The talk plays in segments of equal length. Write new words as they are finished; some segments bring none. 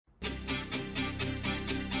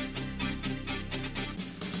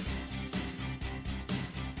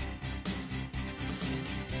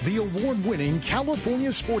The award-winning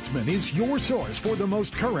California Sportsman is your source for the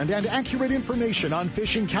most current and accurate information on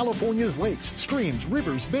fishing California's lakes, streams,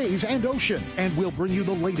 rivers, bays, and ocean. And we'll bring you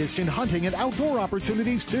the latest in hunting and outdoor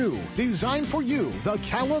opportunities too. Designed for you, the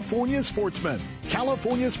California Sportsman.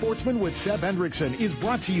 California Sportsman with Seth Hendrickson is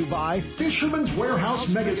brought to you by Fisherman's Warehouse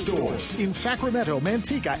Megastores in Sacramento,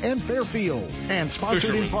 Manteca, and Fairfield. And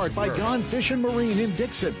sponsored in part by Gone Fish and Marine in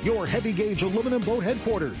Dixon, your heavy gauge aluminum boat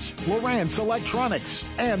headquarters, Lowrance Electronics,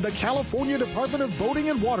 and the California Department of Boating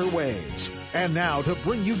and Waterways. And now to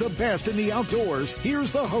bring you the best in the outdoors,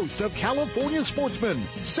 here's the host of California Sportsman,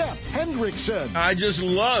 Seth Hendrickson. I just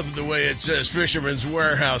love the way it says Fisherman's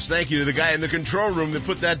Warehouse. Thank you to the guy in the control room that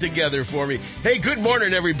put that together for me. Hey, good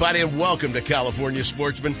morning, everybody, and welcome to California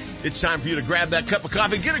Sportsman. It's time for you to grab that cup of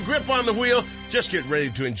coffee, get a grip on the wheel, just get ready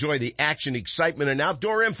to enjoy the action, excitement, and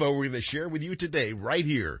outdoor info we're going to share with you today right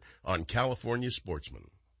here on California Sportsman.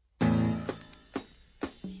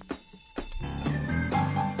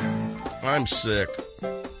 I'm sick.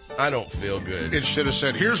 I don't feel good. It should have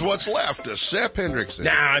said, here's what's left of Seth Hendrickson.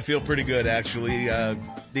 Nah, I feel pretty good, actually.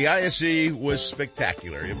 The ISE was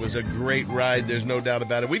spectacular. It was a great ride. There's no doubt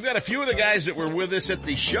about it. We've got a few of the guys that were with us at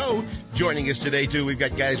the show joining us today, too. We've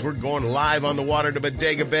got guys, we're going live on the water to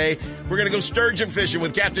Bodega Bay. We're going to go sturgeon fishing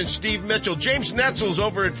with Captain Steve Mitchell. James Netzel's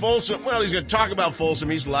over at Folsom. Well, he's going to talk about Folsom.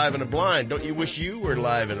 He's live in a blind. Don't you wish you were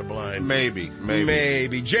live in a blind?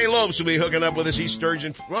 Maybe. Jay Lopes will be hooking up with us. He's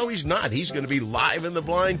sturgeon. Well, he's not. He's going to be live in the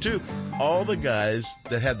blind, too. All the guys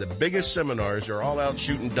that had the biggest seminars are all out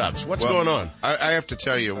shooting ducks. What's going on? I have to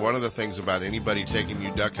tell you, one of the things about anybody taking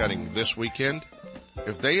you duck hunting this weekend,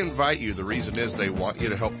 if they invite you, the reason is they want you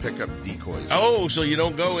to help pick up decoys. Oh, so you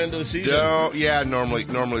don't go into the season? No, yeah, normally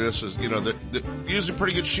this is, usually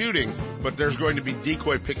pretty good shooting, but there's going to be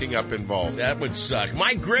decoy picking up involved. That would suck.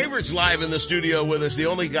 Mike Graver's live in the studio with us, the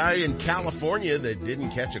only guy in California that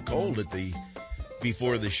didn't catch a cold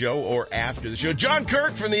before the show or after the show. John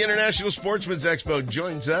Kirk from the International Sportsman's Expo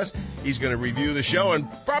joins us. He's going to review the show and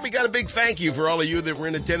probably got a big thank you for all of you that were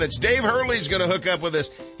in attendance. Dave Hurley's going to hook up with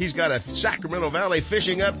us. He's got a Sacramento Valley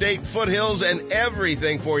fishing update, foothills, and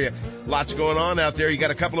everything for you. Lots going on out there. You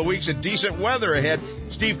got a couple of weeks of decent weather ahead.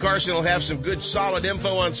 Steve Carson will have some good solid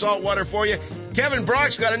info on saltwater for you. Kevin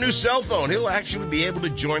Brock's got a new cell phone. He'll actually be able to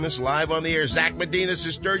join us live on the air. Zach Medina's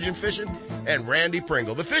is sturgeon fishing, and Randy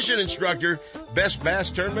Pringle, the fishing instructor, Best Bass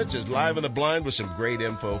Tournaments, is live in the blind with some great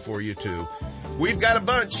info for you too. We've got a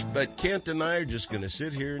bunch, but Kent and I are just going to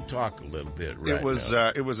sit here and talk a little bit right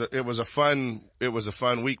now. It was a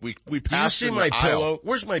fun week. We passed. Do you see my pillow?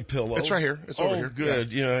 Where's my pillow? It's right here. It's over here.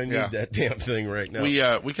 Good. Yeah. I need that damn thing right now.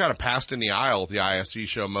 We kind of passed in the aisle at the ISE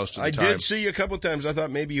show most of the time. I did see you a couple of times. I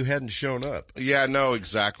thought maybe you hadn't shown up. Yeah, no,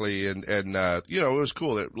 exactly. And it was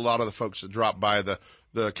cool. A lot of the folks that dropped by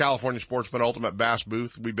the California Sportsman Ultimate Bass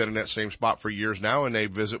booth, we've been in that same spot for years now, and they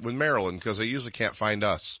visit with Marilyn because they usually can't find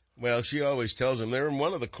us. Well, she always tells them they're in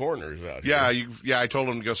one of the corners out here. Yeah, I told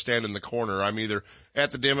them to go stand in the corner. I'm either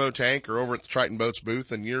at the demo tank or over at the Triton Boats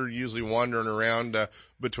booth, and you're usually wandering around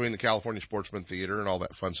between the California Sportsman Theater and all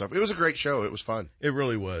that fun stuff. It was a great show. It was fun. It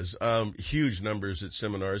really was. Huge numbers at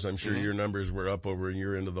seminars. I'm sure your numbers were up over in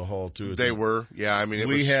your end of the hall, too. They were. Yeah, I mean, it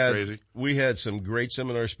was crazy. We had some great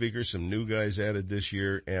seminar speakers, some new guys added this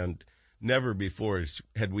year, and never before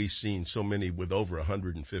had we seen so many with over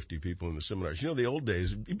 150 people in the seminars. The old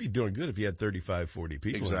days, you'd be doing good if you had 35, 40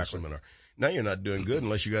 people in the seminar. Now you're not doing good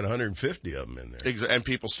unless you got 150 of them in there. And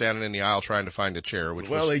people standing in the aisle trying to find a chair.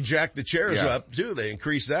 They jacked the chairs up, too. They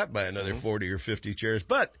increased that by another 40 or 50 chairs.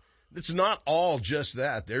 But it's not all just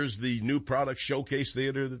that. There's the new product showcase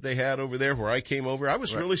theater that they had over there where I came over. I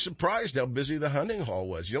was really surprised how busy the hunting hall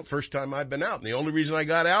was. First time I've been out. And the only reason I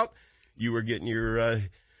got out, you were getting your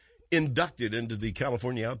inducted into the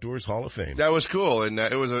California Outdoors Hall of Fame. That was cool, and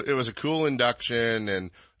it was a cool induction,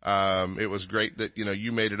 and it was great that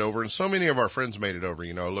you made it over, and so many of our friends made it over.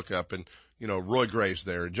 Look up and Roy Gray's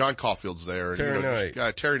there, and John Caulfield's there, and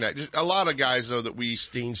Terry Knight, just a lot of guys though that we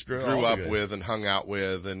grew up with and hung out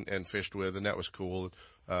with and fished with, and that was cool.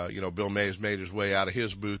 Bill Mays made his way out of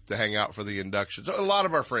his booth to hang out for the induction. So a lot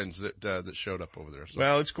of our friends that showed up over there. So.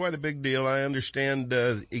 Well, it's quite a big deal. I understand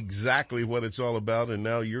exactly what it's all about, and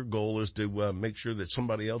now your goal is to make sure that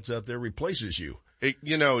somebody else out there replaces you.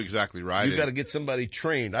 Exactly right. You've got to get somebody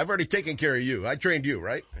trained. I've already taken care of you. I trained you,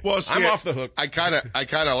 right? Well, I'm off the hook. I kind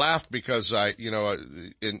of laughed because I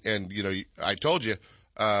told you.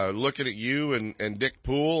 Looking at you and Dick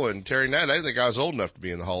Poole and Terry Knight, I think I was old enough to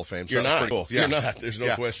be in the Hall of Fame. So You're not. Pretty cool. You're not. There's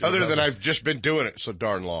no question. Other than I've just been doing it so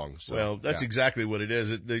darn long. So, well, that's exactly what it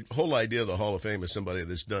is. The whole idea of the Hall of Fame is somebody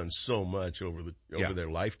that's done so much over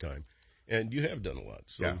their lifetime. And you have done a lot,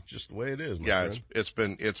 so it's just the way it is, my friend.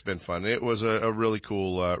 It's been fun. It was a really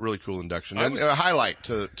cool induction, and a highlight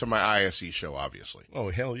to my ISE show, obviously. Oh,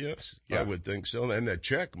 hell yes. Yeah. I would think so. And that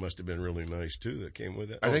check must have been really nice too that came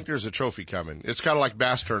with it. I think there's a trophy coming. It's kind of like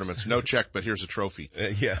bass tournaments. No check, but here's a trophy.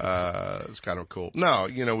 It's kind of cool. No,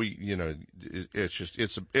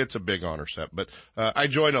 it's a big honor set, but, I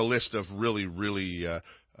joined a list of really,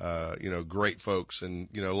 great folks. And,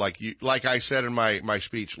 like I said in my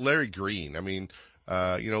speech, Larry Green. I mean,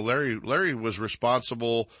 Larry was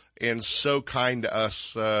responsible and so kind to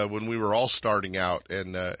us, when we were all starting out.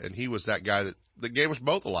 And he was that guy that gave us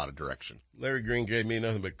both a lot of direction. Larry Green gave me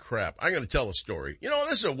nothing but crap. I'm going to tell a story.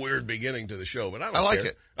 This is a weird beginning to the show, but I like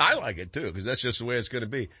it. I like it too, because that's just the way it's going to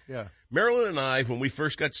be. Yeah. Marilyn and I, when we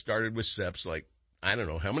first got started with SEPs, like, I don't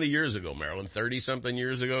know, how many years ago, Marilyn? 30-something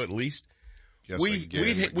years ago, at least?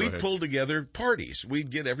 We'd pull together parties. We'd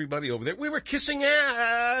get everybody over there. We were kissing can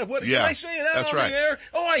I say that that's on right. the air?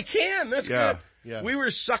 Oh, I can. That's good. Yeah. We were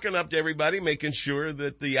sucking up to everybody, making sure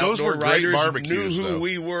that the outdoor riders knew who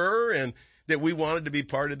we were and that we wanted to be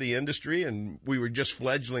part of the industry, and we were just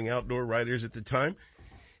fledgling outdoor riders at the time.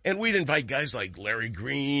 And we'd invite guys like Larry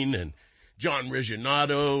Green and John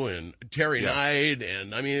Reginato and Terry Knight,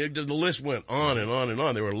 and I mean, the list went on and on and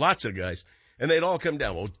on. There were lots of guys, and they'd all come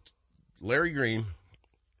down. Well, Larry Green,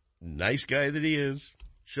 nice guy that he is,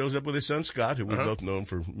 shows up with his son Scott, who we've both known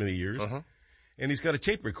for many years. And he's got a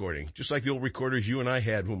tape recording, just like the old recorders you and I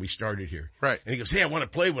had when we started here. Right. And he goes, hey, I want to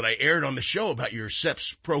play what I aired on the show about your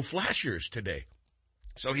SEPs Pro Flashers today.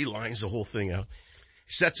 So he lines the whole thing out,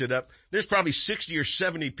 sets it up. There's probably 60 or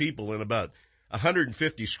 70 people in about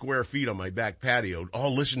 150 square feet on my back patio,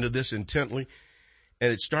 all listen to this intently.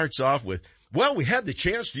 And it starts off with, well, we had the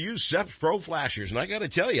chance to use SEPs Pro Flashers, and I got to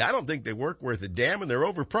tell you, I don't think they work worth a damn, and they're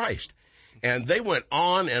overpriced. And they went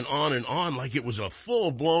on and on and on like it was a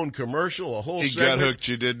full-blown commercial, a whole segment. He gut-hooked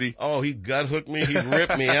you, didn't he? Oh, he gut-hooked me. He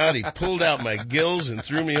ripped me out. He pulled out my gills and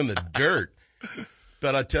threw me in the dirt.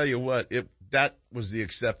 But I tell you what, that was the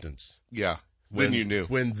acceptance. Yeah. Then you knew.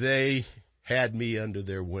 When they had me under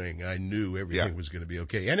their wing, I knew everything was going to be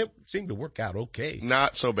okay. And it seemed to work out okay.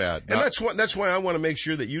 Not so bad. And that's why I want to make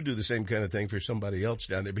sure that you do the same kind of thing for somebody else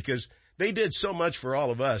down there, because they did so much for all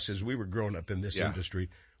of us as we were growing up in this industry.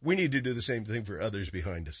 We need to do the same thing for others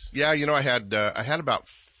behind us. Yeah, I had about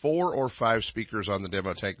 4 or 5 speakers on the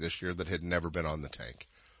demo tank this year that had never been on the tank.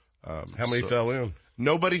 How many fell in?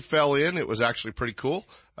 Nobody fell in. It was actually pretty cool.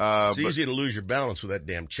 It's easy to lose your balance with that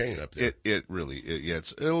damn chain up there. It really,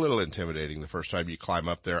 it's a little intimidating the first time you climb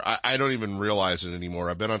up there. I don't even realize it anymore.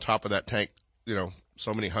 I've been on top of that tank,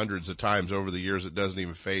 so many hundreds of times over the years, it doesn't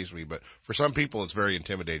even faze me. But for some people, it's very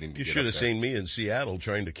intimidating. You should have seen me in Seattle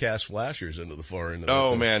trying to cast flashers into the far end of the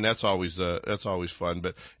Oh man, that's always fun.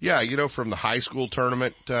 But yeah, from the high school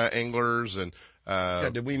tournament, anglers and,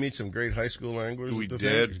 did we meet some great high school anglers? We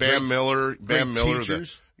did. Bam Miller, Bam Miller,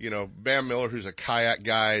 who's a kayak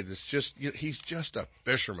guy that's he's just a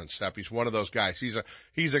fisherman step. He's one of those guys.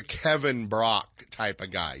 He's a Kevin Brock type of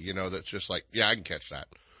guy, that's just like, yeah, I can catch that.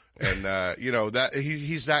 And, that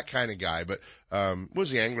he's that kind of guy, but, was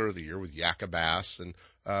the angler of the year with Yakka Bass. And,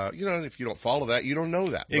 if you don't follow that, you don't know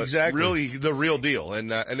that. But exactly. Really the real deal.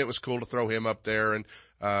 And it was cool to throw him up there and,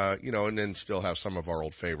 and then still have some of our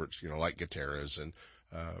old favorites, like Gutierrez and,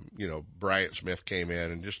 Bryant Smith came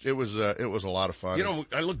in and it was a lot of fun.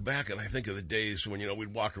 I look back and I think of the days when,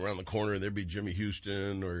 we'd walk around the corner and there'd be Jimmy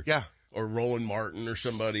Houston or Roland Martin or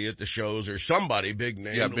somebody at the shows or somebody big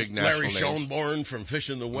name. Yeah, big national Larry names. Schoenborn from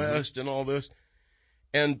Fishing the West and all this.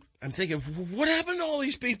 And I'm thinking, what happened to all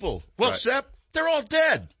these people? Well, right. Sepp, they're all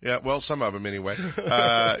dead. Yeah, well, some of them anyway.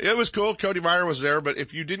 It was cool. Cody Meyer was there, but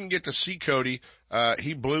if you didn't get to see Cody,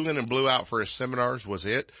 he blew in and blew out for his seminars was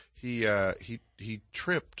it. He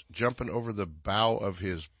tripped jumping over the bow of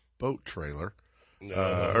his boat trailer,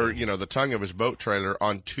 the tongue of his boat trailer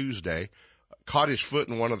on Tuesday. Caught his foot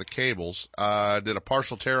in one of the cables, did a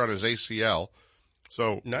partial tear on his ACL.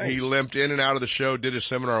 So nice. He limped in and out of the show, did his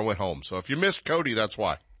seminar and went home. So if you missed Cody, that's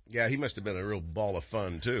why. Yeah, he must have been a real ball of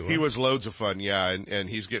fun too. He was loads of fun. Yeah. And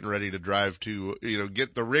he's getting ready to drive to,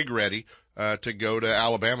 get the rig ready, to go to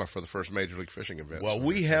Alabama for the first Major League Fishing event. Well,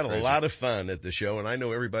 we had a lot of fun at the show, and I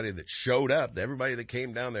know everybody that showed up, everybody that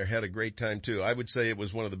came down there had a great time too. I would say it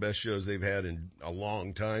was one of the best shows they've had in a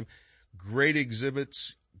long time. Great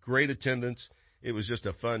exhibits, great attendance. It was just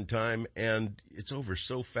a fun time, and it's over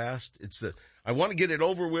so fast. I want to get it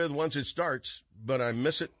over with once it starts, but I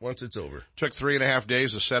miss it once it's over. Took 3.5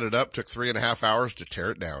 days to set it up. Took 3.5 hours to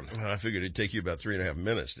tear it down. I figured it'd take you about 3.5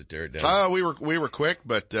 minutes to tear it down. We were quick,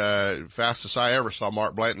 but fastest I ever saw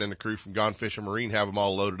Mark Blanton and the crew from Gone Fishing Marine have them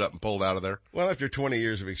all loaded up and pulled out of there. Well, after 20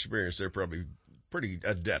 years of experience, they're probably pretty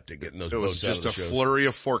adept at getting those boats out of the shows. It was just a flurry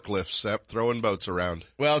of forklifts, Sep, throwing boats around.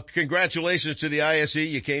 Well, congratulations to the ISE.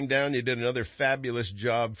 You came down. You did another fabulous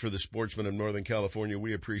job for the Sportsmen of Northern California.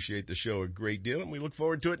 We appreciate the show a great deal, and we look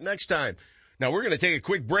forward to it next time. Now, we're going to take a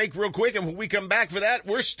quick break real quick, and when we come back for that,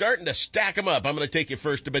 we're starting to stack them up. I'm going to take you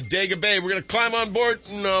first to Bodega Bay. We're going to climb on board.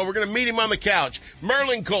 No, we're going to meet him on the couch.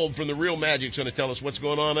 Merlin Kolb from The Real Magic's going to tell us what's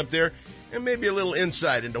going on up there, and maybe a little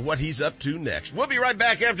insight into what he's up to next. We'll be right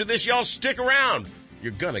back after this. Y'all stick around.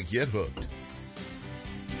 You're going to get hooked.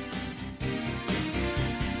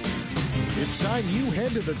 It's time you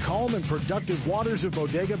head to the calm and productive waters of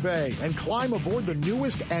Bodega Bay and climb aboard the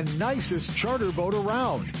newest and nicest charter boat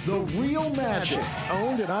around, the Real Magic.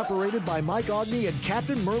 Owned and operated by Mike Ogney and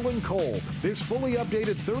Captain Merlin Kolb. This fully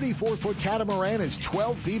updated 34-foot catamaran is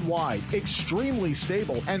 12 feet wide, extremely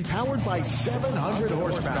stable, and powered by 700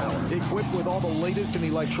 horsepower. Equipped with all the latest in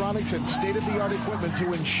electronics and state-of-the-art equipment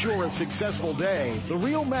to ensure a successful day, the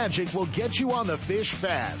Real Magic will get you on the fish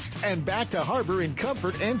fast and back to harbor in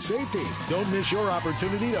comfort and safety. Don't miss your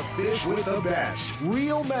opportunity to fish with the best.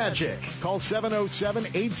 Real Magic. Call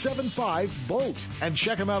 707-875-BOAT and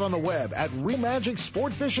check them out on the web at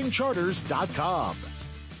realmagicsportfishingcharters.com.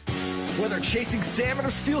 Whether chasing salmon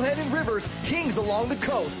or steelhead in rivers, kings along the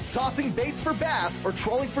coast, tossing baits for bass, or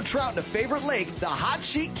trolling for trout in a favorite lake, the Hot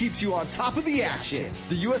Sheet keeps you on top of the action.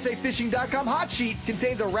 The USAFishing.com Hot Sheet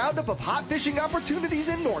contains a roundup of hot fishing opportunities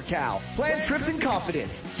in NorCal. Plan trips in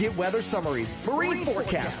confidence. Get weather summaries, marine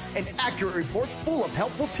forecasts, and accurate reports full of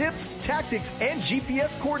helpful tips, tactics, and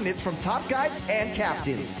GPS coordinates from top guides and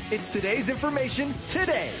captains. It's today's information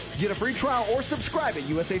today. Get a free trial or subscribe at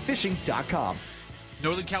USAFishing.com.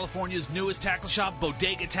 Northern California's newest tackle shop,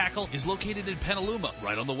 Bodega Tackle, is located in Petaluma,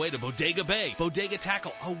 right on the way to Bodega Bay. Bodega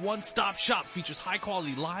Tackle, a one-stop shop, features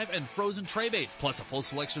high-quality live and frozen tray baits, plus a full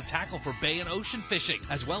selection of tackle for bay and ocean fishing,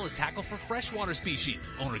 as well as tackle for freshwater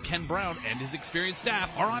species. Owner Ken Brown and his experienced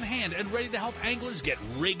staff are on hand and ready to help anglers get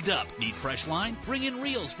rigged up. Need fresh line? Bring in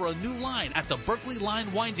reels for a new line at the Berkeley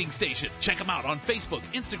Line Winding Station. Check them out on Facebook,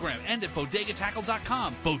 Instagram, and at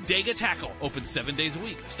bodegatackle.com. Bodega Tackle, open 7 days a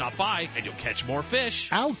week. Stop by and you'll catch more fish.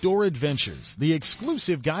 Outdoor Adventures, the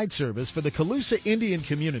exclusive guide service for the Calusa Indian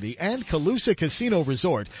community and Calusa Casino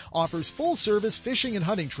Resort, offers full-service fishing and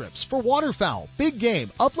hunting trips for waterfowl, big game,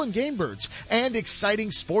 upland game birds, and exciting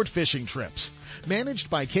sport fishing trips. Managed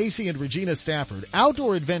by Casey and Regina Stafford,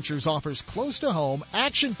 Outdoor Adventures offers close-to-home,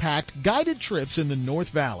 action-packed guided trips in the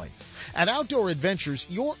North Valley. At Outdoor Adventures,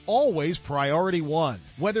 you're always priority one.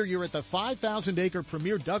 Whether you're at the 5,000-acre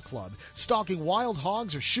Premier Duck Club, stalking wild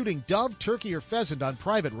hogs, or shooting dove, turkey, or pheasant on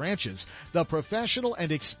private ranches, the professional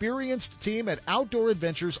and experienced team at Outdoor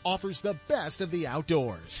Adventures offers the best of the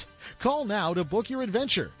outdoors. Call now to book your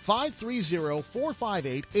adventure,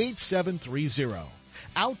 530-458-8730.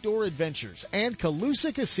 Outdoor Adventures and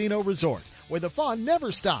Calusa Casino Resort, where the fun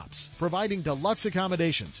never stops, providing deluxe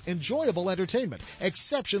accommodations, enjoyable entertainment,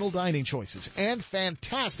 exceptional dining choices, and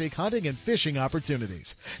fantastic hunting and fishing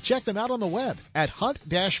opportunities. Check them out on the web at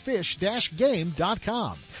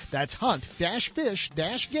hunt-fish-game.com. That's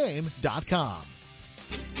hunt-fish-game.com.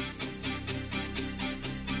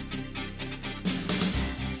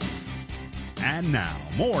 And now,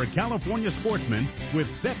 more California Sportsmen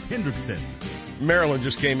with Seth Hendrickson. Marilyn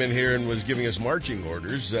just came in here and was giving us marching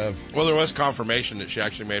orders. Well, there was confirmation that she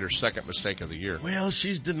actually made her second mistake of the year. Well,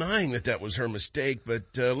 she's denying that was her mistake, but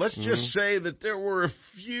let's just say that there were a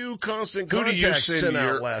few constant contacts sent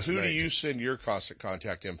out last night. Who do you send your constant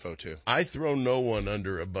contact info to? I throw no one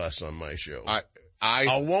under a bus on my show.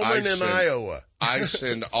 A woman in Iowa. I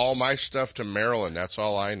send all my stuff to Maryland. That's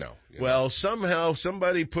all I know. Well, somehow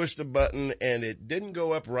somebody pushed a button and it didn't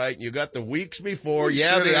go up right. You got the weeks before. The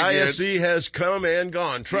ISE has come and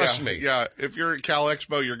gone. Trust me. Yeah. If you're at Cal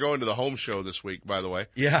Expo, you're going to the home show this week, by the way.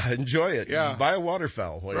 Yeah. Enjoy it. Yeah. Buy a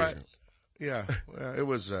waterfowl. Right. Yeah. It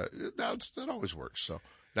was, that always works. So.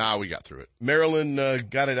 Nah, we got through it. Marilyn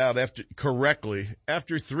got it out correctly.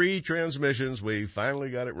 After 3 transmissions, we finally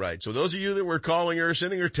got it right. So those of you that were calling her,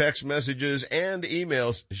 sending her text messages and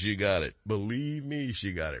emails, she got it. Believe me,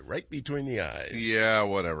 she got it right between the eyes. Yeah,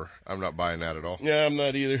 whatever. I'm not buying that at all. Yeah, I'm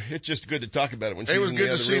not either. It's just good to talk about it when she's in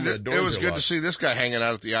the other room. It was good to see this guy hanging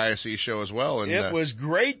out at the ISE show as well. And it was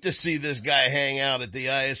great to see this guy hang out at the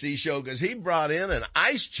ISE show because he brought in an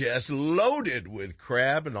ice chest loaded with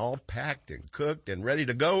crab and all packed and cooked and ready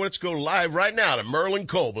to go. go. Let's go live right now to Merlin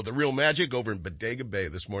Cole with the Real Magic over in Bodega Bay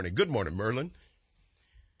this morning. Good morning, Merlin.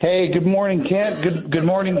 Hey, good morning, Kent. Good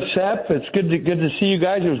morning, Sep. It's good to see you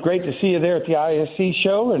guys. It was great to see you there at the ISC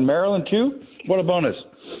show in Maryland, too. What a bonus.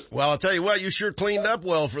 Well, I'll tell you what, you sure cleaned up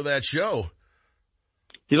well for that show.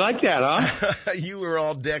 You like that, huh? You were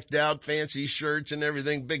all decked out, fancy shirts and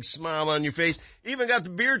everything, big smile on your face, even got the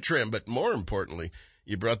beard trim. But more importantly,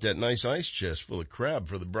 you brought that nice ice chest full of crab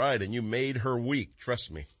for the bride, and you made her week. Trust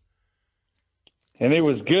me. And it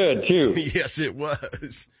was good, too. Yes, it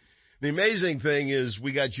was. The amazing thing is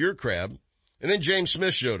we got your crab, and then James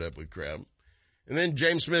Smith showed up with crab, and then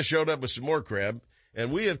James Smith showed up with some more crab,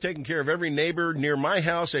 and we have taken care of every neighbor near my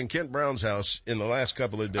house and Kent Brown's house in the last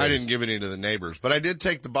couple of days. I didn't give any to the neighbors, but I did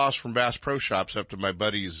take the boss from Bass Pro Shops up to my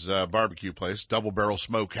buddy's barbecue place, Double Barrel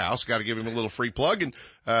Smokehouse. Got to give him a little free plug,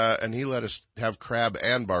 and he let us have crab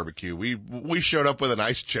and barbecue. We showed up with an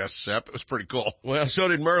ice chest, Sep. It was pretty cool. Well, so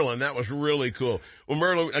did Merlin. That was really cool. Well,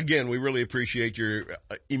 Merlin, again, we really appreciate your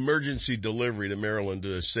emergency delivery to Maryland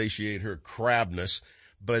to satiate her crabness.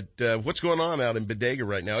 But what's going on out in Bodega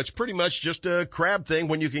right now? It's pretty much just a crab thing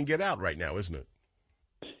when you can get out right now, isn't it?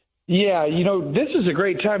 Yeah, this is a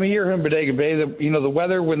great time of year here in Bodega Bay. The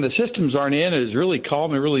weather when the systems aren't in is really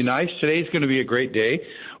calm and really nice. Today's going to be a great day.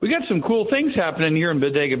 We got some cool things happening here in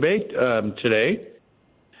Bodega Bay today.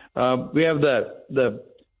 We have the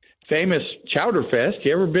famous Chowder Fest.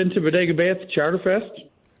 You ever been to Bodega Bay at the Chowder Fest?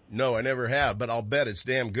 No, I never have, but I'll bet it's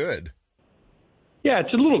damn good. Yeah,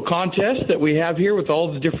 it's a little contest that we have here with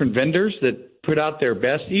all the different vendors that put out their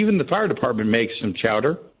best. Even the fire department makes some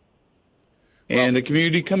chowder. And the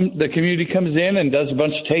community comes in and does a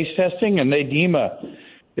bunch of taste testing, and they deem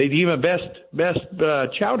a best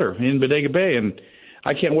chowder in Bodega Bay, and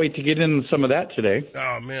I can't wait to get into some of that today.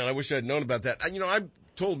 Oh man, I wish I'd known about that. I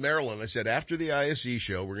told Marilyn, I said after the ISE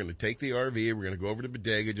show, we're going to take the RV, we're going to go over to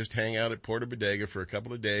Bodega, just hang out at Port of Bodega for a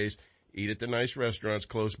couple of days, eat at the nice restaurants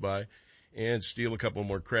close by, and steal a couple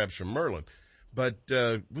more crabs from Merlin. But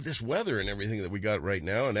with this weather and everything that we got right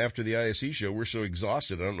now, and after the ISE show, we're so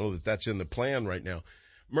exhausted. I don't know that that's in the plan right now.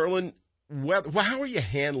 Merlin, how are you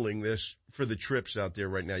handling this for the trips out there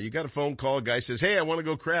right now? You got a phone call, a guy says, hey, I want to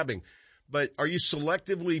go crabbing. But are you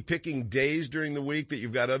selectively picking days during the week that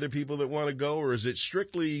you've got other people that want to go, or is it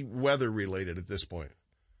strictly weather related at this point?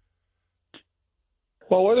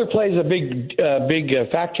 Well, weather plays a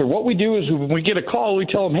big factor. What we do is when we get a call, we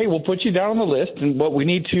tell them, hey, we'll put you down on the list. And what we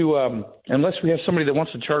need to, unless we have somebody that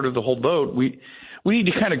wants to charter the whole boat, we need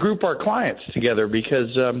to kind of group our clients together because,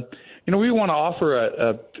 we want to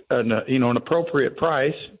offer an appropriate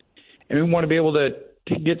price. And we want to be able to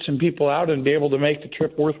get some people out and be able to make the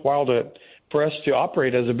trip worthwhile for us to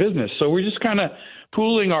operate as a business. So we're just kind of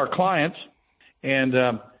pooling our clients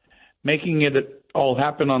and making it all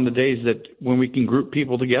happen on the days that when we can group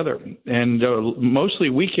people together. And mostly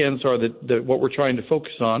weekends are what we're trying to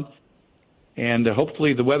focus on. And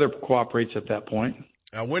hopefully the weather cooperates at that point.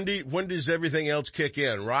 Now, when does everything else kick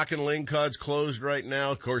in? Rock and Lingcod's closed right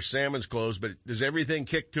now. Of course, salmon's closed, but does everything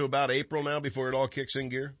kick to about April now before it all kicks in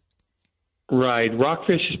gear? Right.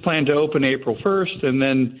 Rockfish is planned to open April 1st, and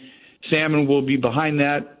then salmon will be behind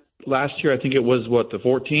that. Last year, I think it was, the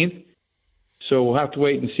 14th? So we'll have to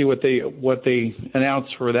wait and see what they announce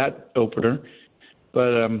for that opener.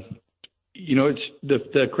 But, it's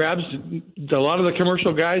the crabs, a lot of the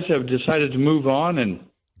commercial guys have decided to move on, and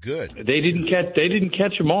good. They didn't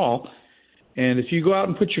catch them all. And if you go out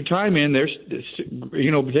and put your time in,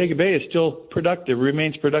 Bodega Bay is still productive,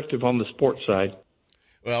 remains productive on the sports side.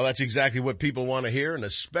 Well, that's exactly what people want to hear, and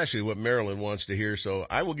especially what Maryland wants to hear. So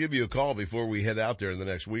I will give you a call before we head out there in the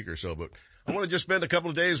next week or so. But I want to just spend a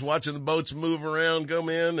couple of days watching the boats move around, come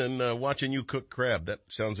in, and watching you cook crab. That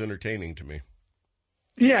sounds entertaining to me.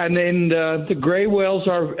 Yeah, and the gray whales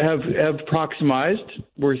have proximized.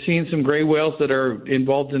 We're seeing some gray whales that are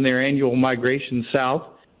involved in their annual migration south.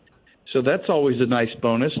 So that's always a nice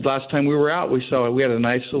bonus. Last time we were out, we had a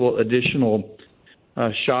nice little additional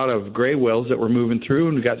shot of gray whales that were moving through,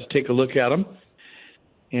 and we got to take a look at them.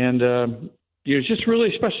 And it's just really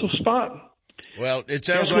a special spot. Well, it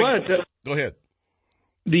sounds like... Go ahead.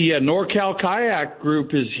 The NorCal Kayak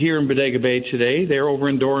Group is here in Bodega Bay today. They're over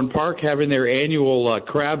in Doran Park having their annual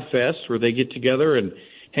Crab Fest where they get together and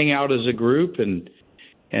hang out as a group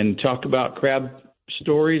and talk about crab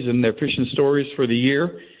stories and their fishing stories for the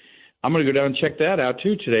year. I'm going to go down and check that out,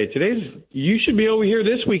 too, today. You should be over here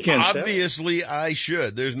this weekend, Obviously, Seth. I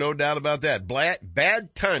should. There's no doubt about that.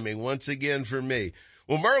 Bad timing once again for me.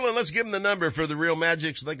 Well, Merlin, let's give them the number for the Real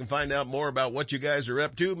Magic so they can find out more about what you guys are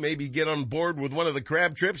up to, maybe get on board with one of the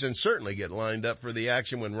crab trips, and certainly get lined up for the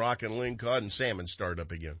action when Rock and Lingcod and salmon start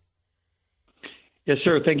up again. Yes,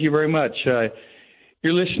 sir. Thank you very much.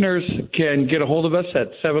 Your listeners can get a hold of us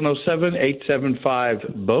at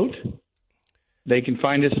 707-875-BOAT. They can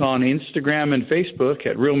find us on Instagram and Facebook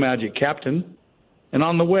at Real Magic Captain, and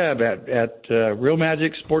on the web at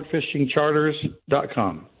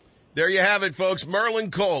realmagicsportfishingcharters.com. There you have it, folks.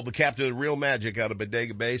 Merlin Cole, the captain of Real Magic out of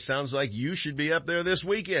Bodega Bay. Sounds like you should be up there this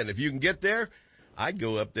weekend. If you can get there, I'd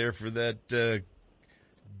go up there for that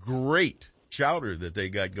great chowder that they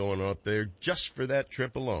got going up there just for that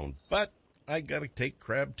trip alone. But I got to take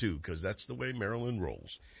crab, too, because that's the way Maryland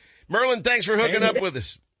rolls. Merlin, thanks for hooking up with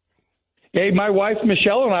us. Hey, my wife,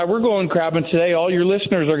 Michelle, and I, we're going crabbing today. All your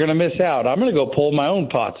listeners are going to miss out. I'm going to go pull my own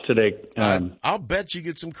pots today. I'll bet you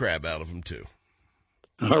get some crab out of them, too.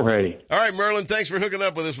 All righty. All right, Merlin, thanks for hooking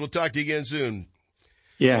up with us. We'll talk to you again soon.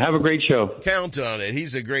 Yeah, have a great show. Count on it.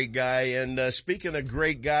 He's a great guy. And speaking of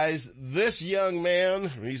great guys, this young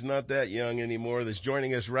man, he's not that young anymore, that's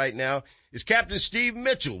joining us right now, is Captain Steve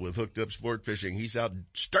Mitchell with Hooked Up Sport Fishing. He's out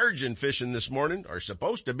sturgeon fishing this morning, or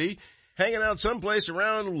supposed to be, hanging out someplace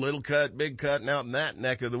around Little Cut, Big Cut, and out in that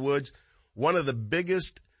neck of the woods. One of the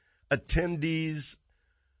biggest attendees.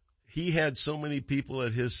 He had so many people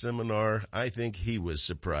at his seminar, I think he was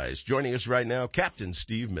surprised. Joining us right now, Captain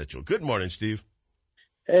Steve Mitchell. Good morning, Steve.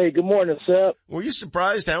 Hey, good morning, Seth. Were you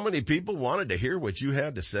surprised how many people wanted to hear what you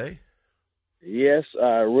had to say? Yes,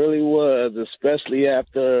 I really was, especially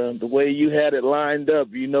after the way you had it lined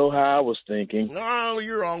up. You know how I was thinking. Oh,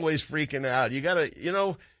 you're always freaking out. You gotta,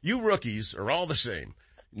 you rookies are all the same.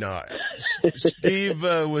 No, Steve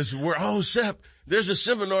Sep, there's a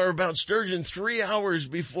seminar about sturgeon 3 hours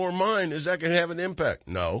before mine. Is that going to have an impact?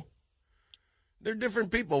 No. There are different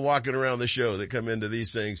people walking around the show that come into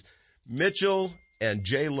these things. Mitchell and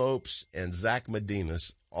Jay Lopes and Zach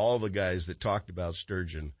Medinas, all the guys that talked about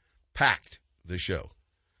sturgeon, packed the show.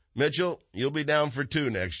 Mitchell, you'll be down for 2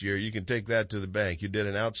 next year. You can take that to the bank. You did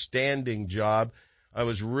an outstanding job. I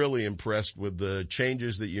was really impressed with the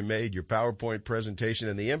changes that you made, your PowerPoint presentation,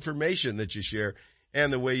 and the information that you share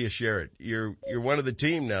and the way you share it. You're one of the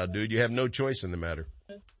team now, dude. You have no choice in the matter.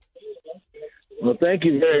 Well, thank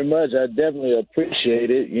you very much. I definitely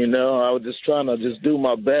appreciate it. I was just trying to just do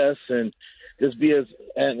my best and just be as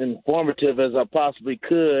informative as I possibly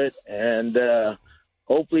could. And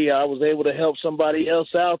hopefully I was able to help somebody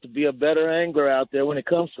else out to be a better angler out there when it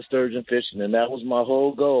comes to sturgeon fishing. And that was my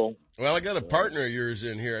whole goal. Well, I got a partner of yours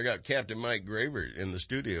in here. I got Captain Mike Graver in the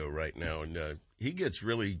studio right now, and he gets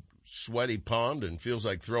really sweaty pond and feels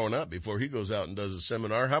like throwing up before he goes out and does a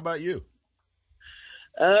seminar. How about you?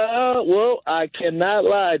 Well, I cannot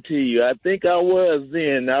lie to you. I think I was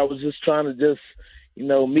then. I was just trying to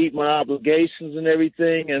meet my obligations and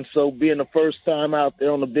everything, and so being the first time out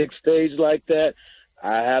there on the big stage like that,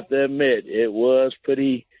 I have to admit it was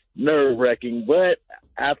pretty nerve-wracking. But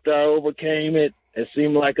after I overcame it, it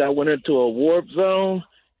seemed like I went into a warp zone,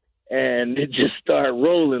 and it just started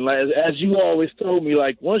rolling. Like, as you always told me,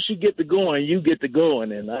 like, once you get to going, you get to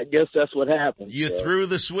going, and I guess that's what happened. You threw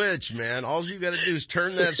the switch, man. All you got to do is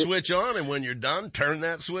turn that switch on, and when you're done, turn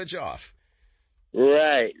that switch off.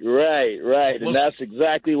 Right. And that's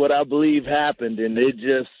exactly what I believe happened, and it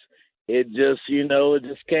just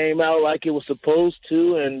came out like it was supposed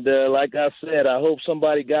to, and like I said, I hope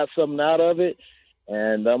somebody got something out of it.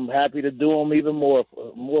 And I'm happy to do them even more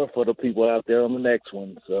for the people out there on the next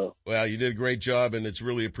one. So, well, you did a great job, and it's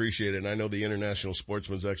really appreciated. And I know the International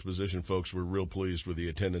Sportsman's Exposition folks were real pleased with the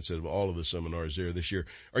attendance of all of the seminars there this year.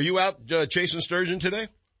 Are you out chasing sturgeon today?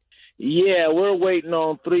 Yeah, we're waiting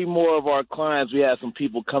on 3 more of our clients. We had some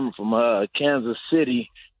people coming from Kansas City,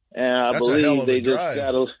 and I believe they just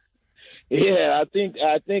got a. Yeah, I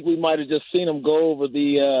think we might have just seen them go over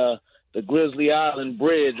the Grizzly Island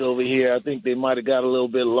Bridge over here. I think they might have got a little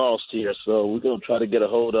bit lost here, so we're going to try to get a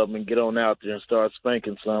hold of them and get on out there and start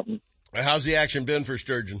spanking something. How's the action been for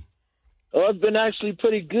sturgeon? Oh, it's been actually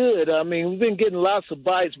pretty good. I mean, we've been getting lots of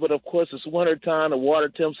bites, but of course it's winter time. The water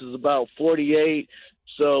temps is about 48,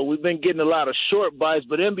 so we've been getting a lot of short bites,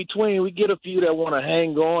 but in between we get a few that want to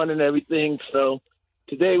hang on and everything. So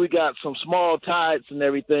today we got some small tides and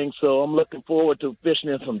everything, so I'm looking forward to fishing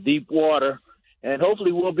in some deep water. And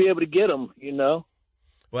hopefully we'll be able to get them,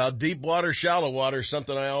 Well, deep water, shallow water is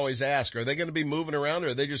something I always ask. Are they going to be moving around, or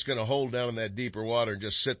are they just going to hold down in that deeper water and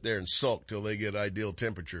just sit there and sulk till they get ideal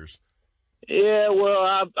temperatures? Yeah, well,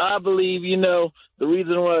 I believe, the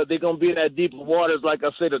reason why they're going to be in that deeper water is, like I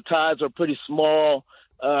said, the tides are pretty small.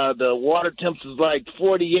 The water temps is like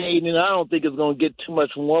 48, and I don't think it's going to get too much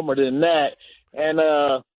warmer than that.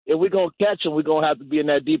 And if we're going to catch them, we're going to have to be in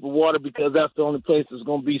that deeper water because that's the only place there's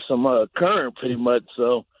going to be some current pretty much.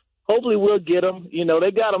 So hopefully we'll get them.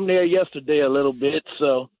 They got them there yesterday a little bit.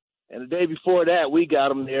 So, And the day before that, we got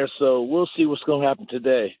them there. So we'll see what's going to happen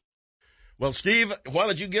today. Well, Steve, why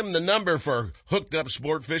don't you give them the number for Hooked Up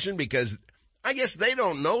Sport Fishing? Because I guess they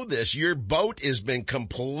don't know this. Your boat has been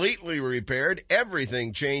completely repaired.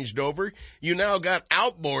 Everything changed over. You now got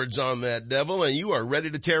outboards on that devil, and you are ready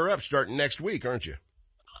to tear up starting next week, aren't you?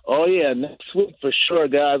 Oh, yeah, next week for sure,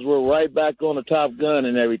 guys. We're right back on the Top Gun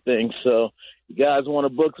and everything. So you guys want to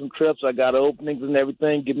book some trips, I got openings and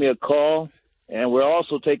everything, give me a call. And we're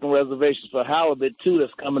also taking reservations for halibut, too,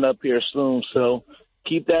 that's coming up here soon. So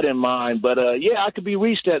keep that in mind. But, yeah, I could be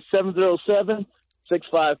reached at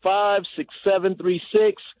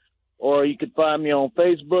 707-655-6736, or you could find me on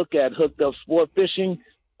Facebook at Hooked Up Sport Fishing,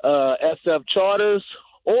 SF Charters,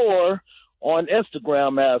 or on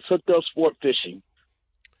Instagram as Hooked Up Sport Fishing.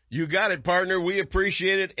 You got it, partner. We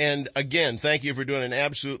appreciate it. And again, thank you for doing an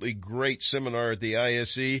absolutely great seminar at the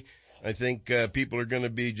ISE. I think people are going to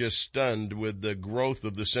be just stunned with the growth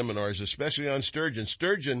of the seminars, especially on sturgeon.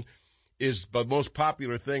 Sturgeon is the most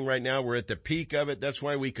popular thing right now. We're at the peak of it. That's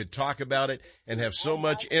why we could talk about it and have so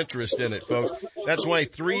much interest in it, folks. That's why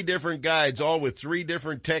 3 different guides, all with 3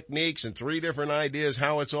 different techniques and 3 different ideas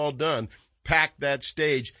how it's all done, packed that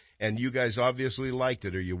stage. And you guys obviously liked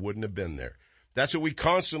it or you wouldn't have been there. That's what we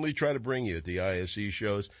constantly try to bring you at the ISE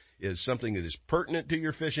shows, is something that is pertinent to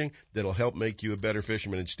your fishing that'll help make you a better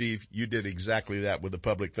fisherman. And, Steve, you did exactly that with the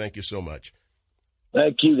public. Thank you so much.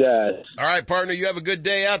 Thank you, guys. All right, partner, you have a good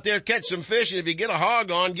day out there. Catch some fish, and if you get a hog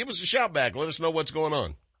on, give us a shout back. Let us know what's going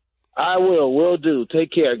on. I will. Will do.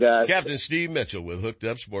 Take care, guys. Captain Steve Mitchell with Hooked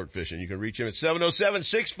Up Sport Fishing. You can reach him at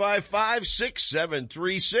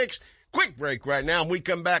 707-655-6736. Quick break right now. When we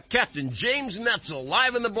come back, Captain James Netzel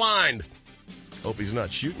live in the blind. Hope he's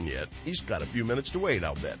not shooting yet. He's got a few minutes to wait,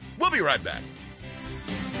 I'll bet. We'll be right back.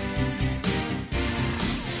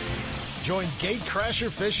 Join Gatecrasher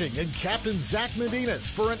Fishing and Captain Zach Medinas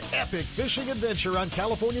for an epic fishing adventure on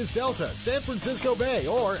California's Delta, San Francisco Bay,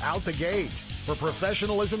 or out the gate. For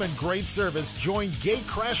professionalism and great service, join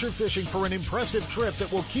Gatecrasher Fishing for an impressive trip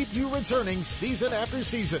that will keep you returning season after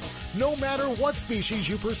season, no matter what species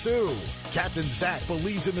you pursue. Captain Zach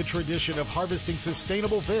believes in the tradition of harvesting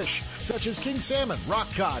sustainable fish, such as king salmon, rock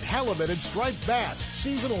cod, halibut, and striped bass,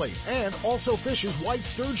 seasonally, and also fishes white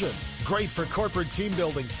sturgeon. Great for corporate team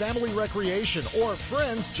building, family recreation, or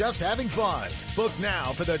friends just having fun. Book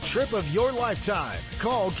now for the trip of your lifetime.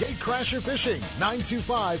 Call Gatecrasher Fishing,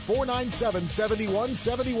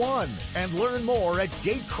 925-497-7171, and learn more at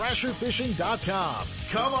gatecrasherfishing.com.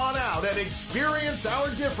 Come on out and experience our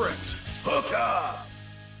difference. Hook up!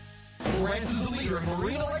 Lowrance is the leader in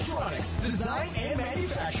marine electronics, design, and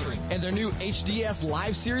manufacturing. And their new HDS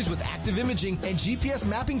Live series with active imaging and GPS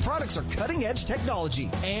mapping products are cutting-edge technology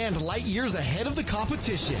and light years ahead of the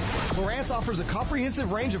competition. Lowrance offers a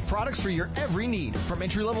comprehensive range of products for your every need. From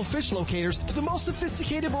entry-level fish locators to the most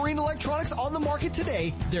sophisticated marine electronics on the market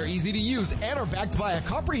today, they're easy to use and are backed by a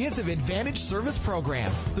comprehensive Advantage service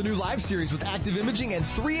program. The new Live series with active imaging and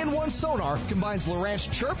 3-in-1 sonar combines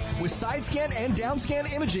Lowrance Chirp with side scan and down scan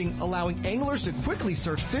imaging, allowing anglers to quickly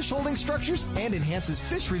search fish holding structures, and enhances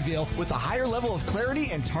fish reveal with a higher level of clarity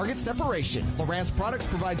and target separation. Lowrance products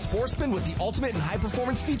provide Sportsmen with the ultimate and high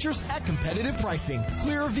performance features at competitive pricing.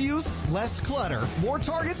 Clearer views, less clutter, more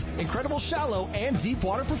targets, incredible shallow and deep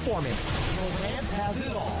water performance. Lowrance has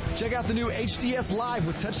it all. Check out the new HDS Live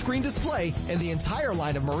with touchscreen display and the entire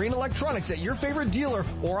line of marine electronics at your favorite dealer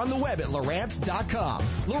or on the web at Lowrance.com.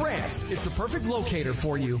 Lowrance is the perfect locator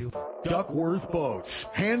for you. Duckworth Boats,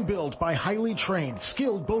 hand-built by highly trained,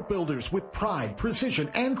 skilled boat builders with pride, precision,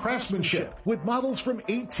 and craftsmanship, with models from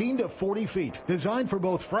 18 to 40 feet, designed for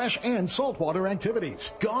both fresh and saltwater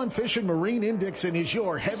activities. Gone Fishing Marine in Dixon is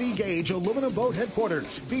your heavy-gauge aluminum boat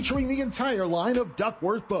headquarters, featuring the entire line of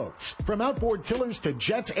Duckworth boats. From outboard tillers to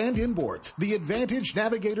jets and inboards, the Advantage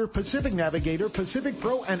Navigator, Pacific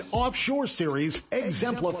Pro, and Offshore series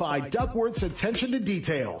exemplify Duckworth's attention to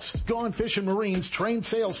details. Gone Fishing Marine's trained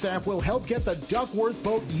sales staff will help get the Duckworth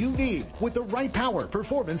boat you need with the right power,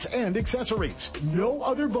 performance, and accessories. No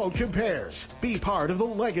other boat compares. Be part of the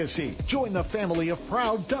legacy. Join the family of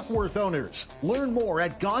proud Duckworth owners. Learn more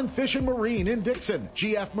at Gone Fishing Marine in Dixon,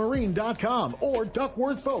 gfmarine.com, or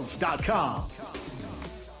duckworthboats.com.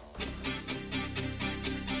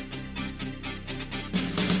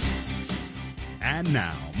 And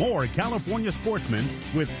now, more California Sportsmen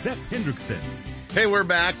with Seth Hendrickson. Hey, we're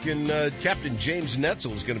back, and Captain James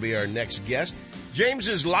Netzel is going to be our next guest. James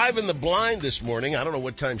is live in the blind this morning. I don't know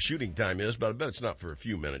what time shooting time is, but I bet it's not for a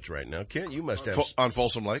few minutes right now. Kent, you must have... On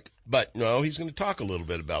Folsom Lake? But no, he's going to talk a little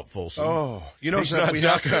bit about Folsom. Oh, we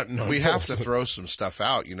have to throw some stuff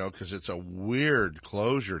out, because it's a weird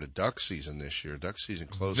closure to duck season this year. Duck season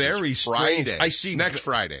closes Very Friday. Next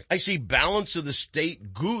Friday. I see Balance of the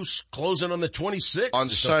State Goose closing on the 26th. On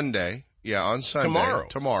Sunday. Yeah, on Sunday.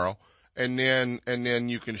 Tomorrow. And then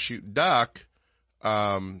you can shoot duck.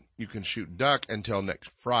 You can shoot duck until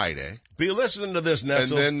next Friday. Be listening to this,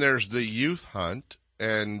 Netzel. And then there's the youth hunt,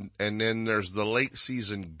 and then there's the late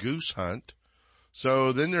season goose hunt.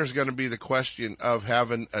 So then there's going to be the question of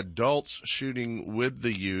having adults shooting with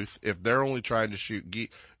the youth if they're only trying to shoot geese.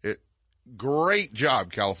 Great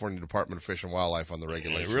job, California Department of Fish and Wildlife, on the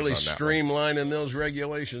regulations. Really streamlining those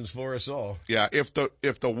regulations for us all. Yeah, if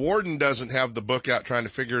the warden doesn't have the book out trying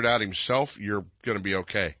to figure it out himself, you're going to be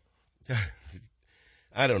okay.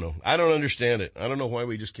 I don't know. I don't understand it. I don't know why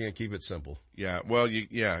we just can't keep it simple. Yeah, well,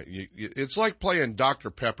 it's like playing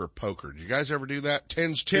Dr. Pepper poker. Did you guys ever do that?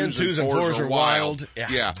 Tens, twos, and fours are wild.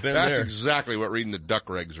 Yeah, that's exactly what reading the duck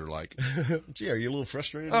regs are like. Gee, are you a little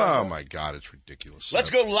frustrated? Oh, my God, it's ridiculous. Let's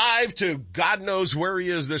go live to God knows where he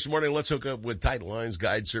is this morning. Let's hook up with Tight Lines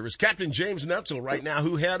Guide Service. Captain James Netzel right now,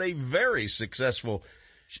 who had a very successful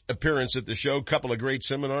appearance at the show, couple of great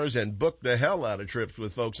seminars, and booked the hell out of trips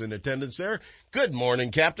with folks in attendance there. Good morning,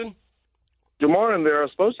 Captain. Good morning there. I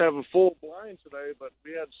was supposed to have a full blind today, but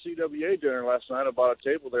we had CWA dinner last night. I bought a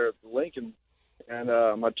table there at the Lincoln, and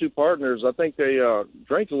my two partners, I think they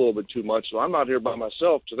drank a little bit too much, so I'm out here by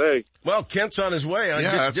myself today. Well, Kent's on his way.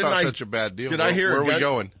 That's not such a bad deal. Where are we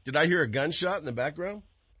going? Did I hear a gunshot in the background?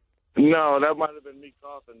 No, that might have been me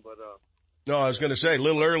coughing, but... No, I was going to say, a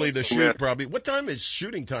little early to shoot, probably. What time is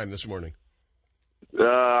shooting time this morning?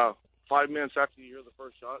 5 minutes after you hear the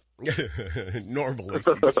first shot. Normally.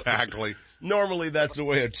 Exactly. Normally, that's the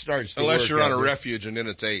way it starts to Unless work, you're on a refuge, and then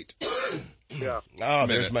it's 8. Yeah. Oh,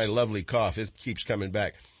 there's my lovely cough. It keeps coming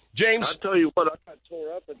back. James? I'll tell you what, I got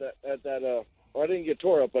tore up at that well, I didn't get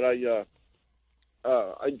tore up, but I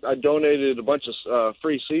donated a bunch of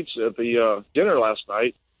free seats at the dinner last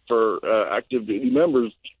night for active duty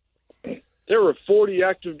members. There were 40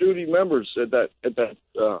 active duty members at that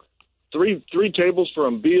three tables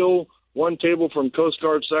from Beale, one table from Coast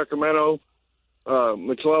Guard Sacramento,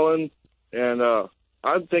 McClellan, and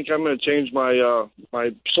I think I'm going to change my my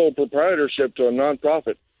sole proprietorship to a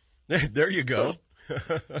nonprofit. There you go.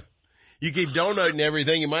 You keep donating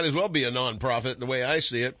everything, you might as well be a nonprofit the way I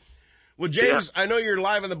see it. Well, James, I know you're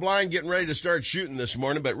live in the blind getting ready to start shooting this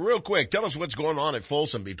morning, but real quick, tell us what's going on at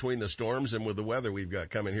Folsom between the storms and with the weather we've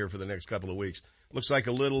got coming here for the next couple of weeks. Looks like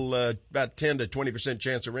a little, about 10 to 20%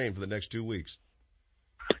 chance of rain for the next 2 weeks.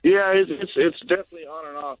 Yeah, it's definitely on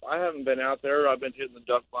and off. I haven't been out there. I've been hitting the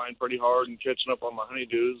duck blind pretty hard and catching up on my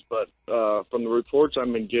honeydews, but from the reports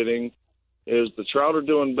I've been getting is the trout are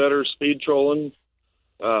doing better speed trolling,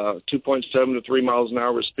 2.7 to 3 miles an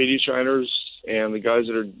hour with speedy shiners. And the guys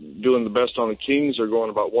that are doing the best on the kings are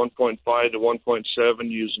going about 1.5 to 1.7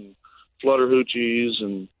 using flutter hoochies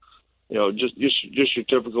and, just your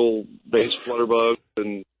typical base flutter bugs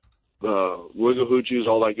and wiggle hoochies,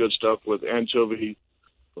 all that good stuff with anchovy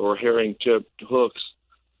or herring tipped hooks.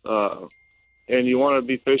 And you want to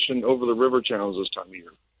be fishing over the river channels this time of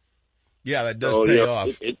year. Yeah, that does pay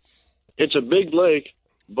off. It's a big lake,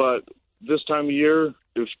 but this time of year,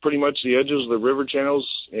 it's pretty much the edges of the river channels,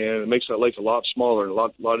 and it makes that lake a lot smaller and a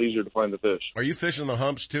lot easier to find the fish. Are you fishing the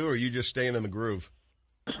humps, too, or are you just staying in the groove?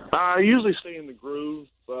 I usually stay in the groove,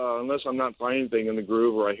 unless I'm not finding anything in the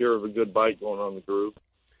groove or I hear of a good bite going on in the groove.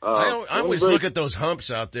 I always look at those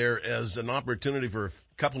humps out there as an opportunity for a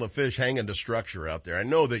couple of fish hanging to structure out there. I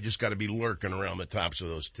know they just got to be lurking around the tops of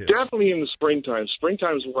those tips. Definitely in the springtime.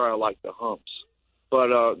 Springtime is where I like the humps. But,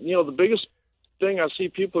 the biggest thing I see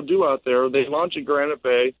people do out there, they launch at Granite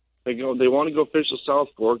Bay, they want to go fish the South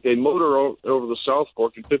Fork, they motor over the South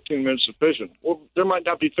Fork in 15 minutes of fishing. Well, there might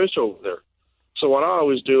not be fish over there. So what I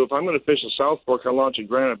always do, if I'm going to fish the South Fork, I launch at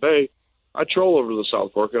Granite Bay, I troll over to the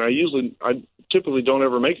South Fork, and I typically don't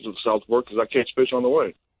ever make it to the South Fork because I catch fish on the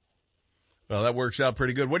way. Well, that works out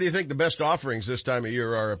pretty good. What do you think the best offerings this time of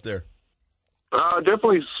year are up there?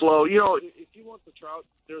 Definitely slow. If you want the trout,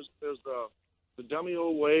 there's the dummy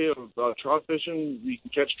old way of trout fishing. You can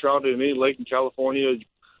catch trout in any lake in California.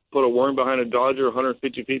 Put a worm behind a dodger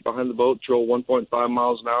 150 feet behind the boat, troll 1.5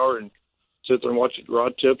 miles an hour, and sit there and watch the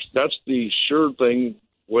rod tips. That's the sure thing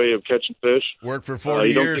way of catching fish. Worked for 40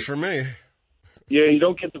 years for me. Yeah, you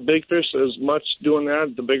don't get the big fish as much doing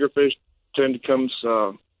that. The bigger fish tend to come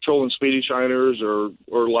trolling speedy shiners or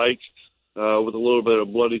with a little bit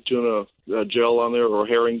of bloody tuna gel on there or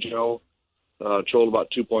herring gel. trolled about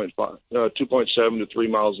 2.7 to 3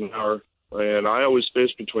 miles an hour. And I always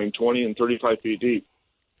fish between 20 and 35 feet deep.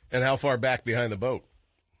 And how far back behind the boat?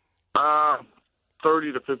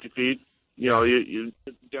 30 to 50 feet. You know, you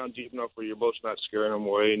get down deep enough where your boat's not scaring them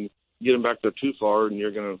away, and get them back there too far, and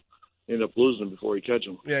you're going to end up losing them before you catch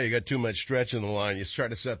them. Yeah, you got too much stretch in the line. You try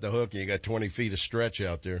to set the hook, and you got 20 feet of stretch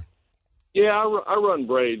out there. Yeah, I run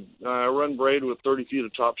braid. I run braid with 30 feet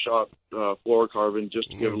of top shot fluorocarbon just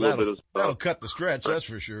to give a little bit of... That'll cut the stretch, that's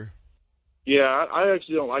for sure. Yeah, I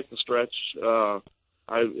actually don't like the stretch. Ever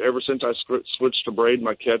since I switched to braid,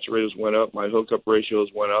 my catch rates went up, my hookup ratios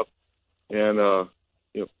went up, and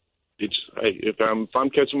you know, if I'm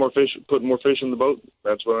catching more fish, putting more fish in the boat,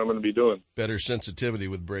 that's what I'm going to be doing. Better sensitivity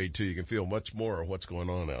with braid too. You can feel much more of what's going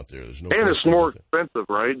on out there. There's no. And it's more expensive,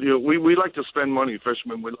 right? You know, we like to spend money,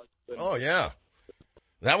 fishermen. We like to spend. Oh yeah,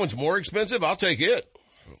 that one's more expensive. I'll take it.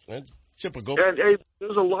 Typical. And hey,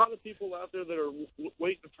 there's a lot of people out there that are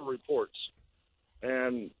waiting for reports,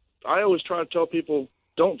 and I always try to tell people,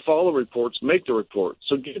 don't follow reports, make the report.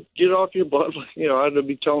 So get off your butt. You know, I'd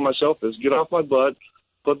be telling myself this: get off my butt,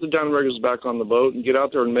 put the downriggers back on the boat, and get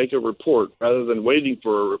out there and make a report rather than waiting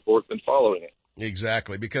for a report and following it.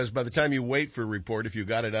 Exactly, because by the time you wait for a report, if you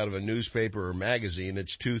got it out of a newspaper or magazine,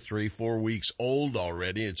 it's 2, 3, 4 weeks old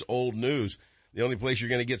already. It's old news. The only place you're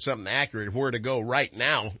going to get something accurate, where to go right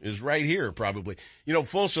now, is right here, probably. You know,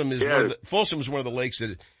 Folsom is Folsom is one of the lakes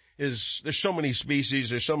that is. There's so many species.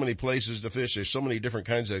 There's so many places to fish. There's so many different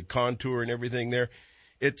kinds of contour and everything there.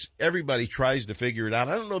 Everybody tries to figure it out.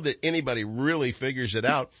 I don't know that anybody really figures it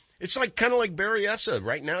out. It's kind of like Berryessa.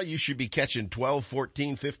 Right now, you should be catching 12,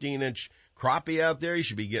 14, 15-inch crappie out there. You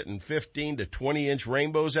should be getting 15 to 20-inch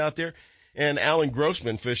rainbows out there. And Alan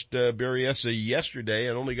Grossman fished Berryessa yesterday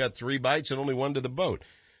and only got 3 bites and only 1 to the boat.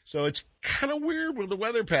 So it's kind of weird with the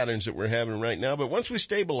weather patterns that we're having right now. But once we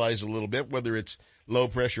stabilize a little bit, whether it's low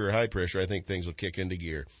pressure or high pressure, I think things will kick into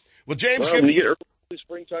gear. Well, James, we get early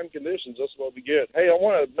springtime conditions. That's what we get. Hey, I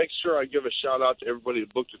want to make sure I give a shout out to everybody who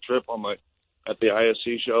booked a trip at the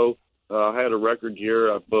ISC show. I had a record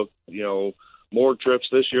year. I booked, more trips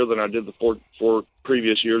this year than I did the four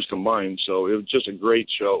previous years combined. So it was just a great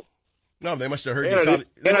show. No, they must have heard you. I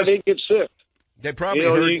didn't get sick. They probably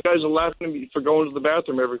heard. You guys are laughing at me for going to the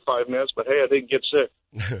bathroom every 5 minutes, but hey, I didn't get sick.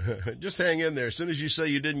 Just hang in there. As soon as you say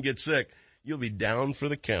you didn't get sick, you'll be down for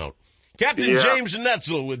the count. Captain James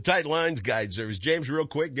Netzel with Tight Lines Guide Service. James, real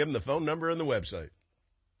quick, give him the phone number and the website.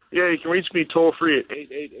 Yeah, you can reach me toll-free at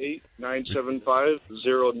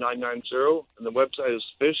 888-975-0990, and the website is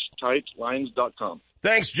fishtightlines.com.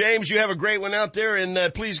 Thanks, James. You have a great one out there,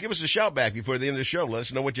 and please give us a shout back before the end of the show. Let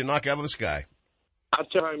us know what you knock out of the sky. I'll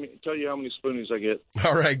tell you how many spoonies I get.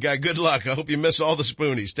 All right, guy. Good luck. I hope you miss all the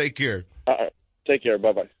spoonies. Take care. Take care.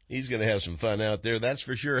 Bye-bye. He's going to have some fun out there, that's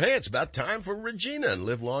for sure. Hey, it's about time for Regina and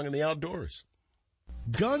Live Long in the Outdoors.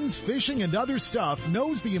 Guns, fishing, and other stuff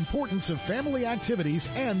knows the importance of family activities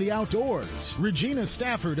and the outdoors. Regina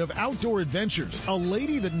Stafford of Outdoor Adventures, a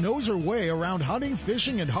lady that knows her way around hunting,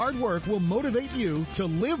 fishing, and hard work, will motivate you to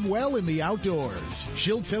live well in the outdoors.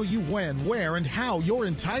 She'll tell you when, where, and how your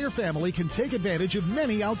entire family can take advantage of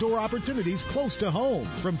many outdoor opportunities close to home.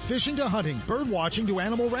 From fishing to hunting, bird watching to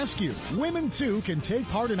animal rescue, women too can take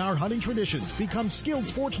part in our hunting traditions, become skilled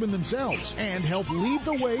sportsmen themselves, and help lead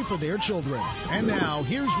the way for their children. And now,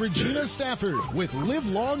 here's Regina Stafford with Live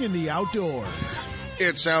Long in the Outdoors.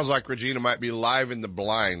 It sounds like Regina might be live in the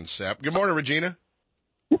blind, Sepp. Good morning, Regina.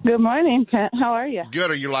 Good morning, Kent. How are you? Good.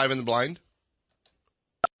 Are you live in the blind?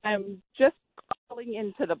 I'm just crawling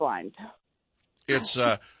into the blind. It's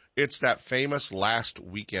that famous last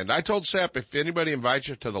weekend. I told Sepp, if anybody invites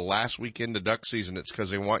you to the last weekend of duck season, it's because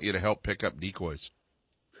they want you to help pick up decoys.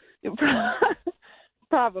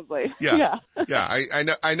 Probably. Yeah.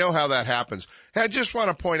 I know how that happens. I just want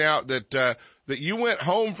to point out that you went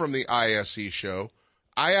home from the ISE show.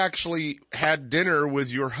 I actually had dinner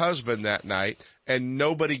with your husband that night, and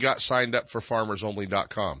nobody got signed up for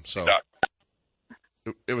farmersonly.com. So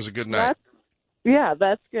it was a good night.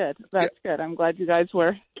 That's good. That's good. I'm glad you guys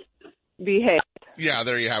were behaved. Yeah,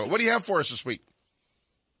 there you have it. What do you have for us this week?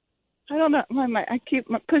 I don't know. I keep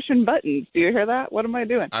pushing buttons. Do you hear that? What am I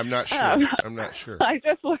doing? I'm not sure. I'm not sure. I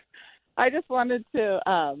just wanted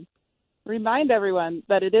to remind everyone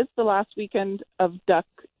that it is the last weekend of duck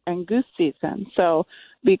and goose season. So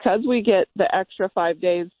because we get the extra 5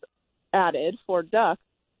 days added for duck,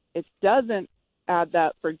 it doesn't add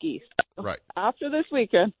that for geese. Right. After this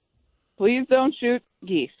weekend, please don't shoot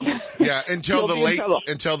geese. Yeah, until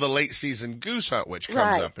the late season goose hunt, which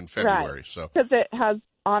comes up in February. Right. So because it has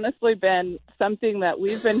honestly been something that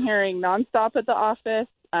we've been hearing nonstop at the office.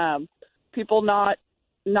 People not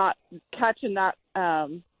not catching that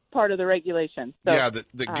part of the regulation. So, yeah,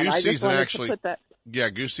 the goose season actually.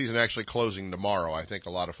 Yeah, goose season actually closing tomorrow. I think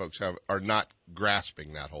a lot of folks are not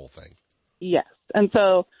grasping that whole thing. Yes, and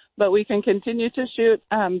so, but we can continue to shoot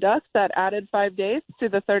ducks. That added 5 days to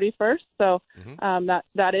the 31st, so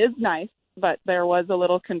that is nice. But there was a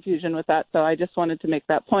little confusion with that, so I just wanted to make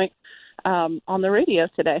that point on the radio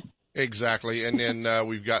today. Exactly, and then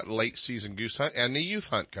we've got late season goose hunt and the youth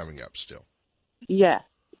hunt coming up still. Yes,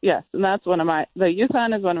 and that's the youth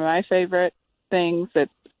hunt is one of my favorite things.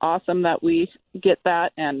 It's awesome that we get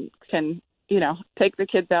that and can, take the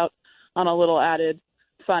kids out on a little added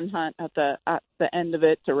fun hunt at the end of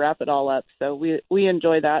it to wrap it all up. So we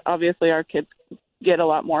enjoy that. Obviously, our kids get a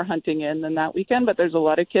lot more hunting in than that weekend, but there's a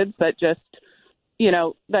lot of kids that just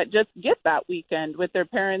get that weekend with their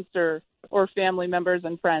parents or family members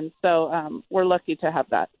and friends. So we're lucky to have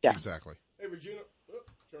that. Yeah, exactly. Hey, Regina,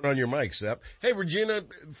 turn on your mic, Sep. Hey, Regina,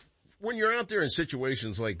 when you're out there in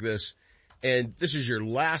situations like this, and this is your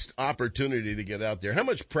last opportunity to get out there, how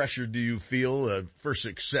much pressure do you feel for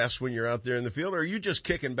success when you're out there in the field? Or are you just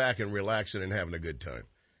kicking back and relaxing and having a good time?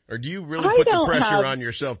 Or do you really put the pressure on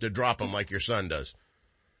yourself to drop them like your son does?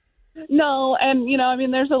 No, and,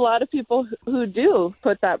 there's a lot of people who do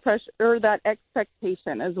put that pressure or that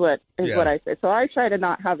expectation is what I say. So I try to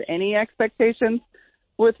not have any expectations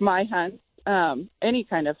with my hunts, any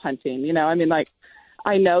kind of hunting.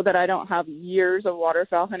 I know that I don't have years of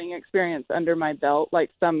waterfowl hunting experience under my belt. Like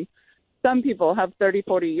some people have 30,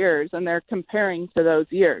 40 years, and they're comparing to those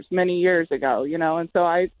years, many years ago, And so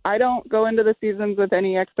I don't go into the seasons with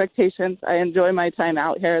any expectations. I enjoy my time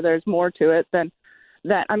out here. There's more to it than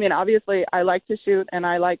that. Obviously, I like to shoot, and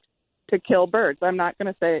I like to kill birds. I'm not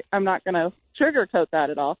going to sugarcoat that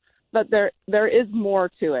at all. But there is more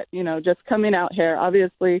to it, just coming out here.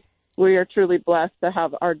 Obviously, we are truly blessed to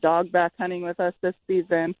have our dog back hunting with us this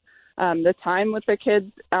season. The time with the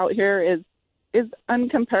kids out here is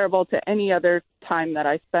uncomparable to any other time that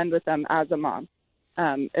I spend with them as a mom.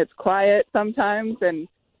 It's quiet sometimes, and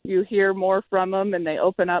you hear more from them, and they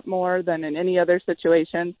open up more than in any other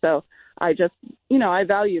situation. So I just, I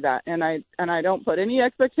value that, and I don't put any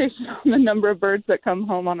expectation on the number of birds that come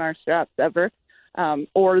home on our straps ever.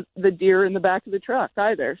 Or the deer in the back of the truck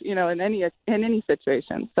either, in any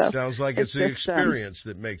situation. So sounds like it's the experience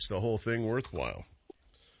that makes the whole thing worthwhile.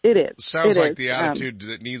 It is. Sounds like the attitude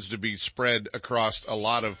that needs to be spread across a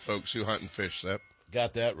lot of folks who hunt and fish, Sep.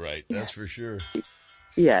 Got that right. That's for sure.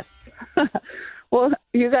 Yes. Well,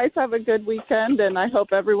 you guys have a good weekend, and I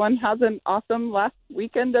hope everyone has an awesome last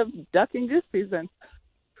weekend of duck and goose season.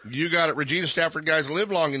 You got it. Regina Stafford, guys,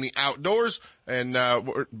 live long in the outdoors. And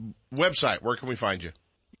website, where can we find you?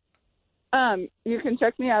 You can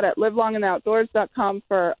check me out at livelongintheoutdoors.com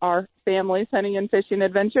for our family's hunting and fishing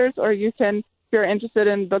adventures, or you can, if you're interested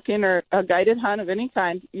in booking or a guided hunt of any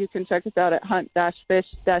kind, you can check us out at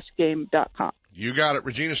hunt-fish-game.com. You got it.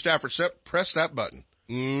 Regina Stafford, press that button.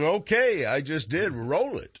 Okay, I just did.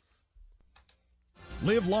 Roll it.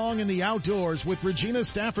 Live long in the outdoors with Regina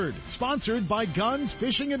Stafford. Sponsored by Guns,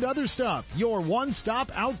 Fishing, and Other Stuff. Your one-stop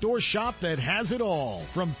outdoor shop that has it all.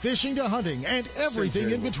 From fishing to hunting and everything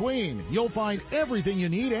in between. You'll find everything you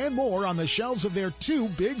need and more on the shelves of their 2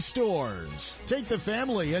 big stores. Take the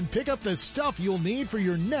family and pick up the stuff you'll need for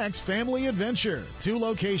your next family adventure. 2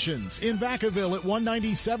 locations. In Vacaville at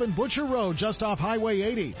 197 Butcher Road just off Highway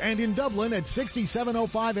 80. And in Dublin at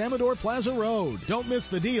 6705 Amador Plaza Road. Don't miss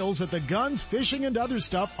the deals at the Guns, Fishing, and Other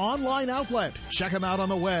Stuff online outlet. Check them out on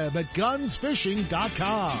the web at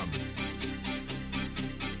gunsfishing.com.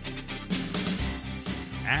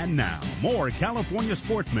 And now, more California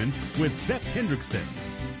Sportsmen with Seth Hendrickson.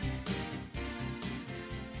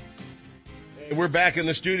 We're back in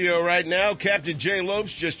the studio right now. Captain Jay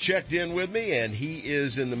Lopes just checked in with me, and he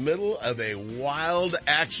is in the middle of a wild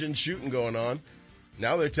action shooting going on.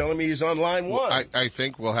 Now they're telling me he's on line 1. Well, I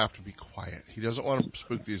think we'll have to be quiet. He doesn't want to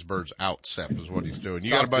spook these birds out, Sep, is what he's doing. You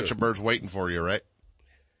got a bunch of birds waiting for you, right?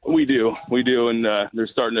 We do, and they're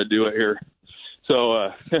starting to do it here. So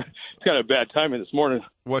it's kind of bad timing this morning.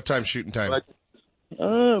 What time shooting time?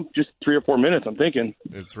 Just 3 or 4 minutes, I'm thinking.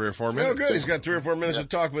 3 or 4 minutes. Oh, good. He's got 3 or 4 minutes to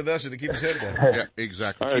talk with us and to keep his head down. Yeah,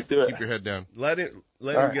 exactly. All right, keep your head down. Let him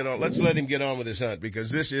get on. Let's let him get on with his hunt, because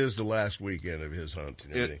this is the last weekend of his hunt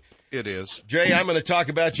and everything. It is. Jay, I'm going to talk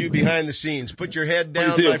about you behind the scenes. Put your head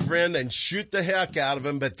down, my friend, and shoot the heck out of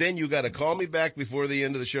him. But then you got to call me back before the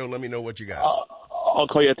end of the show. Let me know what you got. I'll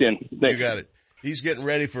call you at the end. Thanks. You got it. He's getting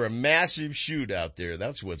ready for a massive shoot out there.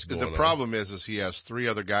 That's what's going on. The problem is he has 3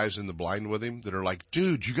 other guys in the blind with him that are like,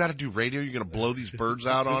 dude, you got to do radio. You're going to blow these birds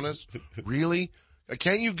out on us? Really?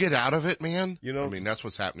 Can't you get out of it, man? You know, I mean, that's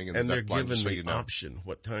what's happening in the duck blind. And they're so given the option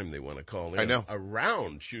what time they want to call in. I know.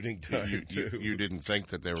 Around shooting time, too. You didn't think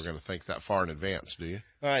that they were going to think that far in advance, do you?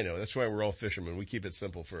 I know. That's why we're all fishermen. We keep it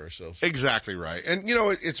simple for ourselves. Exactly right. And, you know,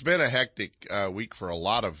 it's been a hectic week for a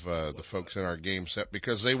lot of the folks in our game set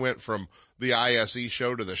because they went from the ISE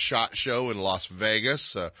show to the SHOT Show in Las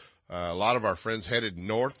Vegas. A lot of our friends headed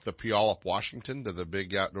north to Puyallup, Washington, to the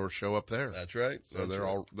big outdoor show up there. That's right. So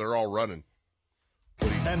they're all running.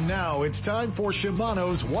 And now it's time for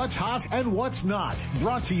Shimano's What's Hot and What's Not.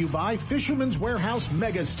 Brought to you by Fisherman's Warehouse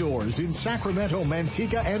Mega Stores in Sacramento,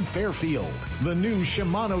 Manteca, and Fairfield. The new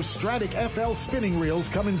Shimano Stratic FL spinning reels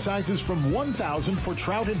come in sizes from 1,000 for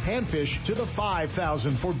trout and panfish to the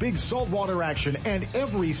 5,000 for big saltwater action and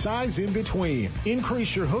every size in between.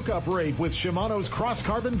 Increase your hookup rate with Shimano's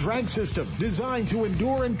cross-carbon drag system designed to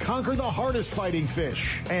endure and conquer the hardest fighting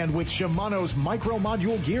fish. And with Shimano's Micro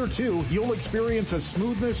Module Gear 2, you'll experience a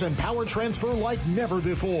smoothness and power transfer like never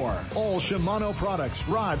before. All Shimano products,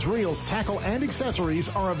 rods, reels, tackle, and accessories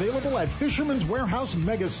are available at Fisherman's Warehouse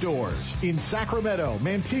Mega Stores in Sacramento,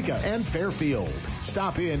 Manteca, and Fairfield.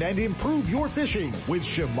 Stop in and improve your fishing with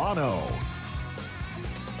Shimano.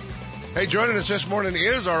 Hey, joining us this morning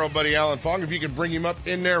is our old buddy Alan Fong. If you could bring him up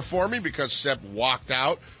in there for me because Sepp walked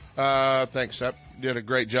out. Thanks, Sepp. Did a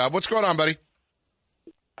great job. What's going on, buddy?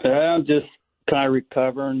 I'm just kind of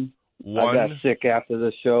recovering. I got sick after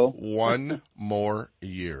the show. One more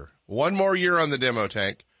year. One more year on the demo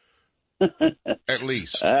tank. At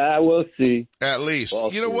least. We'll see. At least.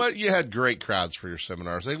 You know what? You had great crowds for your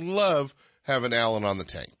seminars. They love having Alan on the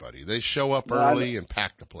tank, buddy. They show up early and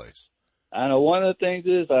pack the place. I know one of the things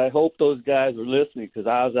is I hope those guys are listening because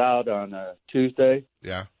I was out on Tuesday.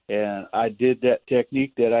 Yeah. And I did that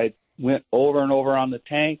technique that I went over and over on the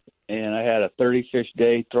tank. And I had a 30-fish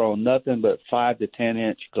day throwing nothing but 5 to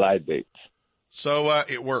 10-inch glide baits. So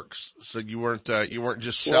it works. So you weren't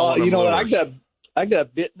just selling. Well, you know lures. what? I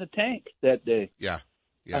got bit in the tank that day. Yeah.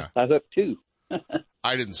 I hooked 2.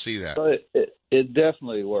 I didn't see that. So it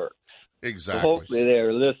definitely works. Exactly. So hopefully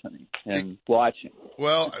they're listening and watching.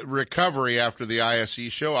 Well, recovery after the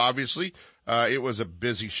ISE show, obviously, it was a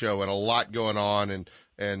busy show and a lot going on, and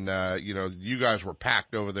you know, you guys were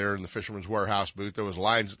packed over there in the Fisherman's Warehouse booth. There was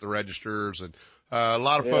lines at the registers and a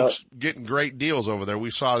lot of folks getting great deals over there.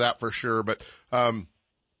 We saw that for sure. But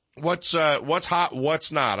what's hot,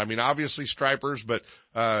 what's not? I mean, obviously stripers, but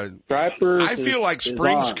stripers. I feel like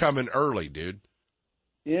spring's coming early, dude.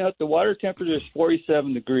 You know, the water temperature is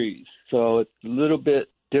 47 degrees, so it's a little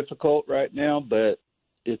bit difficult right now. But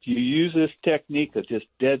if you use this technique of just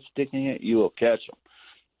dead sticking it, you will catch them.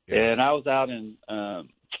 Yeah. And I was out in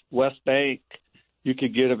West Bank. You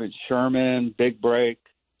could get them in Sherman, Big Break,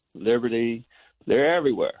 Liberty. They're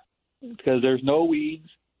everywhere because there's no weeds.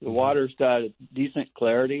 The water's got a decent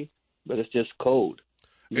clarity, but it's just cold.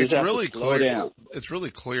 It's really clear. It's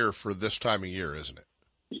really clear for this time of year, isn't it?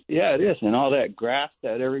 Yeah, it is. And all that grass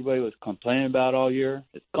that everybody was complaining about all year,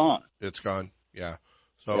 it's gone. It's gone. Yeah.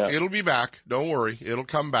 So it'll be back. Don't worry. It'll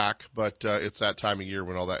come back. But, it's that time of year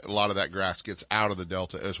when a lot of that grass gets out of the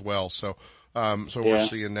Delta as well. So we're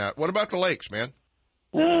seeing that. What about the lakes, man?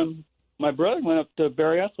 My brother went up to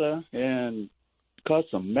Berryessa and caught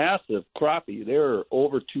some massive crappie. They were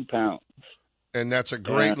over 2 pounds. And that's a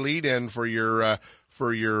great lead in for your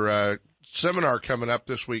seminar coming up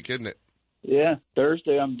this week, isn't it? Yeah.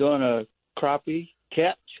 Thursday I'm doing a crappie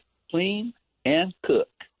catch, clean, and cook.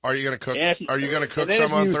 Are you going to cook? Are you going to cook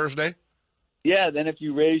some on Thursday? Yeah. Then if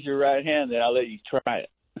you raise your right hand, then I'll let you try it.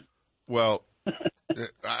 Well,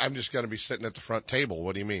 I'm just going to be sitting at the front table.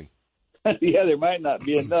 What do you mean? Yeah, there might not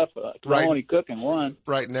be enough. I'm only cooking one.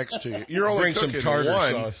 Right next to you. You're only cooking some tartar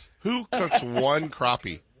one. Sauce. Who cooks one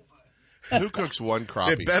crappie? Who cooks one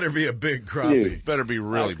crappie? It better be a big crappie. It better be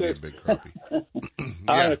really be a big crappie.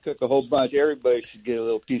 I'm going to cook a whole bunch. Everybody should get a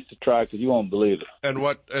little piece to try because you won't believe it. And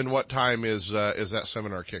what time is that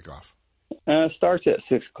seminar kickoff? It starts at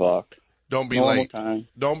 6 o'clock. Don't be Normal late. Time.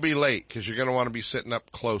 Don't be late because you're going to want to be sitting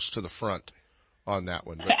up close to the front on that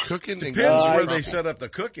one. But cooking depends where they set up the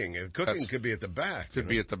cooking. Cooking could be at the back. Could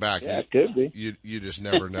be at the back. Yeah, it could be. You just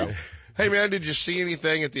never know. Hey man, did you see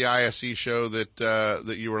anything at the ISE show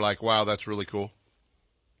that you were like, wow, that's really cool?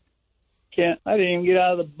 I didn't even get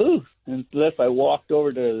out of the booth unless I walked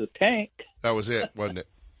over to the tank. That was it, wasn't it?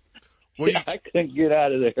 Well, yeah, I couldn't get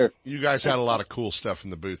out of there. You guys had a lot of cool stuff in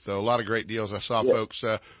the booth, though. A lot of great deals. I saw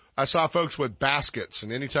folks with baskets,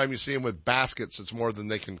 and anytime you see them with baskets, it's more than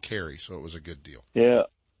they can carry. So it was a good deal. Yeah.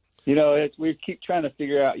 You know, we keep trying to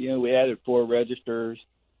figure out, we added 4 registers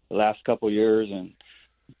the last couple of years, and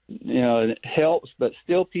it helps, but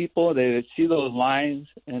still people, they see those lines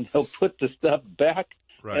and they'll put the stuff back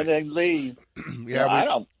and then leave.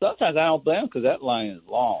 Sometimes I don't blame them because that line is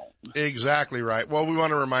long. Exactly right. Well, we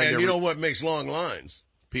want to remind everyone. And you know what makes long lines?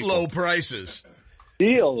 People. Low prices.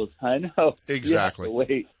 Deals, I know. Exactly. You have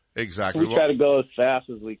to wait. Exactly. We try to go as fast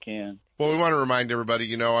as we can. Well, we want to remind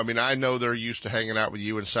everybody, I know they're used to hanging out with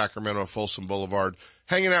you in Sacramento, Folsom Boulevard,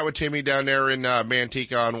 hanging out with Timmy down there in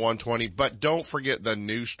Manteca on 120. But don't forget the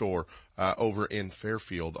new store over in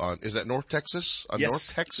Fairfield is that North Texas? Yes.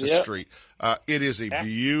 North Texas Street. It is a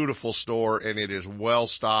beautiful store, and it is well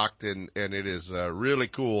stocked, and it is really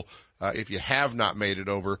cool. If you have not made it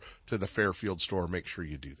over to the Fairfield store, make sure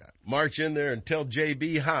you do that. March in there and tell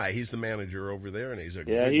JB hi. He's the manager over there, and he's a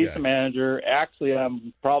good guy. Yeah, he's the manager. Actually,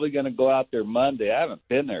 I'm probably going to go out there Monday. I haven't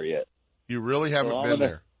been there yet. You really haven't been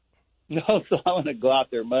there? No, so I'm going to go out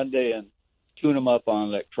there Monday and tune them up on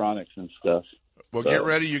electronics and stuff. Well, get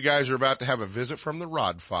ready. You guys are about to have a visit from the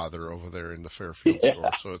Rodfather over there in the Fairfield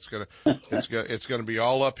store. So it's gonna be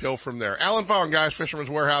all uphill from there. Alan Fong, guys, Fisherman's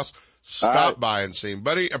Warehouse. Stop by and see him.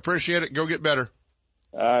 Buddy, appreciate it. Go get better.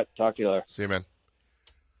 All right. Talk to you later. See you, man.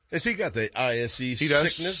 Has he got the ISE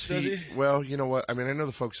sickness, does he? Well, you know what? I mean, I know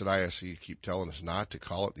the folks at ISE keep telling us not to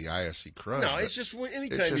call it the ISE crud. No, it's just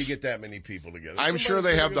anytime you get that many people together. I'm sure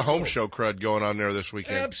they have the home show crud going on there this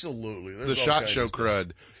weekend. Absolutely. The SHOT Show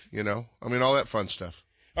crud, all that fun stuff.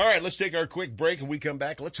 All right, let's take our quick break, and we come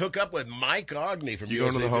back. Let's hook up with Mike Ogney from You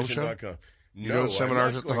going to the home show? You going to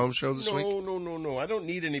seminars at the home show this week? No. I don't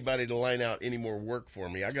need anybody to line out any more work for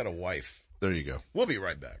me. I got a wife. There you go. We'll be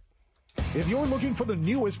right back. If you're looking for the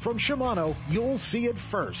newest from Shimano, you'll see it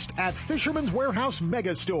first at Fisherman's Warehouse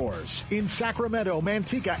Mega Stores in Sacramento,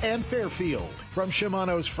 Manteca, and Fairfield. From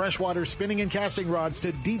Shimano's freshwater spinning and casting rods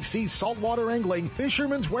to deep-sea saltwater angling,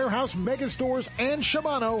 Fisherman's Warehouse Mega Stores and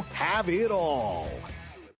Shimano have it all.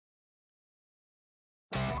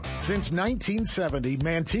 Since 1970,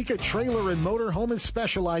 Manteca Trailer and Motorhome has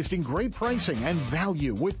specialized in great pricing and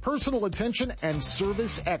value with personal attention and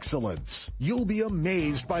service excellence. You'll be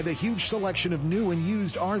amazed by the huge selection of new and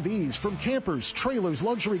used RVs from campers, trailers,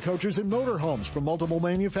 luxury coaches, and motorhomes from multiple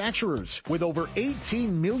manufacturers. With over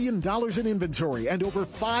 $18 million in inventory and over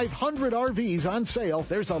 500 RVs on sale,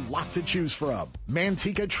 there's a lot to choose from.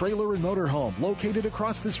 Manteca Trailer and Motorhome, located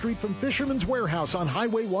across the street from Fisherman's Warehouse on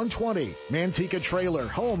Highway 120. Manteca Trailer,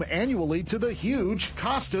 home annually to the huge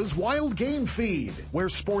Costa's Wild Game Feed, where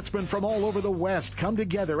sportsmen from all over the West come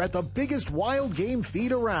together at the biggest wild game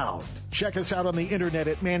feed around. Check us out on the internet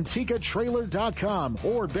at mantecatrailer.com,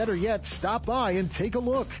 or better yet, stop by and take a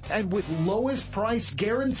look. And with lowest price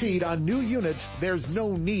guaranteed on new units, there's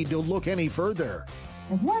no need to look any further.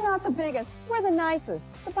 And we're not the biggest, we're the nicest.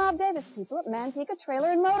 The Bob Davis people at Manteca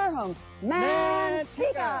Trailer and Motorhome.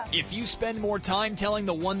 Manteca! If you spend more time telling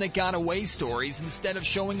the one that got away stories instead of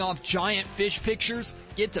showing off giant fish pictures,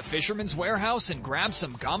 get to Fisherman's Warehouse and grab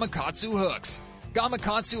some Gamakatsu hooks.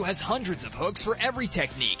 Gamakatsu has hundreds of hooks for every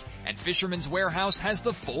technique, and Fisherman's Warehouse has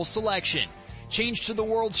the full selection. Change to the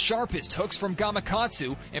world's sharpest hooks from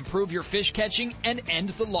Gamakatsu, improve your fish catching, and end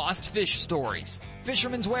the lost fish stories.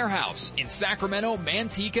 Fisherman's Warehouse in Sacramento,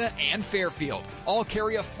 Manteca, and Fairfield all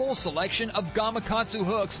carry a full selection of Gamakatsu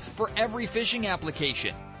hooks for every fishing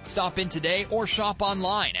application. Stop in today or shop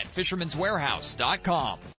online at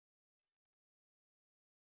fishermanswarehouse.com.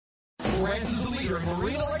 Lowrance is the leader in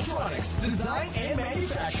marine electronics, design, and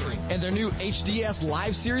manufacturing. And their new HDS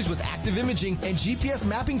Live series with active imaging and GPS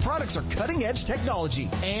mapping products are cutting-edge technology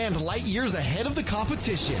and light years ahead of the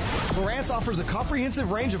competition. Lowrance offers a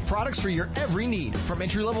comprehensive range of products for your every need, from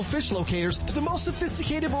entry-level fish locators to the most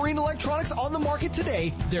sophisticated marine electronics on the market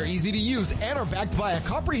today. They're easy to use and are backed by a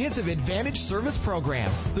comprehensive Advantage service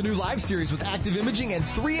program. The new Live series with active imaging and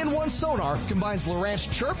 3-in-1 sonar combines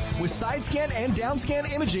Lowrance Chirp with side scan and down scan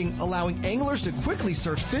imaging, allowing anglers to quickly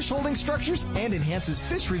search fish holding structures, and enhances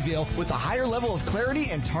fish reveal with a higher level of clarity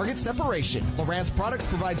and target separation. Lowrance products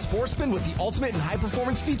provide sportsmen with the ultimate in high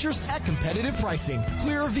performance features at competitive pricing.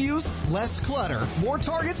 Clearer views, less clutter, more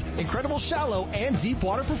targets, incredible shallow and deep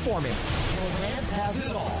water performance. Lowrance has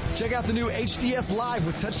it all. Check out the new HDS Live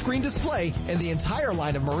with touchscreen display and the entire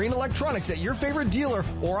line of marine electronics at your favorite dealer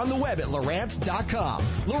or on the web at Lowrance.com.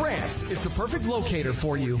 Lowrance is the perfect locator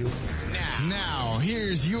for you. Now,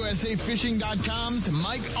 here's USAFishing.com's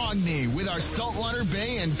Mike Ogney with our Saltwater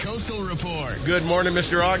Bay and Coastal Report. Good morning,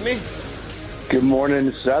 Mr. Ogney. Good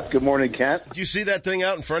morning, Seth. Good morning, Kent. Do you see that thing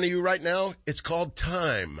out in front of you right now? It's called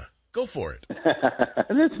time. Go for it.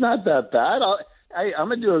 It's not that bad. I'm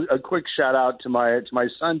going to do a quick shout out to my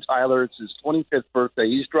son, Tyler. It's his 25th birthday.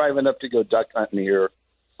 He's driving up to go duck hunting here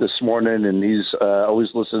this morning, and he's always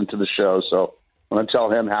listening to the show. So want to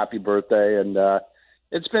tell him happy birthday. And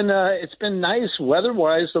it's been nice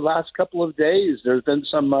weather-wise the last couple of days. There's been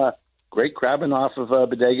some great crabbing off of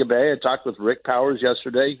Bodega Bay. I talked with Rick Powers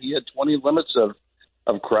yesterday. He had 20 limits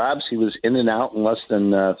of crabs. He was in and out in less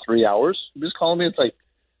than 3 hours. He was calling me. It's like,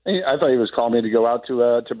 I thought he was calling me to go out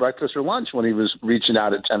to breakfast or lunch when he was reaching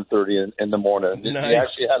out at 10:30 in the morning.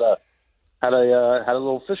 Nice. He actually had a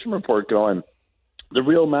little fishing report going. The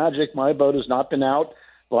real magic, my boat has not been out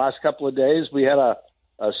the last couple of days. We had a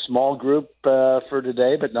small group for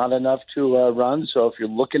today, but not enough to run. So if you're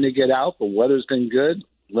looking to get out, the weather's been good.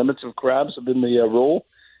 Limits of crabs have been the rule,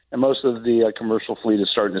 and most of the commercial fleet is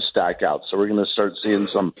starting to stack out. So we're going to start seeing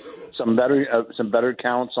some better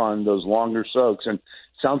counts on those longer soaks. And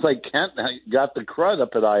sounds like Kent got the crud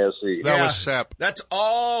up at ISE. That was Sepp. That's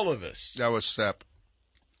all of us. That was Sepp.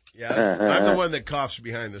 Yeah, I'm the one that coughs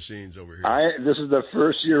behind the scenes over here. This is the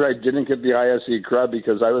first year I didn't get the ISE crud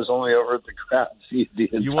because I was only over at the crab feed the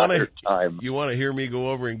entire time. You want to hear me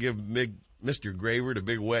go over and give Mr. Gravert a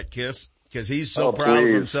big wet kiss? Because he's so proud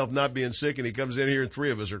of himself not being sick, and he comes in here and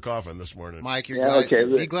three of us are coughing this morning. Mike, be glad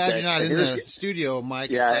you're not in the studio,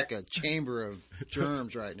 Mike. Yeah. It's like a chamber of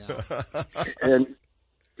germs right now. and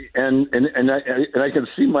I can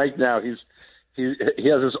see Mike now. He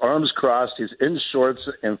has his arms crossed. He's in shorts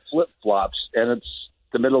and flip flops, and it's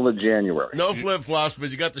the middle of January. No flip flops, but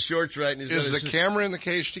you got the shorts right. And is the camera in the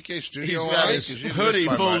KHTK studio? He's got his hoodie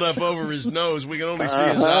pulled up over his nose. We can only see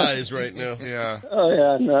his eyes right now. Yeah. Oh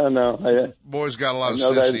yeah, no. Boy's got a lot of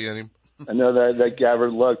sissy in him. I know that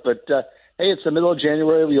Gabbard look, but hey, it's the middle of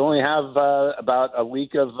January. We only have about a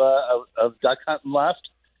week of duck hunting left.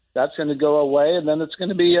 That's going to go away, and then it's going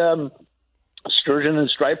to be sturgeon and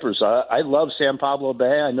stripers. I love San Pablo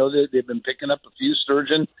Bay. I know that they've been picking up a few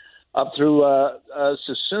sturgeon up through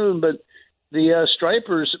Sassoon, but the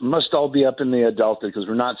stripers must all be up in the Delta because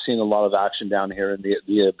we're not seeing a lot of action down here in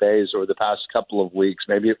the bays over the past couple of weeks.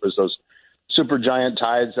 Maybe it was those super giant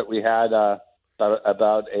tides that we had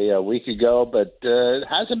about a week ago, but it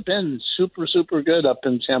hasn't been super good up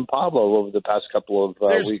in San Pablo over the past couple of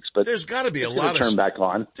weeks. But there's got to be a lot of turn back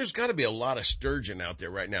on. There's got to be a lot of sturgeon out there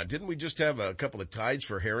right now. Didn't we just have a couple of tides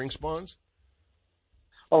for herring spawns?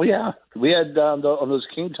 Oh yeah, we had on those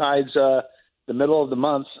king tides the middle of the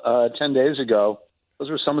month 10 days ago. Those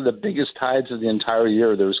were some of the biggest tides of the entire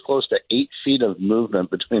year. There was close to 8 feet of movement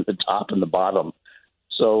between the top and the bottom.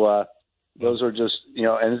 So those are just,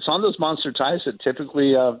 and it's on those monster tides that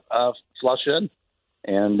typically flush in.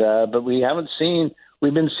 And but we've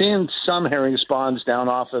been seeing some herring spawns down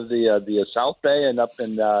off of the South Bay and up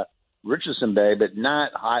in Richardson Bay, but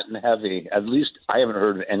not hot and heavy. At least I haven't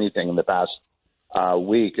heard of anything in the past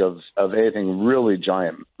week of anything really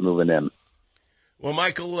giant moving in. Well,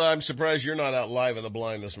 Michael, I'm surprised you're not out live in the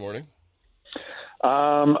blind this morning.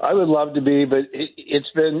 I would love to be, but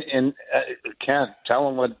it's been can't tell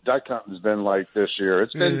them what duck hunting's been like this year.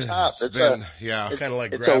 It's been tough. It's kind of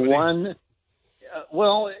like it's gravity.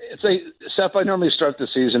 Seth, I normally start the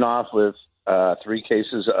season off with 3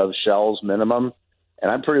 cases of shells minimum,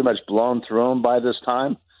 and I'm pretty much blown through them by this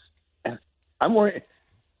time. I'm worried.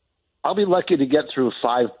 I'll be lucky to get through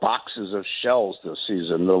 5 boxes of shells this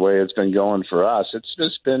season, the way it's been going for us. It's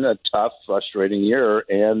just been a tough, frustrating year.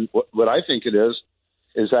 And what I think it is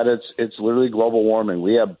that it's literally global warming.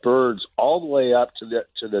 We have birds all the way up to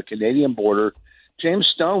the Canadian border. James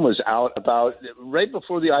Stone was out about right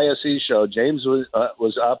before the ISE show. James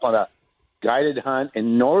was up on a guided hunt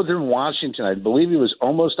in northern Washington. I believe he was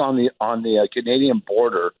almost on the Canadian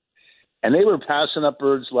border. And they were passing up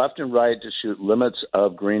birds left and right to shoot limits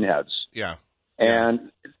of greenheads. Yeah.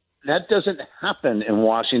 And that doesn't happen in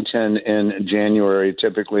Washington in January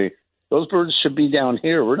typically. Those birds should be down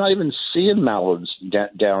here. We're not even seeing mallards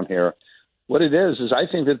down here. What it is I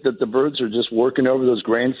think that the birds are just working over those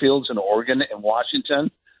grain fields in Oregon and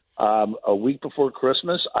Washington. A week before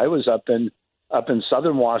Christmas, I was up in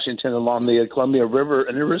southern Washington along the Columbia River,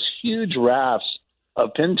 and there was huge rafts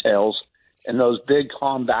of pintails and those big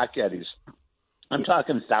calm back eddies. I'm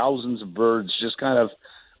talking thousands of birds just kind of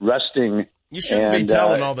resting. You shouldn't be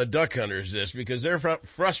telling all the duck hunters this because they're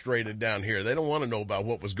frustrated down here. They don't want to know about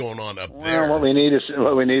what was going on up there. What we need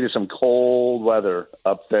is some cold weather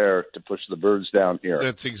up there to push the birds down here.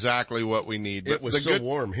 That's exactly what we need. It was so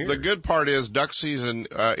warm here. The good part is duck season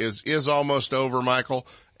is almost over, Michael.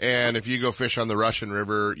 And if you go fish on the Russian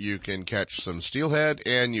River, you can catch some steelhead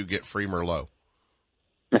and you get free Merlot.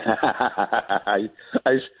 I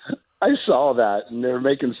saw that, and they're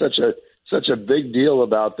making such a big deal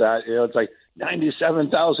about that. It's like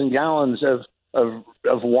 97,000 gallons of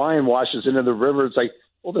wine washes into the river. It's like,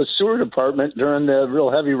 well, the sewer department during the real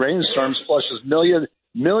heavy rainstorms flushes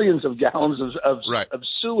millions of gallons of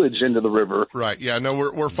sewage into the river. Right. Yeah. No,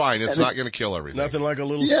 we're fine. It's not going to kill everything. Nothing like a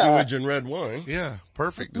little sewage and red wine. Yeah.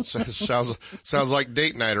 Perfect. It sounds like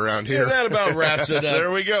date night around here. Yeah, that about wraps it up.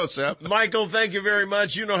 There we go, Seth. Michael, thank you very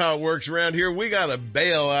much. You know how it works around here. We got to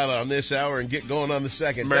bail out on this hour and get going on the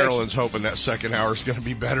second. Maryland's hoping that second hour is going to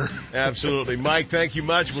be better. Absolutely. Mike, thank you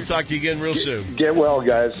much. We'll talk to you again real soon. Get well,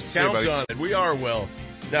 guys. Count on it. We are well.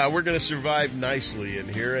 Now, we're going to survive nicely in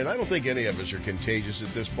here, and I don't think any of us are contagious at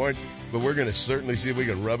this point, but we're going to certainly see if we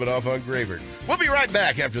can rub it off on Gravert. We'll be right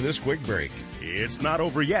back after this quick break. It's not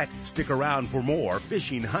over yet. Stick around for more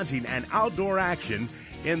fishing, hunting, and outdoor action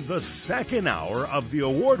in the second hour of the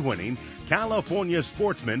award-winning California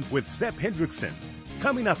Sportsman with Sepp Hendrickson.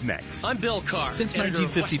 Coming up next. I'm Bill Carr. Since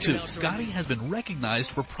 1952, Scotty has been recognized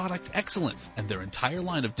for product excellence, and their entire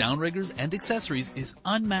line of downriggers and accessories is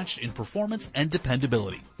unmatched in performance and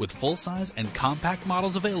dependability. With full-size and compact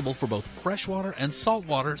models available for both freshwater and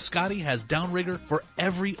saltwater, Scotty has downrigger for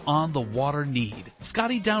every on-the-water need.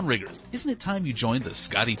 Scotty Downriggers. Isn't it time you joined the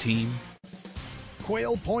Scotty team?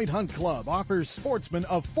 Quail Point Hunt Club offers sportsmen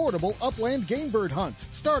affordable upland game bird hunts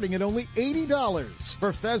starting at only $80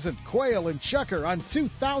 for pheasant, quail, and chukar on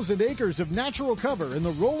 2,000 acres of natural cover in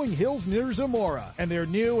the rolling hills near Zamora. And their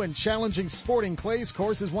new and challenging sporting clays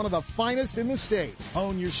course is one of the finest in the state.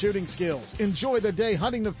 Hone your shooting skills, enjoy the day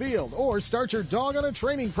hunting the field, or start your dog on a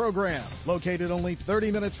training program. Located only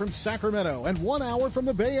 30 minutes from Sacramento and 1 hour from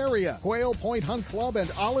the Bay Area, Quail Point Hunt Club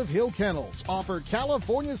and Olive Hill Kennels offer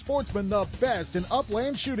California sportsmen the best in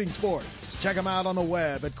upland shooting sports. Check them out on the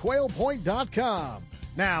web at quailpoint.com.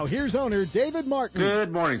 Now, here's owner David Martin.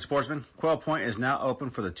 Good morning, sportsmen. Quail Point is now open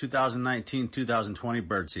for the 2019-2020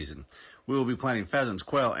 bird season. We will be planting pheasants,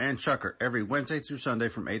 quail, and chukar every Wednesday through Sunday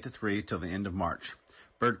from 8 to 3 till the end of March.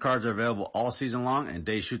 Bird cards are available all season long, and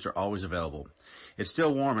day shoots are always available. It's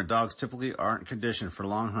still warm, and dogs typically aren't conditioned for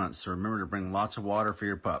long hunts, so remember to bring lots of water for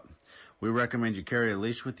your pup. We recommend you carry a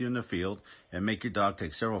leash with you in the field and make your dog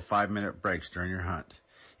take several 5-minute breaks during your hunt.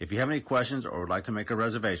 If you have any questions or would like to make a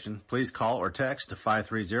reservation, please call or text to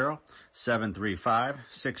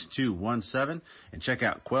 530-735-6217 and check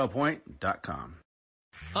out quailpoint.com.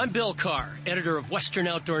 I'm Bill Carr, editor of Western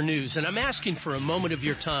Outdoor News, and I'm asking for a moment of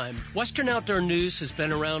your time. Western Outdoor News has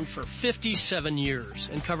been around for 57 years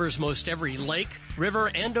and covers most every lake,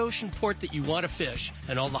 river, and ocean port that you want to fish,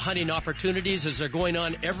 and all the hunting opportunities as they're going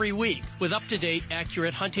on every week with up-to-date,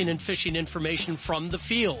 accurate hunting and fishing information from the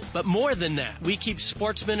field. But more than that, we keep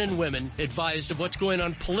sportsmen and women advised of what's going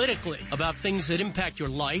on politically about things that impact your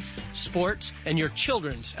life, sports, and your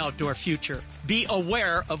children's outdoor future. Be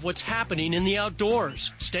aware of what's happening in the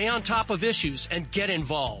outdoors. Stay on top of issues and get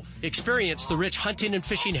involved. Experience the rich hunting and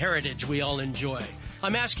fishing heritage we all enjoy.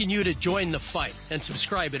 I'm asking you to join the fight and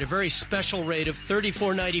subscribe at a very special rate of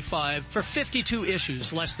 $34.95 for 52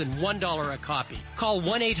 issues, less than $1 a copy. Call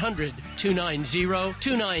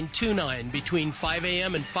 1-800-290-2929 between 5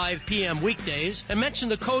 a.m. and 5 p.m. weekdays and mention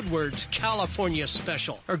the code words California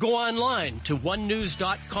Special, or go online to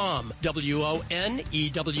onenews.com,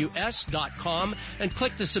 WONEWS.com, and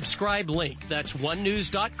click the subscribe link. That's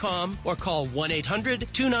onenews.com, or call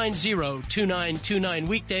 1-800-290-2929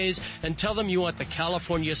 weekdays and tell them you want the California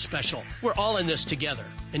Special. We're all in this together,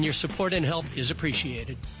 and your support and help is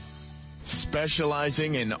appreciated.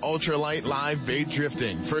 Specializing in ultralight live bait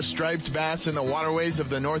drifting for striped bass in the waterways of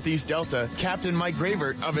the Northeast Delta, Captain Mike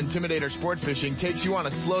Gravert of Intimidator Sport Fishing takes you on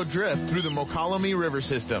a slow drift through the Mokelumne River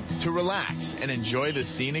system to relax and enjoy the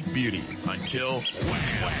scenic beauty until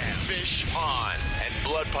wham, fish on and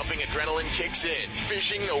blood-pumping adrenaline kicks in.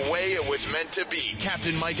 Fishing the way it was meant to be.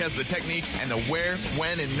 Captain Mike has the techniques and the where,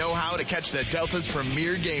 when, and know-how to catch the Delta's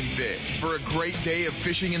premier game fish. For a great day of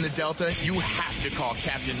fishing in the Delta, you have to call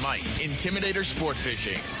Captain Mike. Intimidator Sport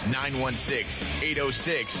Fishing,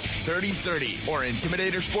 916-806-3030 or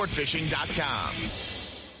intimidatorsportfishing.com.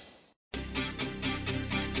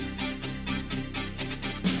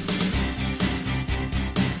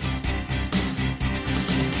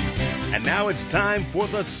 And now it's time for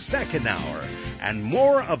the second hour and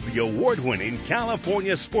more of the award-winning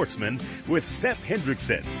California Sportsman with Sepp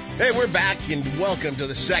Hendrickson. Hey, we're back and welcome to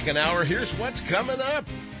the second hour. Here's what's coming up.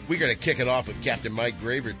 We're going to kick it off with Captain Mike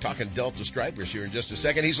Gravert talking Delta Stripers here in just a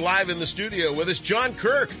second. He's live in the studio with us. John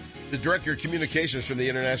Kirk, the Director of Communications from the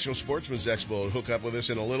International Sportsmen's Expo, will hook up with us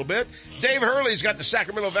in a little bit. Dave Hurley's got the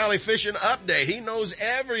Sacramento Valley Fishing Update. He knows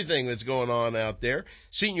everything that's going on out there.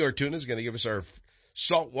 Senor Tuna's going to give us our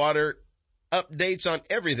saltwater updates on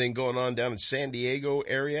everything going on down in San Diego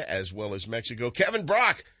area as well as Mexico. Kevin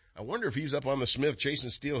Brock I wonder if he's up on the Smith chasing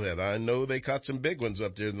steelhead. I know they caught some big ones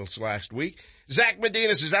up there in this last week. Zach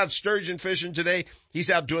Medinas is out sturgeon fishing today. He's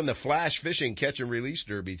out doing the flash fishing catch and release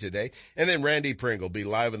derby today. And then Randy Pringle will be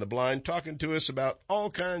live in the blind talking to us about all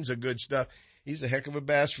kinds of good stuff. He's a heck of a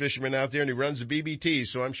bass fisherman out there, and he runs the BBTs,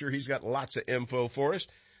 so I'm sure he's got lots of info for us.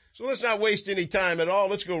 So let's not waste any time at all.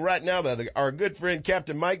 Let's go right now to our good friend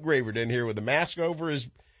Captain Mike Gravert in here with a mask over his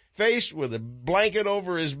face, with a blanket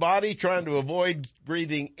over his body, trying to avoid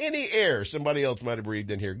breathing any air somebody else might have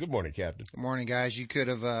breathed in here. Good morning, Captain. Good morning, guys. You could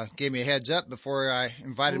have gave me a heads up before I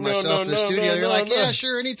invited myself to the studio. You're like, yeah,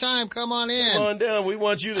 sure, anytime, come on in. Come on down. We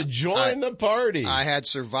want you to join the party. I had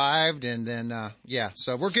survived, and then,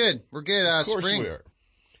 so we're good. We're good. Of course spring. we are.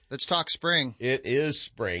 Let's talk spring. It is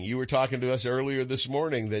spring. You were talking to us earlier this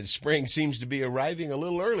morning that spring seems to be arriving a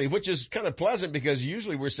little early, which is kind of pleasant because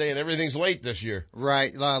usually we're saying everything's late this year.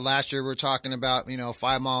 Right. Last year we were talking about,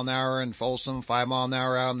 5 mile an hour in Folsom, 5 mile an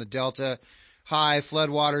hour out on the Delta, high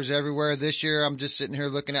floodwaters everywhere. This year I'm just sitting here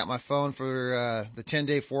looking at my phone for the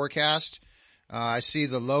 10-day forecast. I see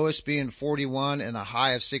the lowest being 41 and the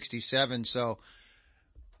high of 67. So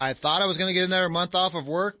I thought I was going to get another month off of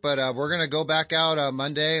work, but we're going to go back out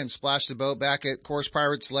Monday and splash the boat back at Course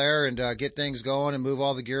Pirates Lair and get things going and move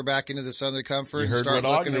all the gear back into the Southern Comfort you and heard start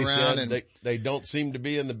what looking Aughney around. Said. And they don't seem to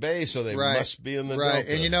be in the bay, so they must be in the Right.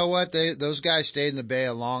 Delta. And you know what? Those guys stayed in the bay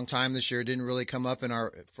a long time this year. Didn't really come up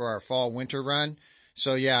for our fall winter run.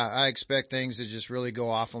 So yeah, I expect things to just really go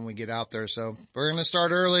off when we get out there. So we're going to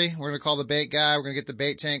start early. We're going to call the bait guy. We're going to get the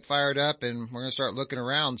bait tank fired up and we're going to start looking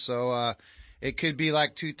around. So, it could be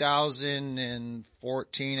like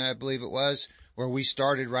 2014, I believe it was, where we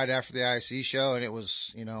started right after the IC show and it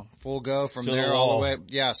was, full go from there all the way.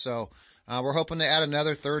 Yeah. So, we're hoping to add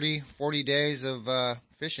another 30, 40 days of,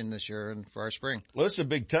 fishing this year and for our spring. Well, it's a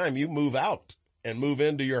big time. You move out and move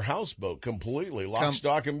into your houseboat completely, lock,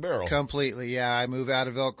 stock, and barrel. Completely. Yeah. I move out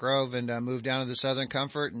of Elk Grove and, move down to the Southern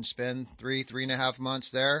Comfort and spend 3.5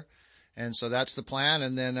 months there. And so that's the plan.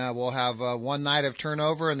 And then, we'll have, one night of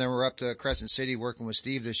turnover and then we're up to Crescent City working with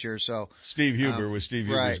Steve this year. So Steve Huber with Steve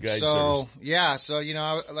Huber's right. Guide So, Service. yeah. So,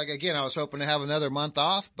 I was hoping to have another month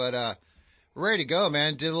off, but, we're ready to go,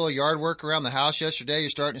 man. Did a little yard work around the house yesterday. You're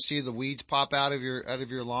starting to see the weeds pop out of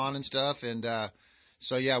your lawn and stuff. And,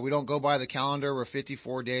 so yeah, we don't go by the calendar. We're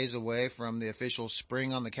 54 days away from the official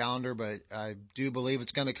spring on the calendar, but I do believe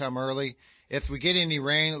it's going to come early. If we get any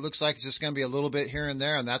rain, it looks like it's just going to be a little bit here and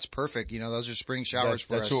there, and that's perfect. Those are spring showers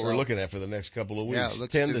for us. That's what we're looking at for the next couple of weeks. Yeah, it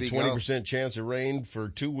looks 10 to 20% chance of rain for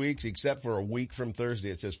 2 weeks, except for a week from Thursday.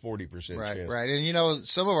 It says 40% chance. Right. And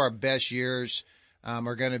some of our best years,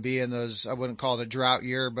 are going to be in those, I wouldn't call it a drought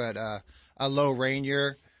year, but, a low rain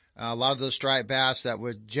year. A lot of those striped bass that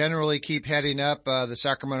would generally keep heading up, the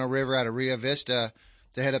Sacramento River out of Rio Vista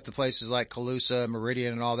to head up to places like Colusa,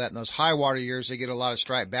 Meridian and all that. In those high water years, they get a lot of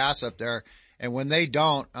striped bass up there. And when they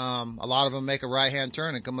don't, a lot of them make a right-hand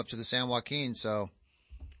turn and come up to the San Joaquin. So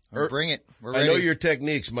bring it. We're ready. I know your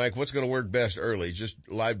techniques, Mike. What's going to work best early? Just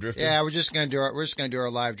live drifting? Yeah, we're just going to do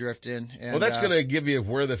our live drifting. And, well, that's going to give you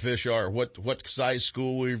where the fish are, what size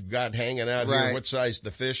school we've got hanging out here, what size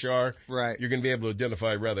the fish are. Right. You're going to be able to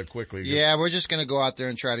identify rather quickly. Yeah, we're just going to go out there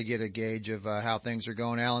and try to get a gauge of how things are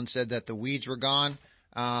going. Alan said that the weeds were gone.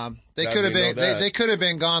 They could have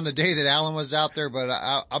been gone the day that Alan was out there, but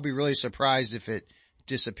I'll be really surprised if it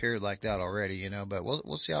disappeared like that already, but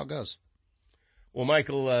we'll see how it goes. Well,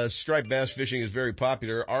 Michael, striped bass fishing is very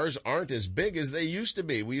popular. Ours aren't as big as they used to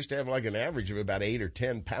be. We used to have like an average of about 8 or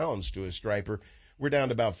 10 pounds to a striper. We're down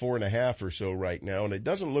to about 4.5 or so right now, and it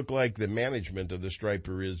doesn't look like the management of the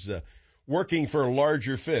striper is working for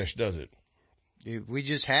larger fish, does it? We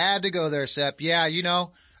just had to go there, Sep. Yeah,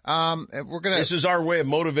 This is our way of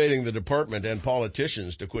motivating the department and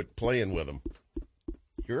politicians to quit playing with them.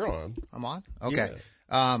 You're on. I'm on? Okay.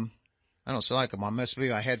 Yeah. I don't sound like I'm on. Must be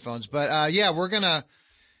my headphones. But, we're gonna,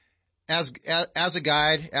 as a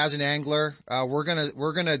guide, as an angler,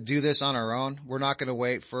 we're gonna do this on our own. We're not gonna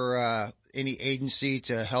wait for, any agency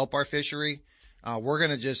to help our fishery. We're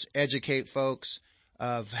gonna just educate folks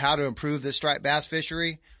of how to improve the striped bass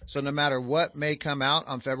fishery. So no matter what may come out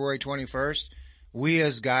on February 21st, we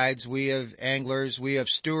as guides, we as anglers, we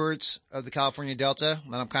as stewards of the California Delta,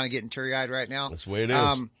 and I'm kind of getting teary-eyed right now. That's the way it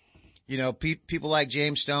is. People like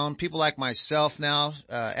James Stone, people like myself now,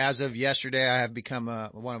 as of yesterday, I have become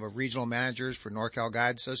one of the regional managers for NorCal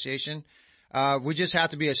Guide Association. We just have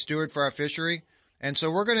to be a steward for our fishery. And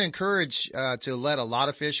so we're going to encourage, to let a lot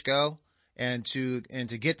of fish go and to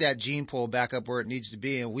get that gene pool back up where it needs to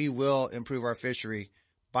be. And we will improve our fishery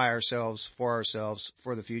by ourselves, for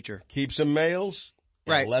the future. Keep some males,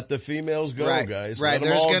 Right. Let the females go, guys. Right.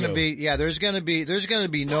 There's going to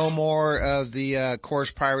be no more of the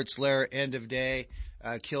course Pirates Lair end of day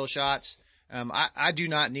kill shots. I do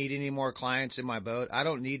not need any more clients in my boat. I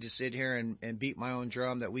don't need to sit here and beat my own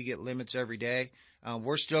drum that we get limits every day.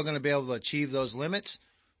 We're still going to be able to achieve those limits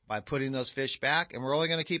by putting those fish back, and we're only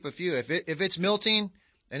going to keep a few. If it's milting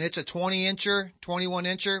and it's a 20-incher,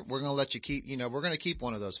 21-incher, we're going to let you keep, we're going to keep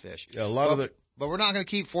one of those fish. Yeah, a lot of it. But we're not going to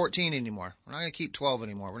keep 14 anymore. We're not going to keep 12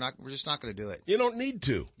 anymore. We're just not going to do it. You don't need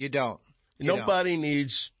to. You don't. Nobody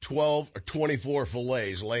needs 12 or 24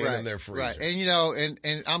 fillets laying in their freezer. Right. And,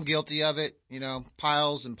 and I'm guilty of it,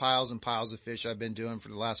 piles and piles and piles of fish I've been doing for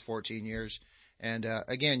the last 14 years. And,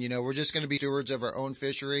 again, we're just going to be stewards of our own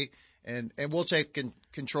fishery, and we'll take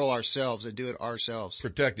control ourselves and do it ourselves.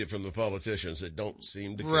 Protect it from the politicians that don't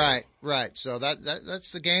seem to care. Right. So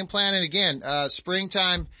that's the game plan. And again,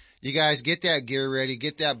 springtime, you guys get that gear ready,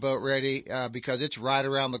 get that boat ready, because it's right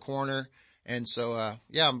around the corner. And so,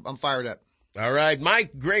 I'm fired up. All right.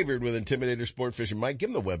 Mike Gravert with Intimidator Sport Fishing. Mike,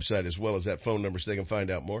 give them the website as well as that phone number so they can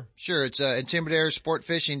find out more. Sure. It's,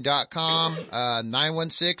 intimidatorsportfishing.com,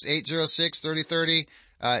 916-806-3030,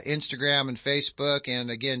 Instagram and Facebook.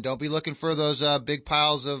 And again, don't be looking for those, big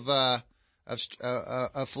piles of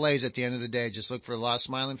fillets at the end of the day. Just look for a lot of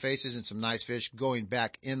smiling faces and some nice fish going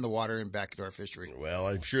back in the water and back into our fishery. Well,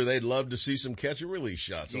 I'm sure they'd love to see some catch and release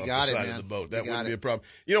shots off the side of the boat. That wouldn't be a problem.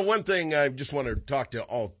 One thing I just want to talk to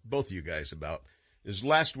both of you guys about is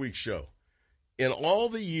last week's show. In all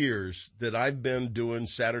the years that I've been doing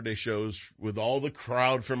Saturday shows with all the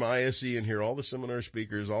crowd from ISE in here, all the seminar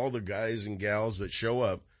speakers, all the guys and gals that show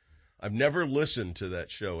up, I've never listened to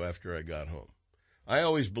that show after I got home. I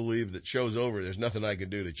always believe that show's over. There's nothing I can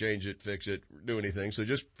do to change it, fix it, do anything. So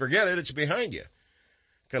just forget it. It's behind you.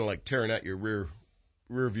 Kind of like tearing out your rear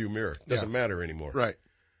view mirror. Doesn't matter anymore. Right.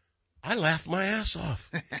 I laughed my ass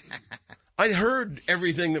off. I heard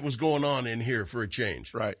everything that was going on in here for a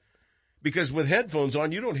change. Right. Because with headphones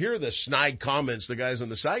on, you don't hear the snide comments the guys on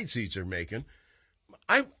the side seats are making.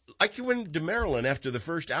 I went to Maryland after the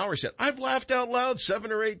first hour, said, I've laughed out loud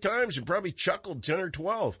 7 or 8 times and probably chuckled 10 or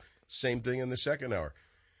 12. Same thing in the second hour.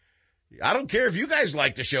 I don't care if you guys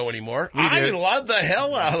like the show anymore. I love the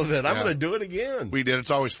hell out of it. I'm going to do it again. We did.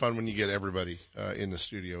 It's always fun when you get everybody in the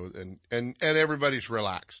studio and everybody's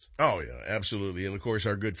relaxed. Oh, yeah, absolutely. And, of course,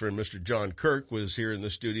 our good friend Mr. John Kirk was here in the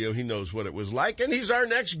studio. He knows what it was like, and he's our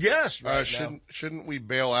next guest right now. Shouldn't we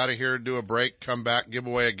bail out of here, do a break, come back, give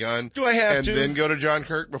away a gun? Do I have to? And then go to John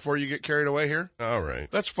Kirk before you get carried away here? All right.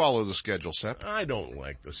 Let's follow the schedule, Sep. I don't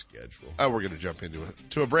like the schedule. We're going to jump into it.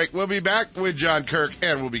 To a break. We'll be back with John Kirk,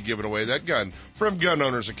 and we'll be giving away that gun from gun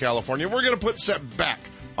owners in California. We're going to put Sep back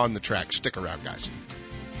on the track. Stick around, guys.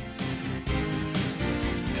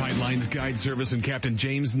 Tidelines Guide Service and Captain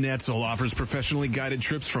James Netzel offers professionally guided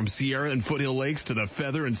trips from Sierra and Foothill Lakes to the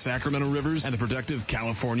Feather and Sacramento Rivers and the productive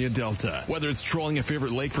California Delta. Whether it's trolling a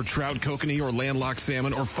favorite lake for trout, kokanee, or landlocked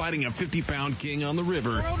salmon, or fighting a 50-pound king on the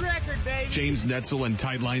river, world record, baby. James Netzel and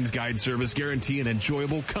Tidelines Guide Service guarantee an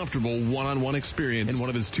enjoyable, comfortable one-on-one experience in one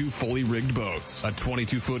of his 2 fully rigged boats. A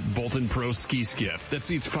 22-foot Bolton Pro ski skiff that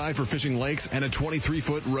seats 5 for fishing lakes, and a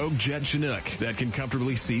 23-foot Rogue Jet Chinook that can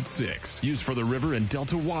comfortably seat 6. Used for the river and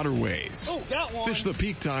Delta waterways. Oh, got one. Fish the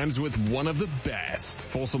peak times with one of the best.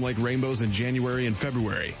 Folsom Lake Rainbows in January and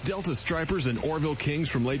February. Delta Stripers and Orville Kings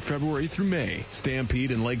from late February through May.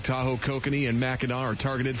 Stampede and Lake Tahoe Kokanee and Mackinac are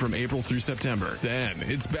targeted from April through September. Then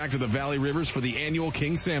it's back to the Valley Rivers for the annual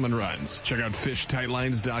King Salmon runs. Check out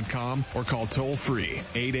fishtightlines.com or call toll free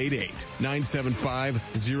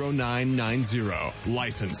 888-975-0990.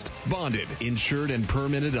 Licensed, bonded, insured, and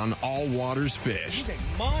permitted on all waters fished. He's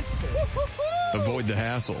a monster. Avoid the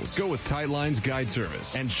hassles. Go with Tidelines Guide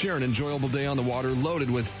Service and share an enjoyable day on the water loaded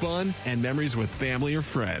with fun and memories with family or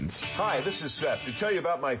friends. Hi, this is Seth to tell you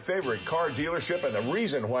about my favorite car dealership and the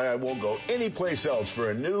reason why I won't go anyplace else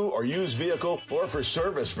for a new or used vehicle or for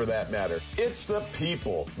service for that matter. It's the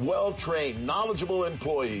people. Well-trained, knowledgeable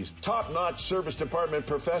employees, top-notch service department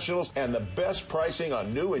professionals, and the best pricing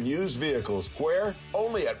on new and used vehicles. Where?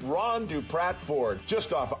 Only at Ron Dupratt Ford,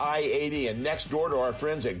 just off I-80 and next door to our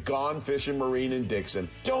friends at Gone Fishing Marine in Dixon.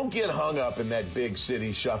 Don't get hung up in that big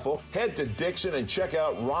city shuffle. Head to Dixon and check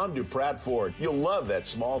out Ron Dupratt Ford. You'll love that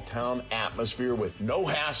small town atmosphere with no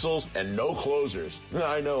hassles and no closers.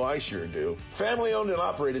 I know I sure do. Family owned and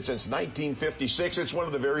operated since 1956, it's one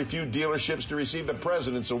of the very few dealerships to receive the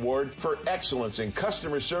President's Award for excellence in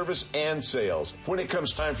customer service and sales. When it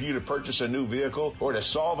comes time for you to purchase a new vehicle or to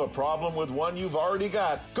solve a problem with one you've already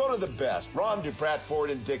got, go to the best. Ron Dupratt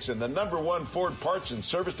Ford in Dixon, the #1 Ford parts and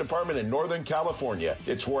service department in Northern California. California.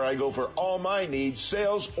 It's where I go for all my needs,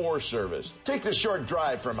 sales or service. Take the short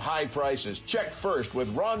drive from high prices. Check first with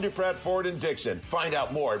Ron Duprat Ford in Dixon. Find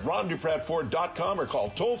out more at rondupratford.com or call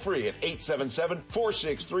toll free at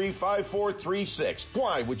 877-463-5436.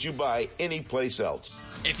 Why would you buy any place else?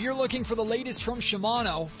 If you're looking for the latest from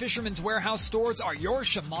Shimano, Fisherman's Warehouse stores are your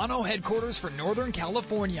Shimano headquarters for Northern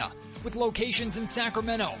California. With locations in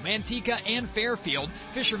Sacramento, Manteca, and Fairfield,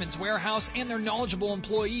 Fisherman's Warehouse and their knowledgeable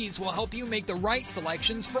employees will help you make the right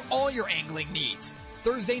selections for all your angling needs.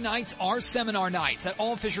 Thursday nights are seminar nights at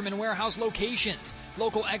all Fisherman Warehouse locations.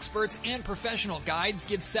 Local experts and professional guides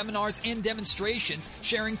give seminars and demonstrations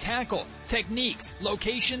sharing tackle, techniques,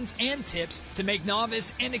 locations, and tips to make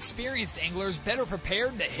novice and experienced anglers better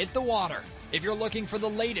prepared to hit the water. If you're looking for the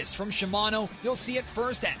latest from Shimano, you'll see it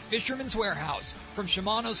first at Fisherman's Warehouse. From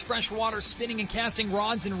Shimano's freshwater spinning and casting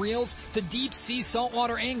rods and reels to deep sea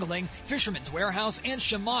saltwater angling, Fisherman's Warehouse and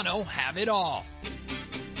Shimano have it all.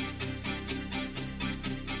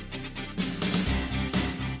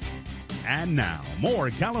 And now,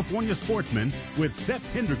 more California Sportsmen with Seth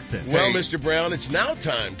Hendrickson. Well, Mr. Brown, it's now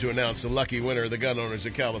time to announce the lucky winner of the Gun Owners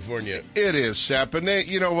of California. It is, Seth, and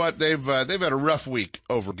you know what? They've had a rough week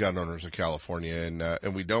over Gun Owners of California,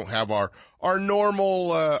 and we don't have our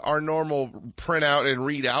normal printout and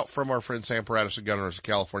readout from our friend Sam Paratus of Gun Owners of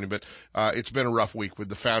California, but it's been a rough week with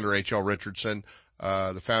the founder, H.L. Richardson,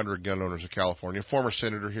 the founder of Gun Owners of California, former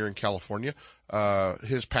senator here in California,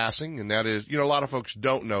 his passing, and that is, a lot of folks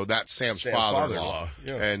don't know that's Sam's father-in-law.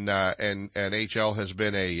 Yeah. And H.L. has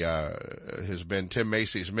been Tim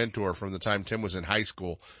Macy's mentor from the time Tim was in high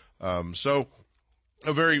school. So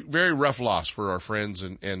a very, very rough loss for our friends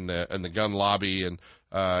in the gun lobby, and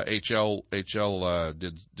H.L.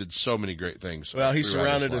 did so many great things. Well, he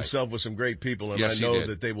surrounded himself with some great people, and yes, I know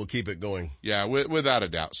that they will keep it going. Yeah, without a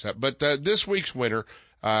doubt, Seth. But this week's winner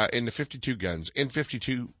in the 52 Guns in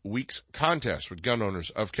 52 Weeks contest with Gun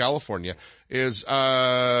Owners of California is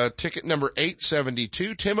ticket number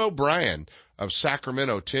 872, Tim O'Brien of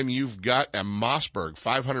Sacramento. Tim, you've got a Mossberg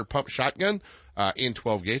 500 pump shotgun in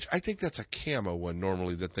 12 gauge. I think that's a camo one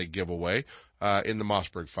normally that they give away in the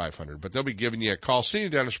Mossberg 500, but they'll be giving you a call, seeing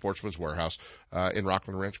you down at Sportsman's Warehouse in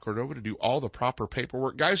Rockland Ranch, Cordova, to do all the proper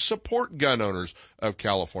paperwork. Guys, support Gun Owners of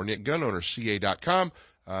California at gunownersca.com,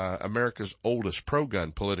 America's oldest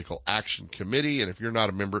pro-gun political action committee, and if you're not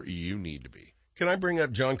a member, you need to be. Can I bring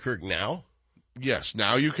up John Kirk now? Yes,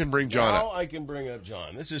 now you can bring John up. Now I can bring up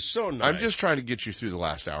John. This is so nice. I'm just trying to get you through the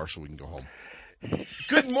last hour so we can go home.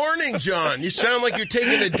 Good morning, John. You sound like you're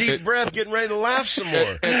taking a deep breath, getting ready to laugh some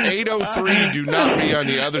more. At 8:03, do not be on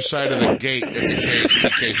the other side of the gate at the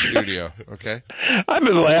TK studio, okay? I've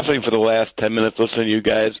been laughing for the last 10 minutes listening to you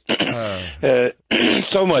guys.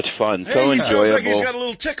 So much fun, so enjoyable. He sounds like he's got a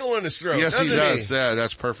little tickle in his throat. Yes, he does. Yeah,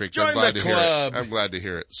 that's perfect. Join the club. I'm glad to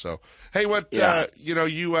hear it. So, hey,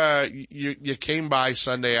 you came by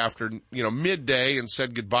Sunday after, midday and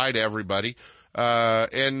said goodbye to everybody.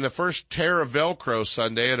 And the first tear of Velcro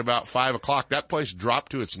Sunday at about 5:00, that place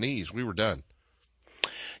dropped to its knees. We were done.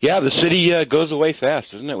 Yeah, the city goes away fast,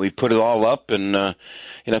 isn't it? We put it all up, and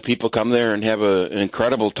people come there and have an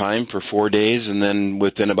incredible time for 4 days, and then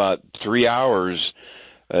within about 3 hours,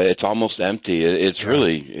 it's almost empty. It's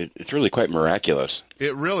really quite miraculous.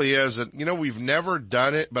 It really is. And, we've never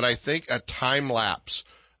done it, but I think a time lapse.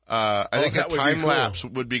 I think a time lapse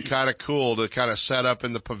would be kind of cool to kind of set up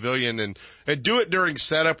in the pavilion and do it during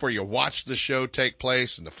setup where you watch the show take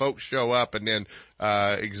place and the folks show up, and then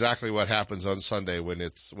exactly what happens on Sunday when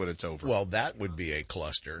it's over. Well, that would be a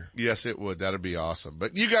cluster. Yes, it would. That'd be awesome.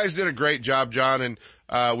 But you guys did a great job, John, and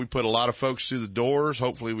we put a lot of folks through the doors.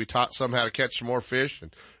 Hopefully we taught some how to catch some more fish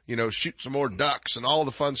and shoot some more ducks and all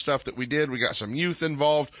the fun stuff that we did. We got some youth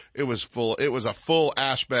involved. It was a full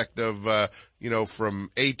aspect of,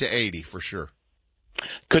 from 8 to 80 for sure.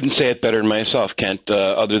 Couldn't say it better than myself, Kent,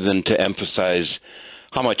 other than to emphasize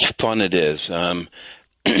how much fun it is.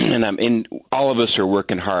 And all of us are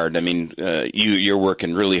working hard. I mean, you're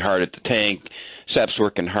working really hard at the tank. Sep's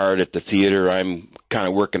working hard at the theater. I'm kind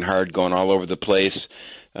of working hard going all over the place.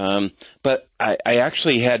 But I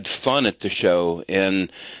actually had fun at the show,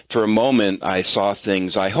 and for a moment I saw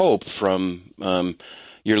things, I hope, from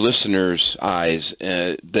your listeners' eyes,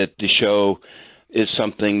 that the show is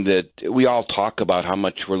something that we all talk about, how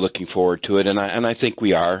much we're looking forward to it, and I think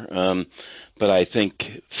we are. But I think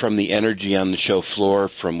from the energy on the show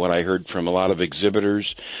floor, from what I heard from a lot of exhibitors,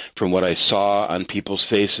 from what I saw on people's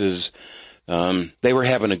faces, they were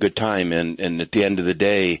having a good time, and at the end of the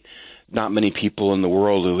day, not many people in the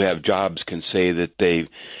world who have jobs can say that they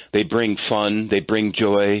bring fun, they bring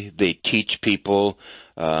joy, they teach people,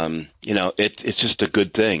 it's just a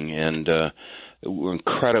good thing. And, we're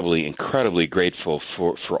incredibly grateful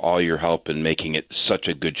for all your help in making it such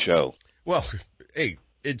a good show. Well, hey,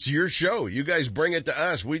 it's your show. You guys bring it to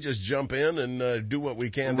us. We just jump in and do what we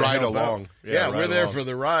can to ride help along. out. Yeah, we're there along for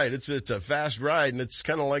the ride. It's a fast ride, and it's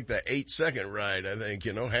kind of like the 8-second ride, I think.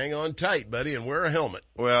 Hang on tight, buddy, and wear a helmet.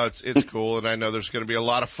 Well, it's cool, and I know there's going to be a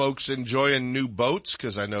lot of folks enjoying new boats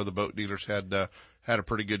because I know the boat dealers had a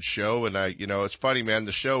pretty good show, and it's funny, man.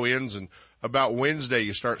 The show ends, and about Wednesday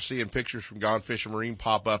you start seeing pictures from Gone Fishing Marine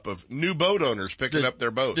pop up of new boat owners picking up their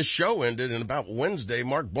boats. The show ended, and about Wednesday,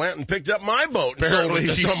 Mark Blanton picked up my boat and Apparently,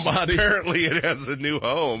 sold it to somebody. Apparently, it has a new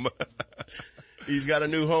home. He's got a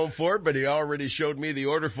new home for it, but he already showed me the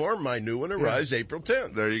order form. My new one arrives April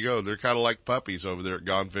 10th. There you go. They're kind of like puppies over there at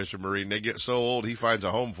Gone Fishing Marine. They get so old, he finds a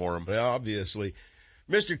home for them. Well, obviously.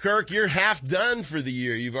 Mr. Kirk, you're half done for the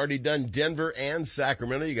year. You've already done Denver and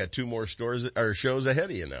Sacramento. You got 2 more shows ahead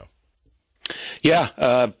of you now.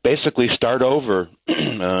 Yeah, basically start over.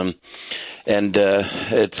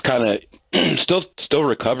 It's kind of still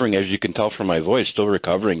recovering, as you can tell from my voice, still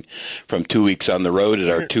recovering from 2 weeks on the road at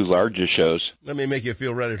our 2 largest shows. Let me make you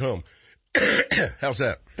feel right at home. How's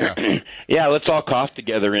that? Yeah. Yeah, let's all cough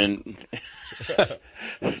together and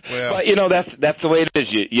well, but that's the way it is.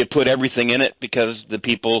 You put everything in it because the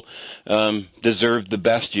people deserve the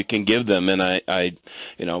best you can give them. And I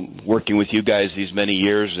working with you guys these many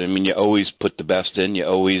years, I mean, you always put the best in. You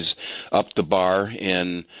always up the bar,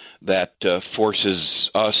 and that forces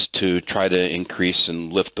us to try to increase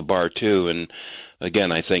and lift the bar too. And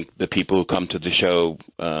again, I think the people who come to the show,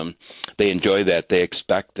 they enjoy that, they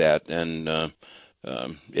expect that, and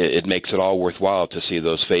it makes it all worthwhile to see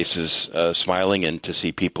those faces smiling and to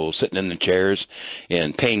see people sitting in the chairs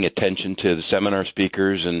and paying attention to the seminar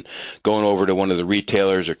speakers and going over to one of the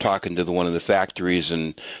retailers or talking to one of the factories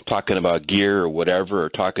and talking about gear or whatever, or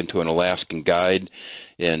talking to an Alaskan guide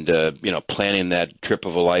and planning that trip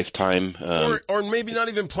of a lifetime. Or maybe not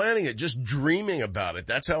even planning it, just dreaming about it.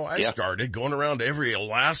 That's how I started, going around to every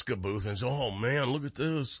Alaska booth and saying, oh man, look at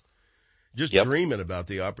this. Just dreaming about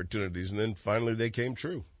the opportunities, and then finally they came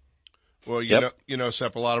true. Well, you know,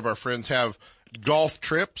 Sepp, a lot of our friends have golf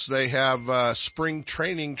trips. They have spring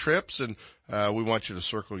training trips, and we want you to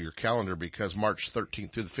circle your calendar because March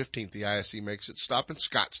 13th through the 15th, the ISE makes its stop in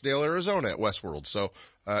Scottsdale, Arizona at Westworld. So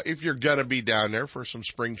if you're going to be down there for some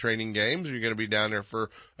spring training games, or you're going to be down there for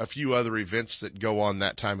a few other events that go on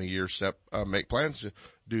that time of year, Sepp, make plans to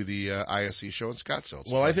do the ISE show in Scottsdale.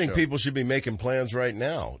 Well, I think people should be making plans right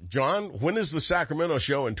now. John, when is the Sacramento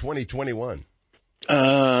show in 2021?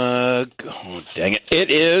 Dang it.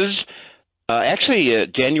 It is actually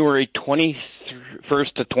January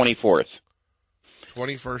 21st to 24th.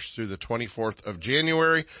 21st through the 24th of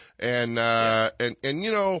January. And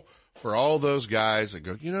for all those guys that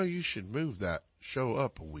go, you should move that show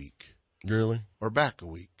up a week. Really? Or back a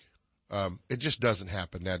week. It just doesn't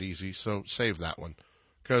happen that easy. So save that one.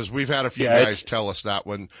 Because we've had a few guys tell us that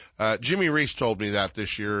one. Jimmy Reese told me that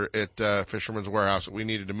this year at Fisherman's Warehouse that we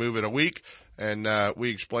needed to move it a week, and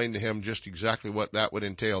we explained to him just exactly what that would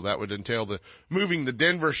entail. That would entail moving the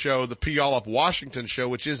Denver show, the Puyallup, Washington show,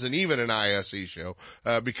 which isn't even an ISE show,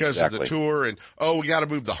 because of the tour, and we got to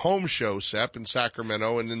move the home show, Sepp, in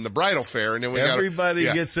Sacramento, and then the bridal fair, and then everybody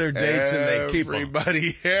gets their dates and they keep them.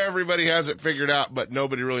 Everybody has it figured out, but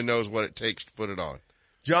nobody really knows what it takes to put it on.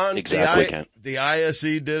 John, the ISE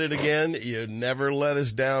did it again. You never let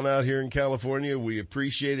us down out here in California. We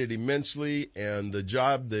appreciate it immensely. And the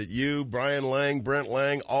job that you, Brian Lang, Brent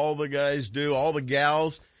Lang, all the guys do, all the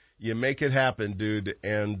gals, you make it happen, dude.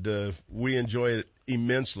 And we enjoy it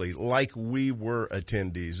immensely, like we were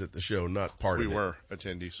attendees at the show, not part of it. We were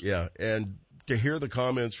attendees. Yeah. And to hear the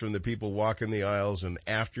comments from the people walking the aisles and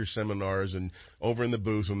after seminars and over in the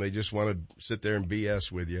booth when they just want to sit there and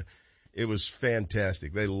BS with you. It was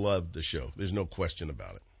fantastic. They loved the show. There's no question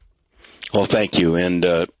about it. Well, thank you. And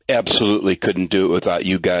absolutely couldn't do it without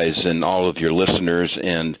you guys and all of your listeners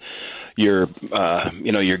and your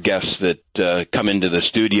guests that come into the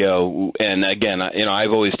studio. And again,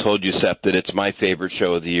 I've always told you, Sepp, that it's my favorite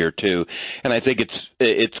show of the year too. And I think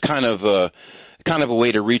it's kind of a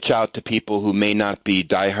way to reach out to people who may not be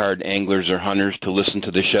diehard anglers or hunters to listen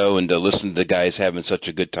to the show and to listen to the guys having such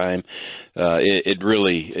a good time. It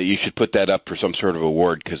really, you should put that up for some sort of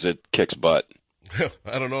award because it kicks butt.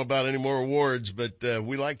 I don't know about any more awards, but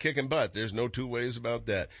we like kicking butt. There's no two ways about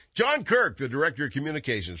that. John Kirk, the Director of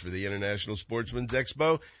Communications for the International Sportsmen's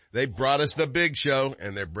Expo, they brought us the big show,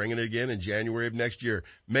 and they're bringing it again in January of next year.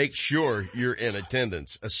 Make sure you're in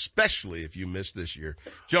attendance, especially if you missed this year.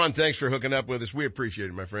 John, thanks for hooking up with us. We appreciate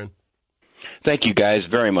it, my friend. Thank you, guys,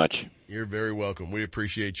 very much. You're very welcome. We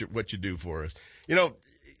appreciate what you do for us. You know,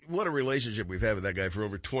 what a relationship we've had with that guy for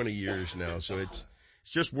over 20 years now. So it's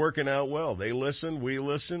just working out well. They listen, we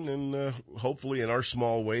listen, and hopefully in our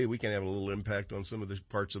small way, we can have a little impact on some of the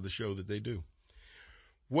parts of the show that they do.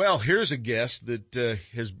 Well, here's a guest that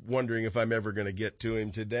is wondering if I'm ever going to get to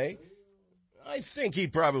him today. I think he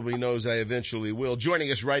probably knows I eventually will.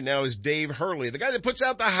 Joining us right now is Dave Hurley, the guy that puts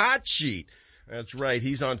out the hot sheet. That's right.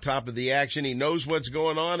 He's on top of the action. He knows what's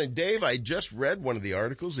going on. And Dave, I just read one of the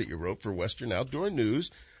articles that you wrote for Western Outdoor News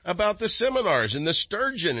about the seminars and the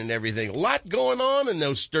sturgeon and everything. A lot going on in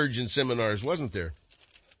those sturgeon seminars, wasn't there?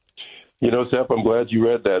 You know, Seth, I'm glad you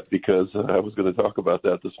read that because I was going to talk about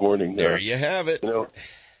that this morning. There you have it. You know,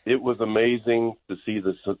 it was amazing to see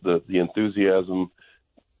the enthusiasm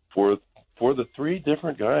for the three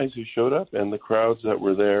different guys who showed up and the crowds that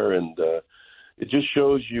were there. And it just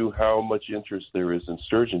shows you how much interest there is in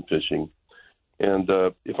sturgeon fishing. And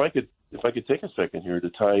if I could take a second here to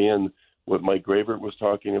tie in what Mike Gravert was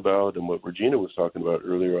talking about and what Regina was talking about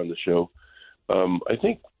earlier on the show, I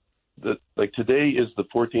think that like today is the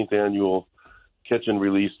 14th annual Catch and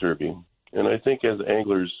Release Derby. And I think as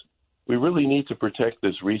anglers, we really need to protect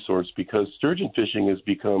this resource because sturgeon fishing has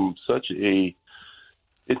become such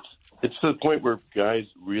it's to the point where guys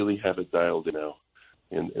really have it dialed in now.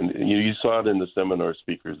 And you saw it in the seminar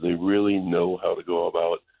speakers. They really know how to go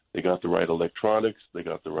about. They got the right electronics. They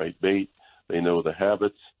got the right bait. They know the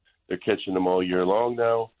habits. They're catching them all year long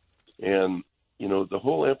now. And, you know, the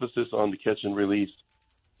whole emphasis on the catch and release,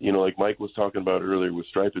 you know, like Mike was talking about earlier with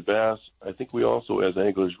striped bass, I think we also as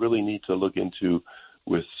anglers really need to look into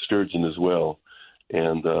with sturgeon as well.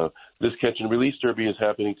 And this catch and release derby is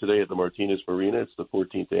happening today at the Martinez Marina. It's the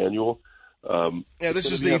 14th annual.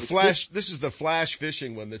 This is the flash. This is the flash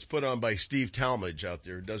fishing one that's put on by Steve Talmadge out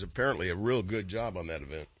there. Who does apparently a real good job on that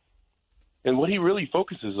event. And what he really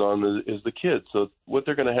focuses on is the kids. So what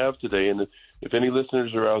they're going to have today, and if any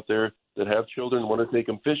listeners are out there that have children and want to take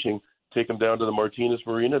them fishing, take them down to the Martinez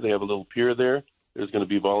Marina. They have a little pier there. There's going to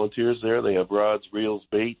be volunteers there. They have rods, reels,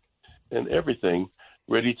 bait, and everything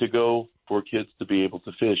ready to go for kids to be able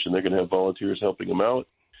to fish. And they're going to have volunteers helping them out.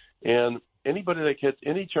 And any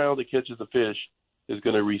child that catches a fish is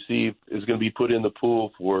going to be put in the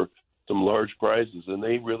pool for some large prizes. And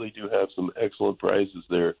they really do have some excellent prizes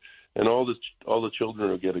there. And all the children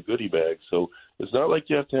will get a goodie bag. So it's not like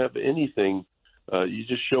you have to have anything. You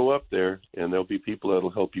just show up there, and there'll be people that'll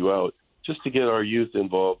help you out just to get our youth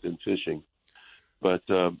involved in fishing. But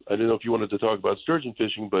I don't know if you wanted to talk about sturgeon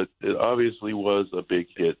fishing, but it obviously was a big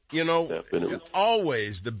hit. You know,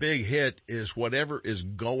 always the big hit is whatever is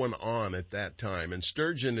going on at that time. And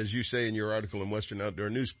sturgeon, as you say in your article in Western Outdoor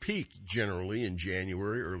News, peak generally in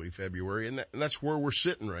January, early February, and that's where we're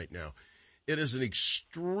sitting right now. It is an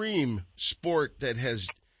extreme sport that has,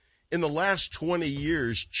 in the last 20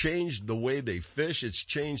 years, changed the way they fish. It's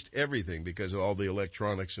changed everything because of all the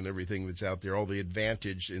electronics and everything that's out there, all the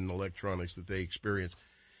advantage in electronics that they experience.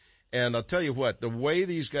 And I'll tell you what, the way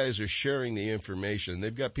these guys are sharing the information,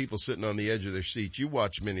 they've got people sitting on the edge of their seats. You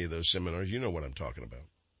watch many of those seminars. You know what I'm talking about.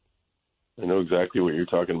 I know exactly what you're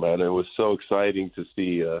talking about. It was so exciting to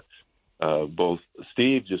see both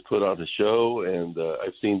Steve just put on a show, and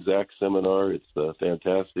I've seen Zach's seminar. It's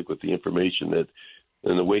fantastic with the information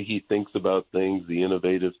and the way he thinks about things, the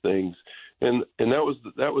innovative things, and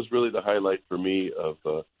that was really the highlight for me of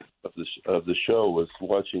the show was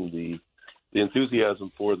watching the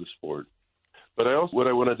enthusiasm for the sport. But what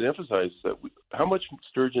I wanted to emphasize is that how much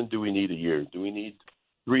sturgeon do we need a year? Do we need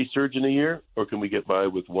 3 sturgeon a year, or can we get by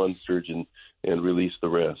with 1 sturgeon and release the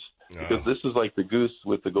rest? Because this is like the goose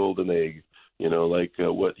with the golden egg, you know, like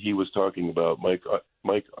what he was talking about, Mike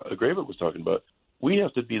Gravert was talking about. We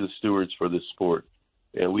have to be the stewards for this sport,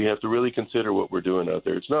 and we have to really consider what we're doing out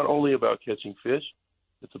there. It's not only about catching fish,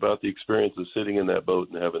 it's about the experience of sitting in that boat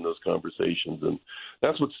and having those conversations. And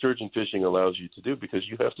that's what sturgeon fishing allows you to do, because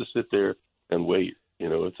you have to sit there and wait. You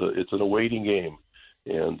know, it's an awaiting game,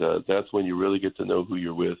 and that's when you really get to know who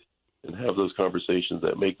you're with and have those conversations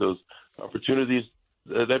that make those opportunities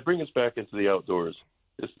that bring us back into the outdoors.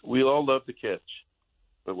 We all love to catch,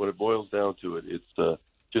 but when it boils down to it, it's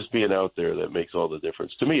just being out there that makes all the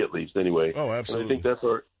difference, to me at least, anyway. Oh, absolutely. And I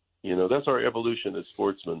think that's our evolution as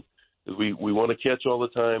sportsmen. Is we want to catch all the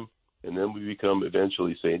time, and then we become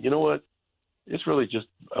eventually saying, you know what, it's really just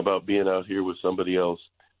about being out here with somebody else,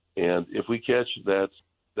 and if we catch, that's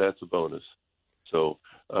a bonus. So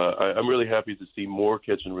I'm really happy to see more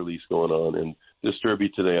catch and release going on, and this derby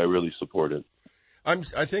today, I really support it.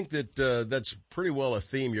 I think that that's pretty well a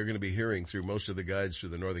theme you're going to be hearing through most of the guides through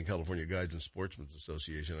the Northern California Guides and Sportsmen's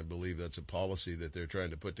Association. I believe that's a policy that they're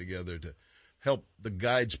trying to put together to help the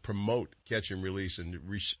guides promote catch and release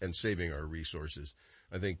and saving our resources.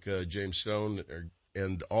 I think James Stone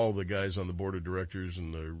and all the guys on the board of directors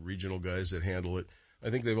and the regional guys that handle it, I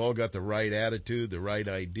think they've all got the right attitude, the right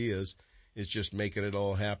ideas. It's just making it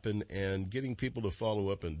all happen and getting people to follow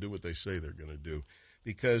up and do what they say they're going to do,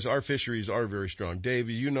 because our fisheries are very strong. Dave,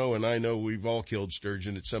 you know, and I know we've all killed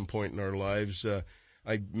sturgeon at some point in our lives.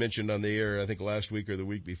 I mentioned on the air, I think last week or the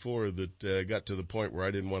week before, that got to the point where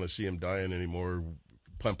I didn't want to see them dying anymore,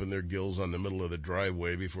 pumping their gills on the middle of the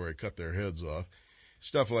driveway before I cut their heads off.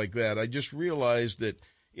 Stuff like that. I just realized that,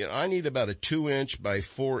 you know, I need about a 2-inch by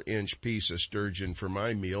 4-inch piece of sturgeon for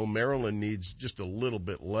my meal. Marilyn needs just a little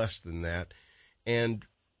bit less than that. And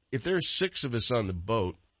if there's 6 of us on the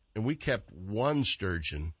boat and we kept 1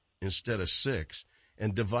 sturgeon instead of 6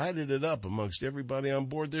 and divided it up amongst everybody on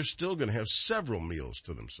board, they're still going to have several meals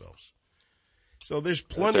to themselves. So there's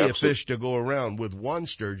plenty of fish to go around. With 1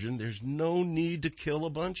 sturgeon, there's no need to kill a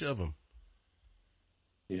bunch of them.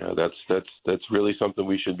 Yeah, that's really something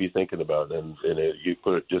we should be thinking about, and you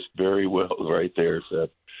put it just very well right there, Seth.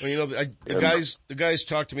 Well, you know, the guys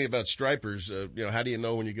talk to me about stripers. You know, how do you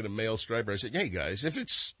know when you get a male striper? I said, hey guys, if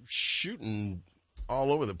it's shooting all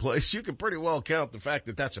over the place, you can pretty well count the fact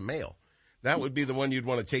that that's a male. That would be the one you'd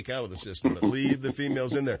want to take out of the system, but leave the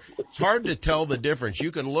females in there. It's hard to tell the difference.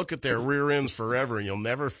 You can look at their rear ends forever and you'll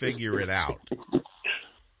never figure it out.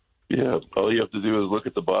 Yeah, all you have to do is look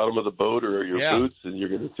at the bottom of the boat or your boots, and you're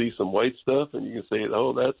going to see some white stuff, and you can say,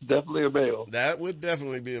 oh, that's definitely a male. That would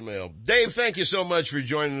definitely be a male. Dave, thank you so much for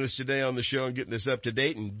joining us today on the show and getting us up to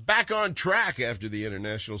date and back on track after the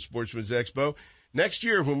International Sportsmen's Expo. Next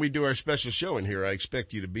year, when we do our special show in here, I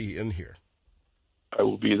expect you to be in here. I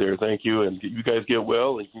will be there. Thank you, and you guys get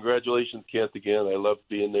well, and congratulations, Kent, again. I love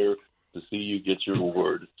being there to see you get your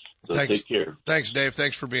award. So Take care. Thanks, Dave.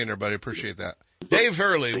 Thanks for being there, buddy. Appreciate that. Dave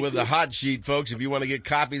Hurley with the Hot Sheet, folks. If you want to get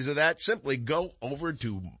copies of that, simply go over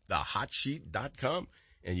to thehotsheet.com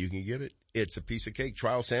and you can get it. It's a piece of cake.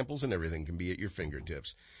 Trial samples and everything can be at your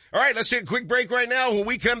fingertips. All right, let's take a quick break right now. When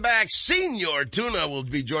we come back, Senior Tuna will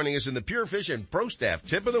be joining us in the Pure Fish and Pro Staff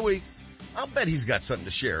Tip of the Week. I'll bet he's got something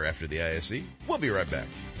to share after the ISE. We'll be right back.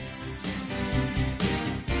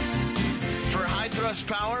 For high thrust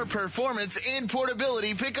power, performance, and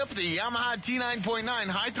portability, pick up the Yamaha T9.9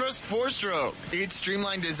 High Thrust 4-Stroke. Its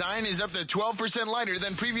streamlined design is up to 12% lighter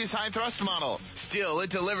than previous high thrust models. Still, it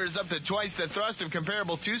delivers up to twice the thrust of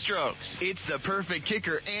comparable 2-strokes. It's the perfect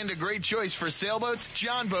kicker and a great choice for sailboats,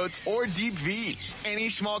 john boats, or deep V's. Any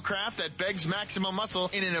small craft that begs maximum muscle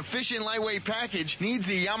in an efficient lightweight package needs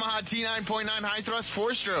the Yamaha T9.9 High Thrust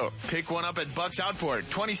 4-Stroke. Pick one up at Bucks Outboard,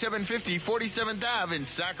 2750 47th Ave in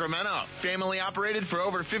Sacramento. Family operated for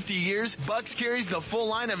over 50 years, Bucks carries the full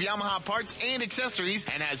line of Yamaha parts and accessories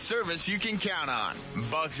and has service you can count on.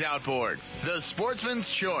 Bucks Outboard, the sportsman's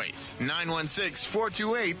choice.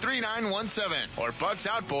 916-428-3917 or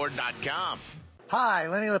bucksoutboard.com. Hi,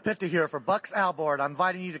 Lenny Lapinta here for Bucks Outboard. I'm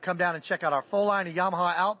inviting you to come down and check out our full line of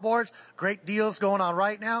Yamaha outboards. Great deals going on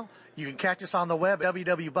right now. You can catch us on the web at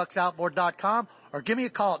www.bucksoutboard.com or give me a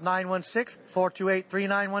call at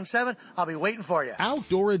 916-428-3917. I'll be waiting for you.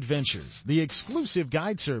 Outdoor Adventures, the exclusive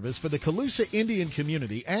guide service for the Calusa Indian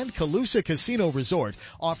community and Calusa Casino Resort,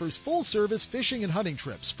 offers full-service fishing and hunting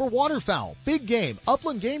trips for waterfowl, big game,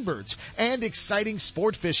 upland game birds, and exciting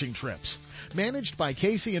sport fishing trips. Managed by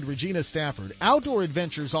Casey and Regina Stafford, Outdoor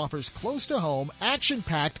Adventures offers close-to-home,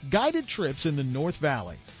 action-packed guided trips in the North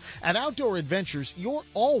Valley. At Outdoor Adventures, you're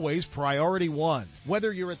always priority one.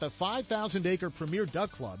 Whether you're at the 5,000-acre Premier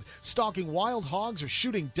Duck Club, stalking wild hogs, or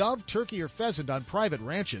shooting dove, turkey, or pheasant on private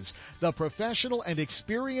ranches, the professional and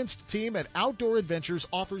experienced team at Outdoor Adventures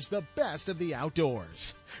offers the best of the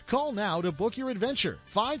outdoors. Call now to book your adventure,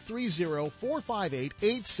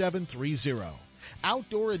 530-458-8730.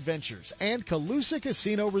 Outdoor Adventures and Calusa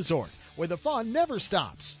Casino Resort, where the fun never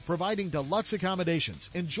stops, providing deluxe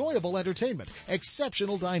accommodations, enjoyable entertainment,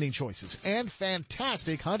 exceptional dining choices, and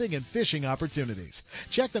fantastic hunting and fishing opportunities.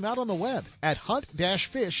 Check them out on the web at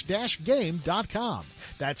hunt-fish-game.com.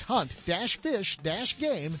 That's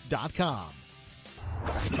hunt-fish-game.com.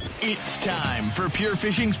 It's time for Pure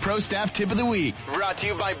Fishing's Pro Staff Tip of the Week. Brought to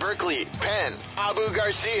you by Berkeley, Penn, Abu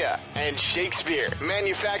Garcia, and Shakespeare,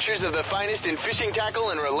 manufacturers of the finest in fishing tackle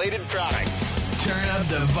and related products. Turn up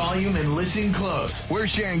the volume and listen close. We're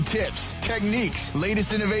sharing tips, techniques,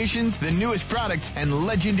 latest innovations, the newest products, and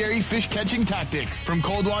legendary fish catching tactics from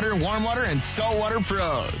cold water, warm water, and saltwater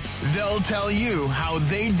pros. They'll tell you how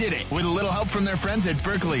they did it with a little help from their friends at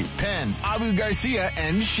Berkeley, Penn, Abu Garcia,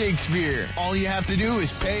 and Shakespeare. All you have to do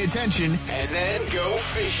is pay attention and then go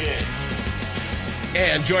fishing.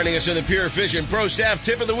 And joining us in the Pure Fishing Pro Staff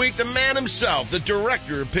Tip of the Week, the man himself, the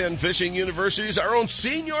director of Penn Fishing University's our own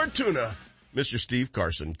senior tuna, Mr. Steve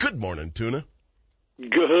Carson. Good morning, Tuna.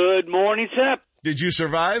 Good morning, Sep. Did you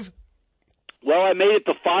survive? Well, I made it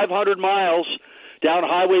to 500 miles down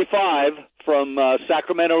Highway 5 from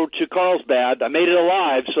Sacramento to Carlsbad. I made it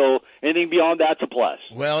alive, so anything beyond that's a plus.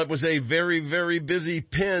 Well, it was a very, very busy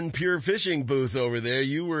Penn Pure Fishing booth over there.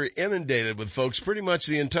 You were inundated with folks pretty much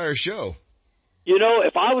the entire show. You know,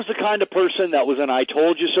 if I was the kind of person that was an I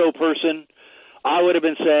told you so person, I would have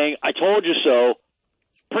been saying, I told you so,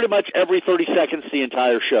 pretty much every 30 seconds the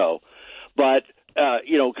entire show. But,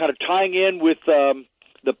 kind of tying in with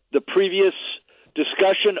the previous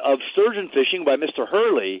discussion of sturgeon fishing by Mr.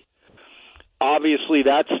 Hurley, obviously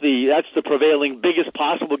that's the prevailing biggest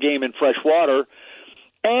possible game in freshwater.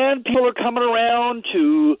 And people are coming around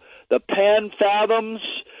to the Penn Fathoms.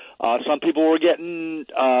 Some people were getting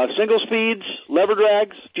single speeds, lever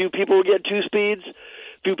drags. A few people were getting 2 speeds. A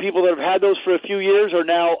few people that have had those for a few years are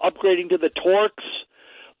now upgrading to the torques.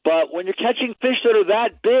 But when you're catching fish that are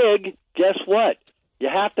that big, guess what? You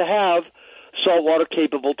have to have saltwater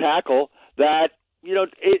capable tackle that,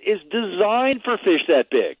 it is designed for fish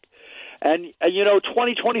that big. And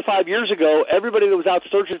 20, 25 years ago, everybody that was out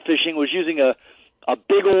sturgeon fishing was using a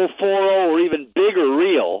big old 4.0 or even bigger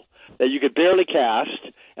reel that you could barely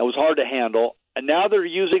cast and was hard to handle. And now they're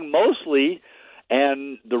using mostly,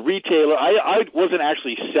 and the retailer, I wasn't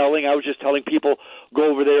actually selling, I was just telling people, go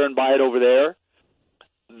over there and buy it over there.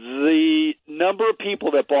 The number of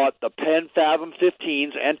people that bought the Penn Fathom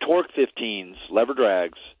 15s and Torque 15s, lever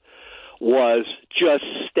drags, was just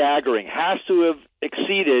staggering. Has to have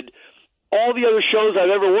exceeded all the other shows I've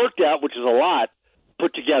ever worked at, which is a lot,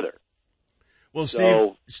 put together. Well,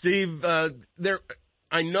 Steve,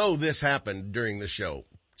 I know this happened during the show.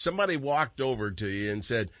 Somebody walked over to you and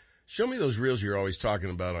said, show me those reels you're always talking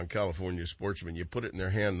about on California Sportsmen. You put it in their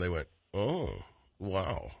hand and they went, oh,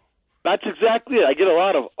 wow. That's exactly it. I get a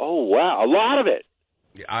lot of, oh, wow, a lot of it.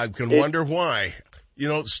 I can wonder why.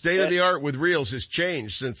 State of the art with reels has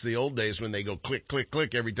changed since the old days when they go click, click,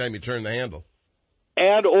 click every time you turn the handle.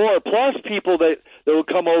 And or plus people that would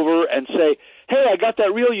come over and say, hey, I got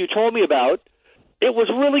that reel you told me about. It was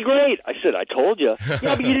really great. I said, I told you.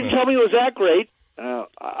 Yeah, but you didn't tell me it was that great. Yeah,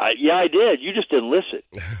 I did. You just didn't listen.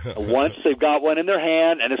 Once they've got one in their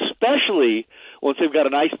hand, and especially once they've got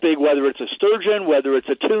a nice big, whether it's a sturgeon, whether it's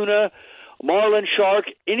a tuna, marlin, shark,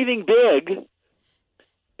 anything big,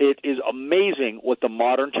 it is amazing what the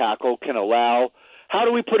modern tackle can allow. How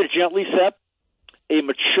do we put it gently, Sep? A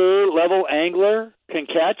mature level angler can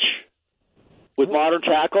catch with modern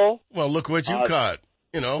tackle. Well, look what you caught.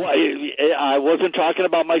 Well, I wasn't talking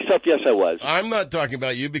about myself. Yes, I was. I'm not talking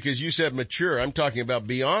about you because you said mature. I'm talking about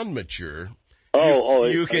beyond mature.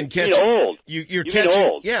 You can catch old. You're catching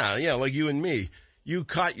old. Yeah, like you and me. You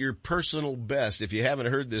caught your personal best. If you haven't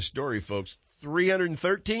heard this story, folks,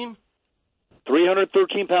 313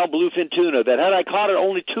 pound bluefin tuna that had I caught it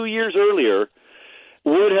only 2 years earlier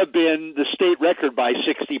would have been the state record by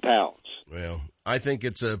 60 pounds. Well, I think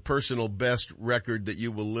it's a personal best record that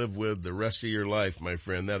you will live with the rest of your life, my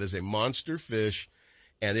friend. That is a monster fish,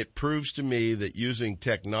 and it proves to me that using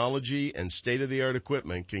technology and state-of-the-art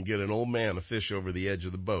equipment can get an old man a fish over the edge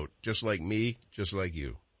of the boat, just like me, just like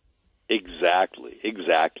you. Exactly.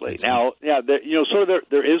 Now, there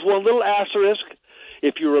is one little asterisk.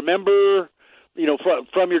 If you remember,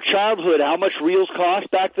 from your childhood, how much reels cost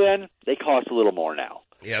back then, they cost a little more now.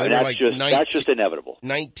 Yeah, that's just inevitable.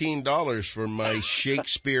 $19 for my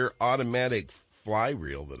Shakespeare automatic fly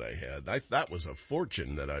reel that I had. That was a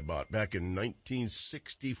fortune that I bought back in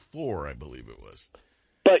 1964, I believe it was.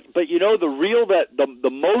 But the reel that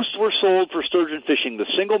the most were sold for sturgeon fishing, the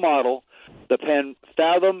single model, the Penn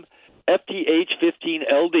Fathom FTH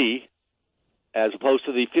 15LD, as opposed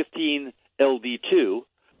to the 15LD2.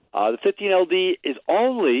 The 15LD is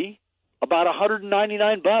only about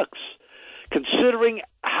 $199. Considering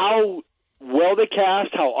how well they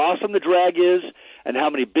cast, how awesome the drag is, and how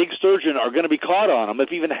many big sturgeon are going to be caught on them,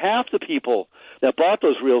 if even half the people that bought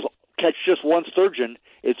those reels catch just one sturgeon,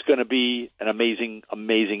 it's going to be an amazing,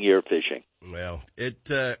 amazing year of fishing. Well,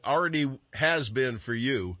 it already has been for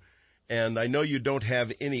you, and I know you don't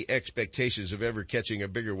have any expectations of ever catching a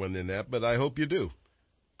bigger one than that, but I hope you do.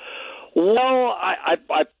 Well, I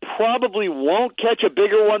probably won't catch a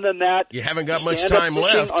bigger one than that. You haven't got much time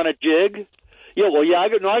left. On a jig. Yeah, well,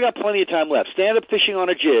 I got plenty of time left. Stand-up fishing on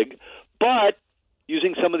a jig, but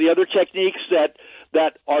using some of the other techniques that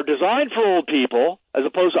are designed for old people, as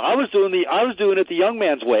opposed to I was doing it the young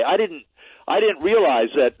man's way. I didn't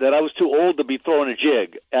realize that I was too old to be throwing a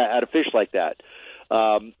jig at a fish like that.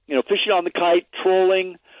 Fishing on the kite,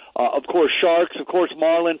 trolling, of course sharks, of course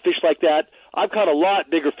marlin, fish like that. I've caught a lot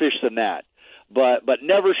bigger fish than that, but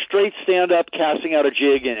never straight stand up casting out a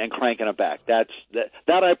jig and cranking it back. That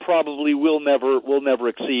I probably will never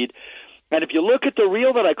exceed. And if you look at the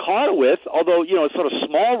reel that I caught it with, although it's sort of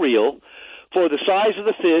small reel for the size of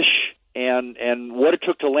the fish and what it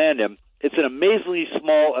took to land him, it's an amazingly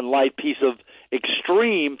small and light piece of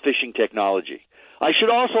extreme fishing technology. I should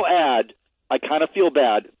also add, I kind of feel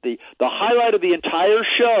bad. The highlight of the entire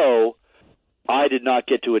show, I did not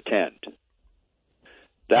get to attend.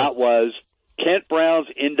 That was Kent Brown's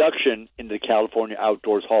induction into the California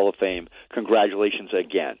Outdoors Hall of Fame. Congratulations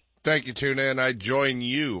again. Thank you, Tuna, and I join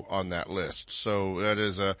you on that list. So that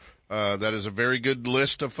is a very good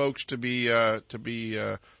list of folks to be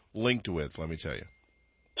linked with. Let me tell you.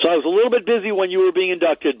 So I was a little bit busy when you were being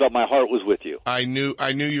inducted, but my heart was with you. I knew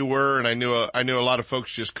you were, and I knew a lot of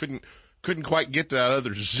folks just couldn't quite get to that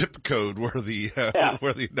other zip code where the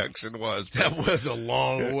induction was. That was a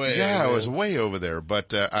long way. Yeah, it was way over there.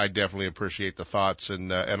 But I definitely appreciate the thoughts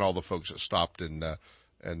and all the folks that stopped and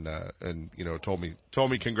told me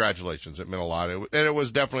congratulations. It meant a lot, and it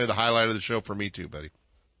was definitely the highlight of the show for me too, buddy.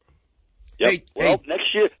 Yep.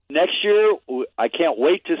 Next year, I can't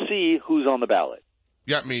wait to see who's on the ballot.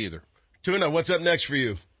 Yeah, me either. Tuna, what's up next for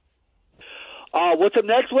you? What's up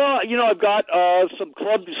next? Well, I've got some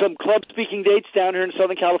club speaking dates down here in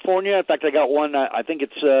Southern California. In fact, I got one. I think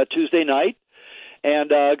it's Tuesday night, and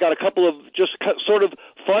got a couple of just sort of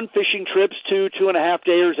fun fishing trips, 2.5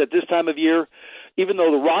 days at this time of year. Even though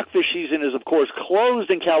the rockfish season is, of course, closed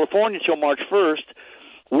in California until March 1st,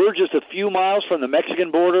 we're just a few miles from the Mexican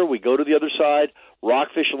border. We go to the other side.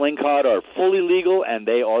 Rockfish and lingcod are fully legal, and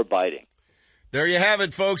they are biting. There you have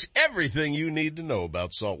it, folks. Everything you need to know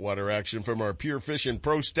about saltwater action from our Pure Fishing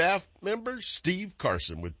Pro staff member, Steve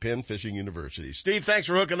Carson with Penn Fishing University. Steve, thanks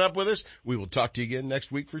for hooking up with us. We will talk to you again next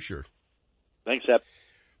week for sure. Thanks, Seth.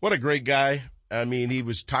 What a great guy. I mean, he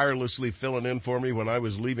was tirelessly filling in for me when I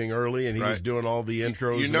was leaving early, and he was doing all the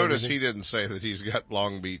intros. You notice he didn't say that he's got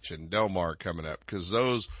Long Beach and Del Mar coming up, because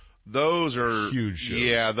those are huge shows.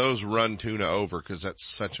 Yeah, those run Tuna over because that's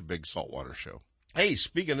such a big saltwater show. Hey,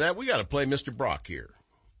 speaking of that, we got to play Mr. Brock here.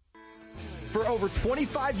 For over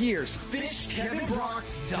 25 years,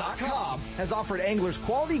 FishKevinBrock.com has offered anglers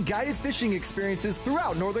quality guided fishing experiences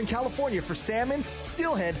throughout Northern California for salmon,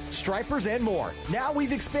 steelhead, stripers, and more. Now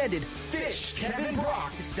we've expanded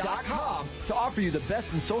FishKevinBrock.com to offer you the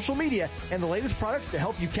best in social media and the latest products to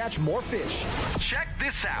help you catch more fish. Check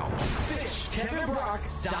this out.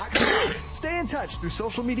 FishKevinBrock.com. Stay in touch through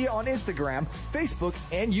social media on Instagram, Facebook,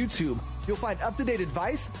 and YouTube. You'll find up-to-date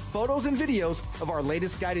advice, photos, and videos of our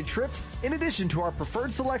latest guided trips, in addition to our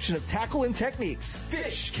preferred selection of tackle and techniques.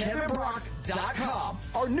 FishKevinBrock.com.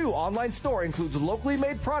 Our new online store includes locally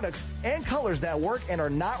made products and colors that work and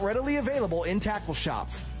are not readily available in tackle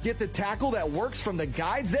shops. Get the tackle that works from the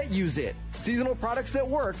guides that use it. Seasonal products that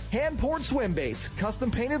work, hand-poured swim baits,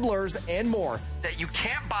 custom-painted lures, and more that you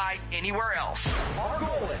can't buy anywhere else. Our goal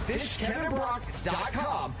at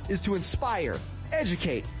FishKevinBrock.com is to inspire,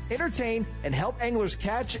 educate, entertain, and help anglers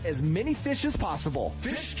catch as many fish as possible.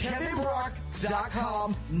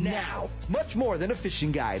 FishKevinBrock.com now. Much more than a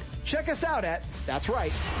fishing guide. Check us out at, that's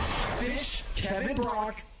right,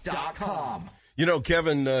 FishKevinBrock.com.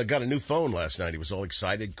 Kevin got a new phone last night. He was all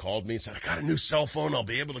excited, called me and said, I got a new cell phone. I'll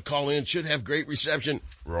be able to call in. Should have great reception.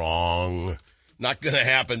 Wrong. Not going to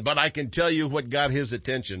happen. But I can tell you what got his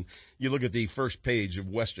attention. You look at the first page of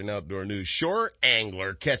Western Outdoor News. Shore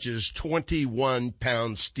angler catches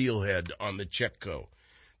 21-pound steelhead on the Chetco.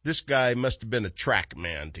 This guy must have been a track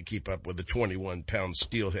man to keep up with a 21-pound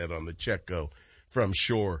steelhead on the Chetco from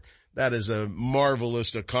shore. That is a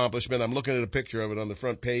marvelous accomplishment. I'm looking at a picture of it on the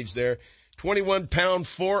front page there. 21-pound,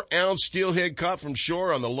 4-ounce steelhead caught from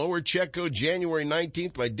shore on the lower Chetco January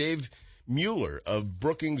 19th by Dave Mueller of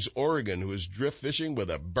Brookings, Oregon, who is drift fishing with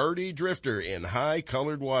a birdie drifter in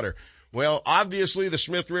high-colored water. Well, obviously the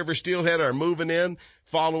Smith River steelhead are moving in,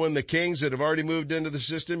 following the kings that have already moved into the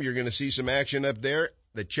system. You're going to see some action up there.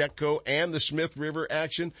 The Chetco and the Smith River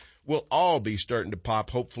action will all be starting to pop,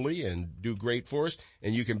 hopefully, and do great for us.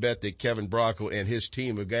 And you can bet that Kevin Brockle and his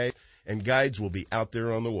team of guys and guides will be out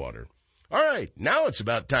there on the water. All right, now it's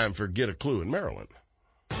about time for Get a Clue in Maryland.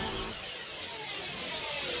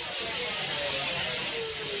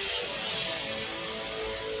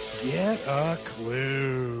 Get a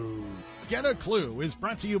clue. Get a Clue is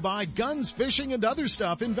brought to you by Guns, Fishing, and Other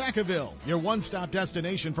Stuff in Vacaville, your one-stop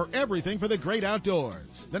destination for everything for the great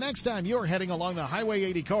outdoors. The next time you're heading along the Highway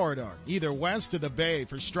 80 corridor, either west to the bay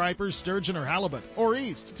for stripers, sturgeon, or halibut, or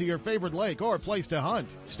east to your favorite lake or place to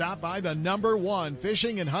hunt, stop by the #1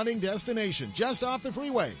 fishing and hunting destination just off the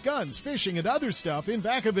freeway, Guns, Fishing, and Other Stuff in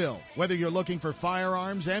Vacaville. Whether you're looking for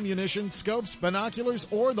firearms, ammunition, scopes, binoculars,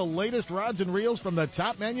 or the latest rods and reels from the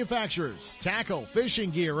top manufacturers, tackle,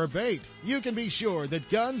 fishing gear, or bait, you can be sure that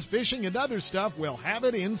Guns, Fishing, and Other Stuff will have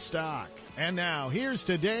it in stock. And now, here's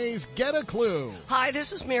today's Get a Clue. Hi,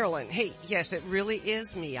 this is Marilyn. Hey, yes, it really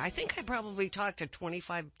is me. I think I probably talked to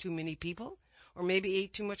 25 too many people, or maybe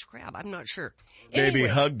ate too much crab. I'm not sure. Maybe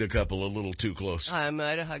hugged a couple a little too close. I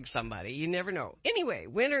might have hugged somebody. You never know. Anyway,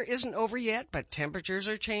 winter isn't over yet, but temperatures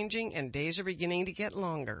are changing and days are beginning to get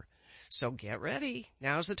longer. So get ready.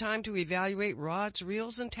 Now's the time to evaluate rods,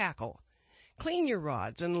 reels, and tackle. Clean your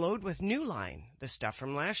rods and load with new line. The stuff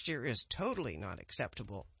from last year is totally not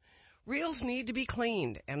acceptable. Reels need to be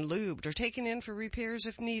cleaned and lubed or taken in for repairs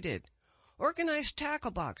if needed. Organize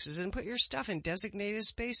tackle boxes and put your stuff in designated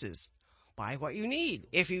spaces. Buy what you need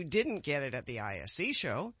if you didn't get it at the ISC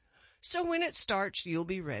show, so when it starts, you'll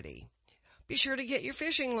be ready. Be sure to get your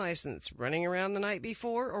fishing license. Running around the night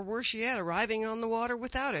before, or worse yet, arriving on the water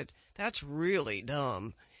without it, that's really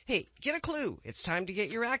dumb. Hey, get a clue. It's time to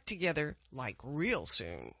get your act together, like real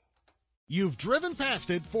soon. You've driven past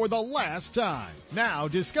it for the last time. Now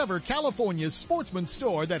discover California's Sportsman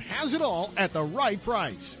store that has it all at the right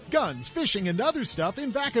price. Guns, Fishing, and Other Stuff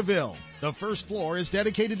in Vacaville. The first floor is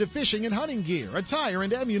dedicated to fishing and hunting gear, attire,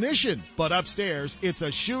 and ammunition. But upstairs, it's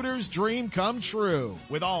a shooter's dream come true.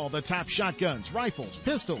 With all the top shotguns, rifles,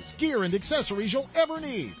 pistols, gear, and accessories you'll ever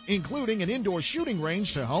need, including an indoor shooting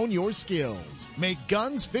range to hone your skills. Make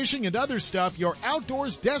Guns, Fishing, and Other Stuff your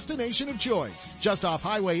outdoors destination of choice. Just off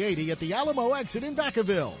Highway 80 at the Alamo exit in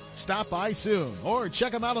Vacaville. Stop by soon or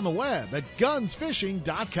check them out on the web at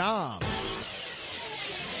gunsfishing.com.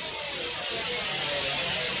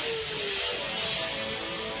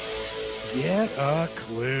 Get a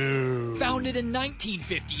Clue. Founded in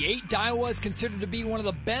 1958, Daiwa is considered to be one of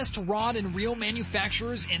the best rod and reel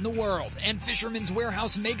manufacturers in the world, and Fisherman's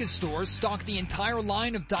Warehouse mega stores stock the entire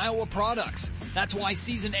line of Daiwa products. That's why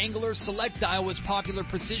seasoned anglers select Daiwa's popular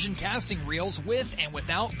precision casting reels with and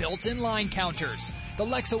without built-in line counters. The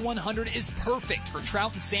Lexa 100 is perfect for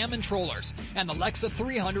trout and salmon trollers, and the Lexa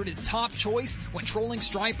 300 is top choice when trolling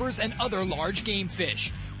stripers and other large game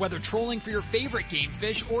fish. Whether trolling for your favorite game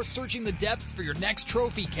fish or searching the depths for your next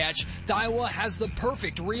trophy catch, Daiwa has the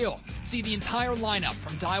perfect reel. See the entire lineup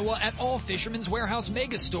from Daiwa at all Fisherman's Warehouse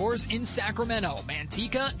mega stores in Sacramento,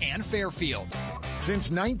 Manteca, and Fairfield. Since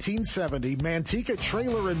 1970, Manteca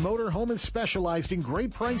Trailer and Motorhome has specialized in great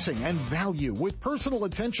pricing and value with personal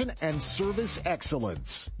attention and service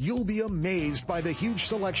excellence. You'll be amazed by the huge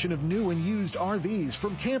selection of new and used RVs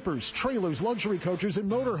from campers, trailers, luxury coaches,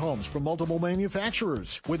 and motorhomes from multiple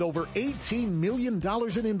manufacturers. With over $18 million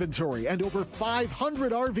in inventory and over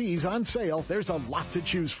 500 RVs on sale, there's a lot to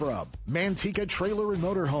choose from. Manteca Trailer and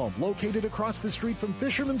Motorhome, located across the street from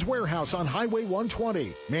Fisherman's Warehouse on Highway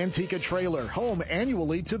 120. Manteca Trailer, home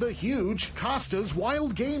annually to the huge Costa's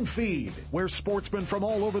Wild Game Feed, where sportsmen from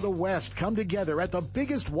all over the West come together at the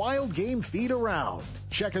biggest wild game feed around.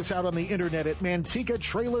 Check us out on the internet at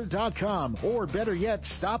mantecatrailer.com, or better yet,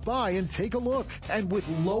 stop by and take a look. And with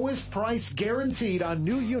lowest price guaranteed on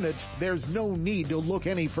new units, there's no need to look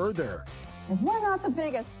any further. And we're not the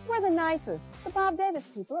biggest, we're the nicest. The Bob Davis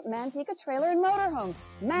people at Manteca Trailer and Motorhome.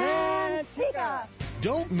 Manteca!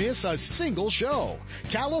 Don't miss a single show.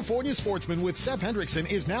 California Sportsman with Seth Hendrickson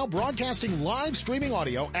is now broadcasting live streaming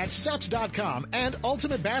audio at seps.com and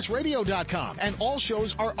ultimatebassradio.com, and all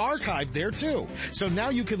shows are archived there too. So now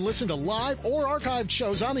you can listen to live or archived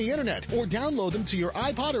shows on the internet, or download them to your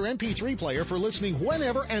iPod or MP3 player for listening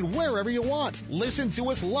whenever and wherever you want. Listen to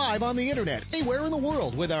us live on the internet anywhere in the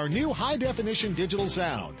world with our new high-definition digital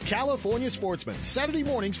sound. California Sportsman, Saturday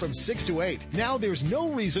mornings from 6 to 8. Now there's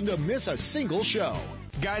no reason to miss a single show.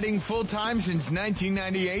 Guiding full-time since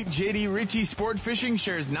 1998, J.D. Ritchie Sport Fishing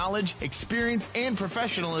shares knowledge, experience, and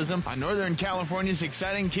professionalism on Northern California's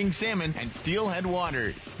exciting king salmon and steelhead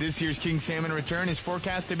waters. This year's king salmon return is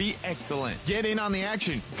forecast to be excellent. Get in on the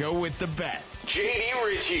action. Go with the best. J.D.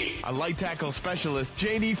 Ritchie. A light tackle specialist,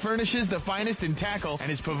 J.D. furnishes the finest in tackle, and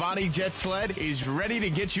his Pavati jet sled is ready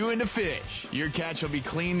to get you into fish. Your catch will be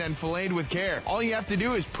cleaned and filleted with care. All you have to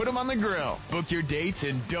do is put them on the grill. Book your dates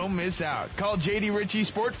and don't miss out. Call J.D.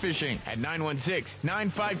 Ritchie Sport Fishing at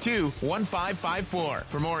 916-952-1554.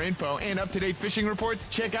 For more info and up-to-date fishing reports,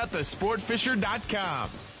 check out thesportfisher.com.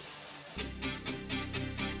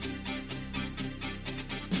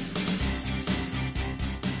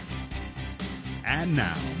 And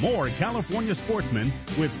now, more California Sportsmen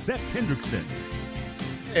with Seth Hendrickson.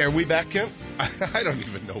 Hey, are we back, Kent? I don't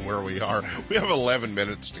even know where we are. We have 11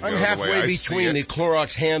 minutes to go. I'm halfway between the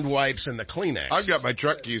Clorox hand wipes and the Kleenex. I've got my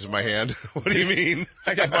truck keys in my hand. What do you mean?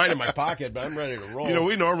 I got mine in my pocket, but I'm ready to roll. You know,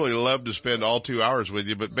 we normally love to spend all 2 hours with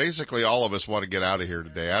you, but basically all of us want to get out of here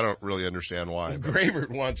today. I don't really understand why.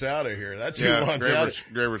 Gravert wants out of here. That's who wants out.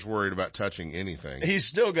 Gravert's worried about touching anything. He's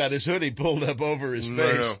still got his hoodie pulled up over his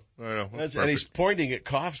face. I know. And he's pointing at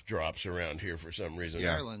cough drops around here for some reason.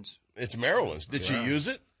 Yeah. Maryland's. It's Maryland's. Did she use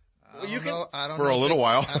it? I don't know. For a little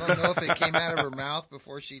while. I don't know if it came out of her mouth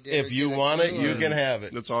before she did. If you want it, you can have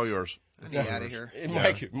it. It's all yours. I need out of here.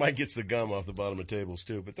 Mike gets the gum off the bottom of tables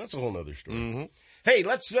too, but that's a whole other story. Mm-hmm. Hey,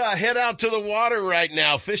 let's head out to the water right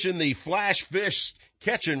now. Fishing the Flash Fish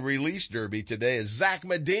Catch and Release Derby today is Zach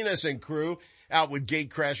Medinas and crew out with Gate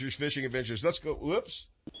Crashers Fishing Adventures. Let's go. Whoops.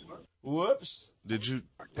 Did you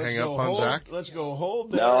hang up on Zach? Let's go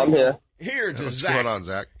hold there. No, I'm here. Here to What's Zach. going on,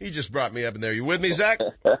 Zach? He just brought me up in there. You with me, Zach?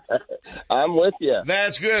 I'm with you.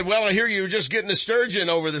 That's good. Well, I hear you were just getting a sturgeon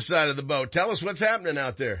over the side of the boat. Tell us what's happening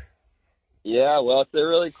out there. Yeah, well, it's a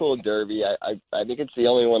really cool derby. I think it's the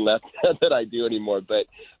only one left that I do anymore. But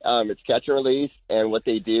it's catch and release, and what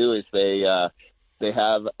they do is they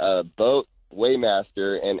have a boat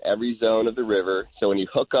weighmaster in every zone of the river. So when you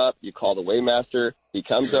hook up, you call the weighmaster. He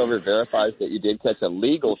comes over, verifies that you did catch a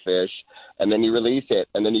legal fish, and then you release it.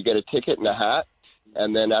 And then you get a ticket and a hat.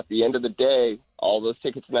 And then at the end of the day, all those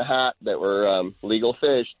tickets in the hat that were legal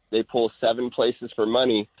fish, they pull 7 places for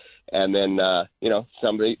money. And then,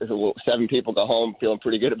 7 people go home feeling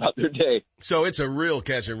pretty good about their day. So it's a real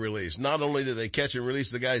catch and release. Not only do they catch and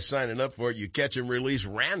release the guys signing up for it, you catch and release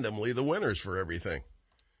randomly the winners for everything.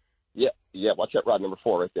 Yeah, watch that rod number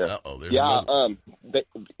 4 right there. There's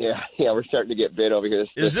we're starting to get bit over here.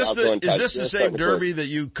 Is this the same derby that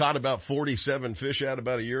you caught about 47 fish at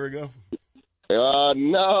about a year ago?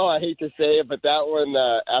 No, I hate to say it, but that one,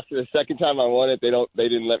 after the second time I won it, they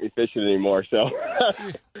didn't let me fish it anymore. So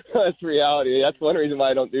that's reality. That's one reason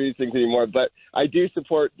why I don't do these things anymore. But I do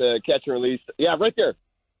support the catch and release. Yeah, right there.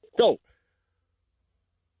 Go.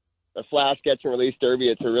 The Flash Catch and Release Derby.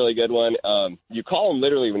 It's a really good one. You call them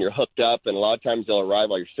literally when you're hooked up, and a lot of times they'll arrive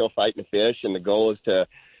while you're still fighting the fish, and the goal is to,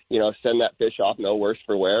 send that fish off no worse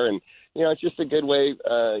for wear. And, it's just a good way,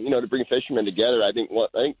 to bring fishermen together. I think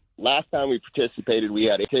last time we participated, we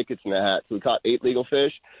had 8 tickets in the hat. So we caught 8 legal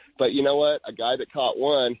fish. But you know what? A guy that caught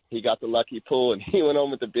 1, he got the lucky pull, and he went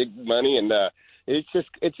home with the big money. And it's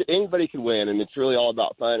anybody can win, and it's really all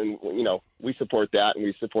about fun. And, we support that, and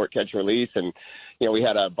we support catch and release. And, we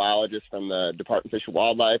had a biologist from the Department of Fish and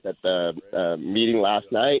Wildlife at the meeting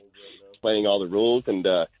last night explaining all the rules. And,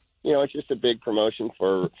 it's just a big promotion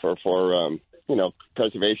for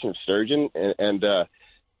preservation of sturgeon. And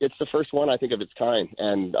it's the first one, I think, of its kind.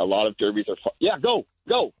 And a lot of derbies are fun. Yeah, go.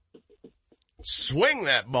 Swing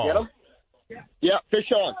that ball. Get 'em? Yeah,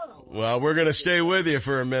 fish on. Well, we're going to stay with you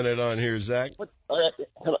for a minute on here, Zach. All right,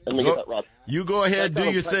 let me get that rod. You go ahead,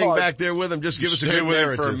 do your thing back there with him. Just give us a good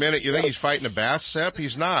narrative. For a minute. You think he's fighting a bass, Sepp?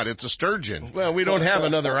 He's not. It's a sturgeon. Well, we don't have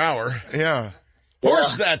another hour. Yeah.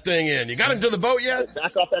 Horse that thing in. You got him to the boat yet?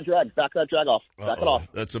 Back off that drag. Back that drag off. Back it off.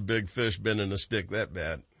 That's a big fish bending a stick that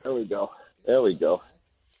bad. There we go.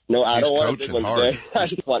 No, I don't want a big one today. I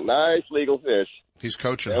just want nice legal fish. He's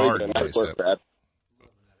coaching hard. Nice work, Brad.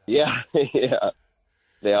 Yeah. Yeah.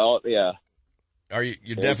 Are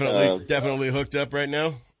you definitely hooked up right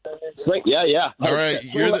now? Yeah. All right.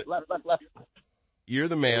 Left. You're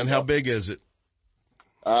the man. How big is it?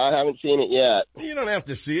 I haven't seen it yet. You don't have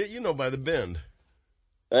to see it. You know by the bend.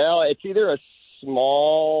 Well, it's either a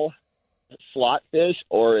small slot fish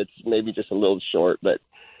or it's maybe just a little short, but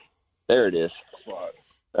there it is.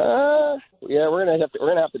 Yeah, we're gonna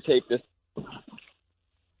have to tape this.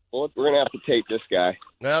 Well, we're gonna have to tape this guy.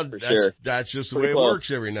 Well, that's just the way it works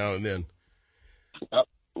every now and then.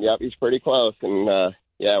 Yep, he's pretty close, and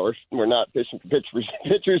we're not fishing for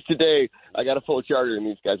pitchers today. I got a full charter, and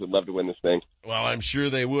these guys would love to win this thing. Well, I'm sure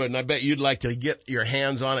they would, and I bet you'd like to get your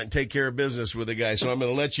hands on it and take care of business with the guy. So I'm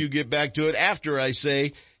going to let you get back to it after I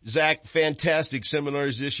say, Zach, fantastic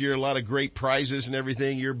seminars this year, a lot of great prizes and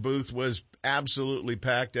everything. Your booth was absolutely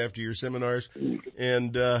packed after your seminars,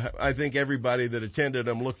 and I think everybody that attended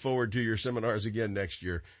them look forward to your seminars again next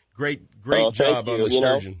year. Great job on the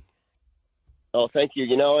sturgeon. Oh, thank you.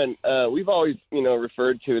 And we've always,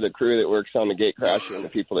 referred to the crew that works on the Gate Crasher and the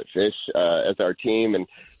people that fish as our team. And,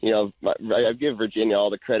 I give Virginia all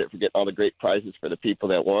the credit for getting all the great prizes for the people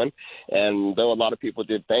that won. And though a lot of people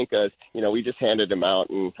did thank us, we just handed them out.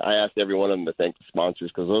 And I asked every one of them to thank the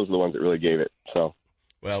sponsors because those are the ones that really gave it. So.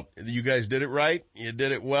 Well, you guys did it right. You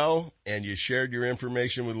did it well, and you shared your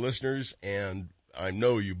information with listeners, and I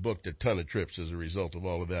know you booked a ton of trips as a result of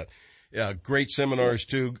all of that. Yeah, great seminars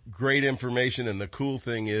too, great information, and the cool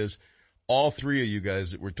thing is all three of you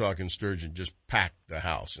guys that were talking sturgeon just packed the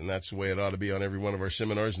house, and that's the way it ought to be on every one of our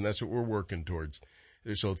seminars, and that's what we're working towards.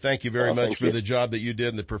 So thank you very much for the job that you did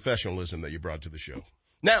and the professionalism that you brought to the show.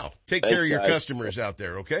 Now, take care of your customers out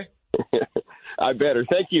there, okay? I better.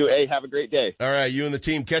 Thank you. Hey, have a great day. All right, you and the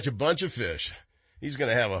team catch a bunch of fish. He's going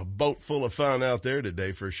to have a boat full of fun out there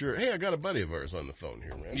today for sure. Hey, I got a buddy of ours on the phone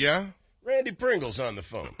here, Randy. Yeah? Randy Pringle's on the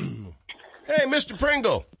phone. Hey, Mr.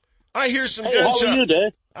 Pringle, I hear some Hey, gunshots. how are you,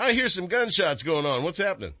 Dave? I hear some gunshots going on. What's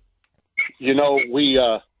happening? You know,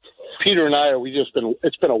 Peter and I,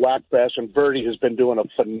 it's been a whack fest, and Verdi has been doing a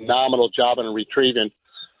phenomenal job in retrieving.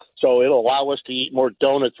 So it'll allow us to eat more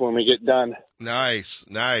donuts when we get done. Nice.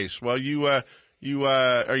 Well, are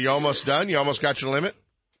you almost done? You almost got your limit?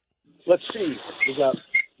 Let's see.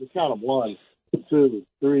 We count them 1, 2,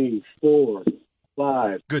 3, 4,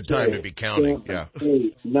 5. Good time to be counting. 7,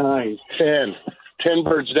 8, 9, 10. 10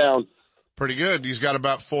 birds down. Pretty good. He's got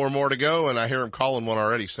about 4 more to go, and I hear him calling one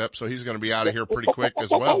already, Sep, so he's going to be out of here pretty quick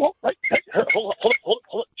as well. Hold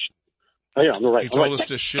on. Oh, yeah, on the right. He told us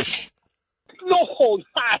to shush. No,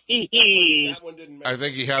 That one didn't matter. I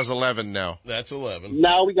think he has 11 now. That's 11.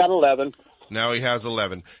 Now we got 11. Now he has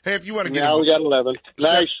 11. Hey, if you want to get Now we got 11.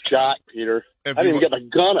 Nice shot, Peter. I didn't even get my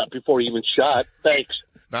gun up before he even shot. Thanks.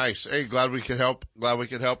 Nice. Hey, glad we could help.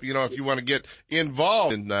 You know, if you want to get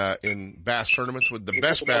involved in bass tournaments with the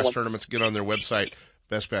best bass tournaments, get on their website,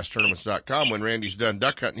 bestbasstournaments.com. When Randy's done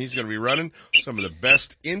duck hunting, he's going to be running some of the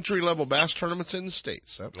best entry-level bass tournaments in the state.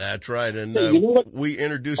 So. That's right. And we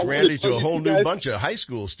introduced Randy to a whole new bunch of high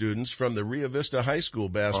school students from the Rio Vista High School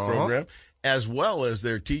bass program, as well as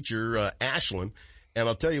their teacher, Ashlyn. And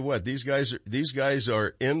I'll tell you what, these guys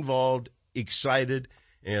are involved, excited,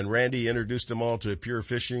 and Randy introduced them all to Pure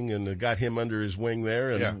Fishing and got him under his wing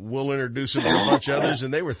there. And we'll introduce them to a bunch of others.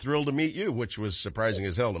 And they were thrilled to meet you, which was surprising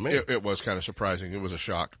as hell to me. It was kind of surprising. It was a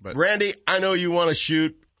shock. But Randy, I know you want to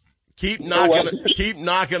shoot. Keep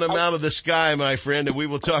knocking them out of the sky, my friend, and we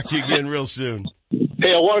will talk to you again real soon.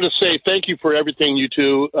 Hey, I wanted to say thank you for everything you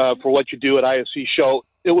do, for what you do at ISC Show.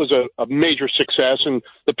 It was a major success, and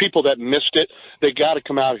the people that missed it, they got to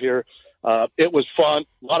come out here. It was fun.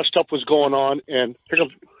 A lot of stuff was going on, and here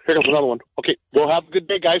comes another one. Okay, we'll have a good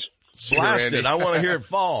day, guys. Blast it. I want to hear it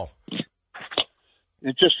fall.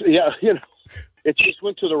 It just, it just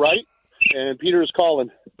went to the right, and Peter is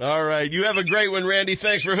calling. All right. You have a great one, Randy.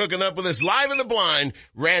 Thanks for hooking up with us. Live in the blind,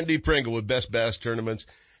 Randy Pringle with Best Bass Tournaments,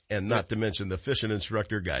 and not to mention the Fishing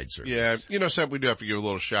Instructor Guide Service. Yeah, Seth, we do have to give a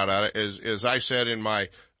little shout out. As I said in my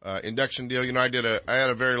induction deal, I had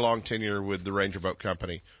a very long tenure with the Ranger Boat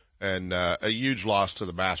Company, and a huge loss to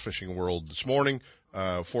the bass fishing world this morning.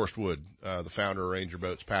 Forrest Wood, the founder of Ranger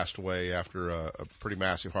Boats, passed away after a pretty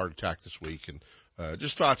massive heart attack this week, and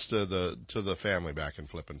just thoughts to the family back in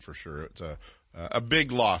Flippin' for sure. It's a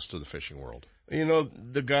big loss to the fishing world. You know,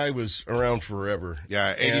 the guy was around forever.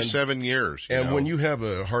 Yeah, 87 years. And when you have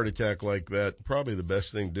a heart attack like that, probably the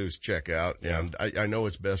best thing to do is check out. Yeah. And I know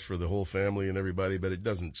it's best for the whole family and everybody, but it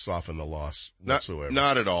doesn't soften the loss whatsoever.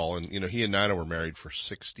 Not at all. And, he and Nina were married for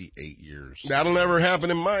 68 years. That'll never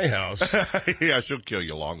happen in my house. Yeah, she'll kill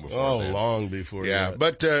you long before. Oh, then. Long before. Yeah,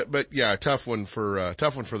 that. But yeah, tough one for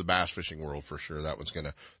the bass fishing world for sure. That one's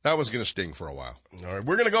gonna sting for a while. All right,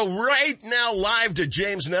 we're gonna go right now live to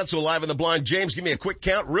James Netzel, live in the blind. James, give me a quick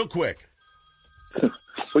count, real quick.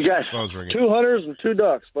 We got 2 hunters and 2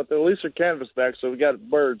 ducks, but at least they're canvasback, so we got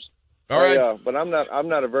birds. All right. Yeah, but I'm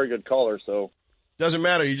not a very good caller, so. Doesn't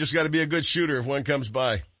matter. You just got to be a good shooter if one comes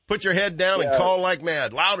by. Put your head down and call like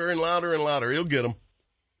mad. Louder and louder and louder. You'll get them.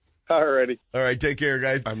 Alrighty. All right, take care,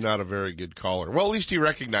 guys. I'm not a very good caller. Well, at least he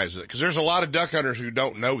recognizes it, because there's a lot of duck hunters who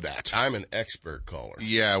don't know that. I'm an expert caller.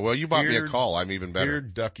 Yeah, well, you bought me a call. I'm even better. Dear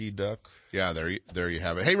ducky duck. Yeah, there you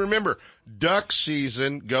have it. Hey, remember, duck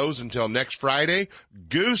season goes until next Friday.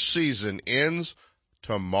 Goose season ends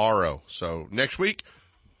tomorrow. So next week,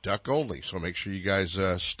 duck only. So make sure you guys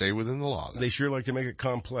stay within the law. They sure like to make it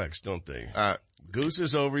complex, don't they? Goose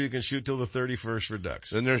is over. You can shoot till the 31st for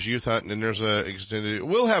ducks. Then there's youth hunting, and there's a extended.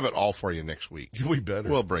 We'll have it all for you next week. We better.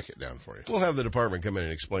 We'll break it down for you. We'll have the department come in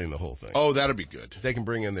and explain the whole thing. Oh, that'll be good. They can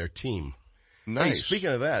bring in their team. Nice. Hey, speaking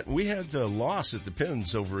of that, we had a loss at the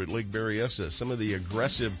pins over at Lake Berryessa. Some of the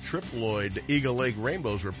aggressive triploid Eagle Lake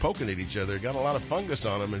rainbows were poking at each other. Got a lot of fungus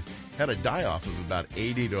on them and had a die-off of about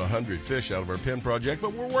 80 to 100 fish out of our pin project.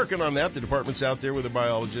 But we're working on that. The department's out there with a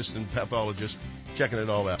biologist and pathologist checking it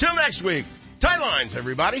all out. Till next week, tight lines,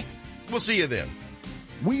 everybody. We'll see you then.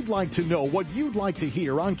 We'd like to know what you'd like to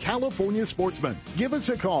hear on California Sportsmen. Give us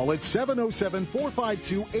a call at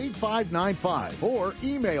 707-452-8595 or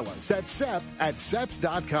email us at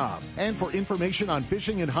sep@seps.com. And for information on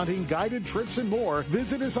fishing and hunting, guided trips, and more,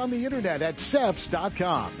 visit us on the internet at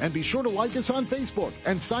seps.com. And be sure to like us on Facebook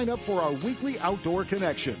and sign up for our weekly Outdoor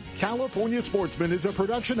Connection. California Sportsmen is a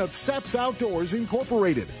production of Seps Outdoors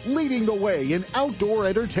Incorporated, leading the way in outdoor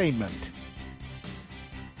entertainment.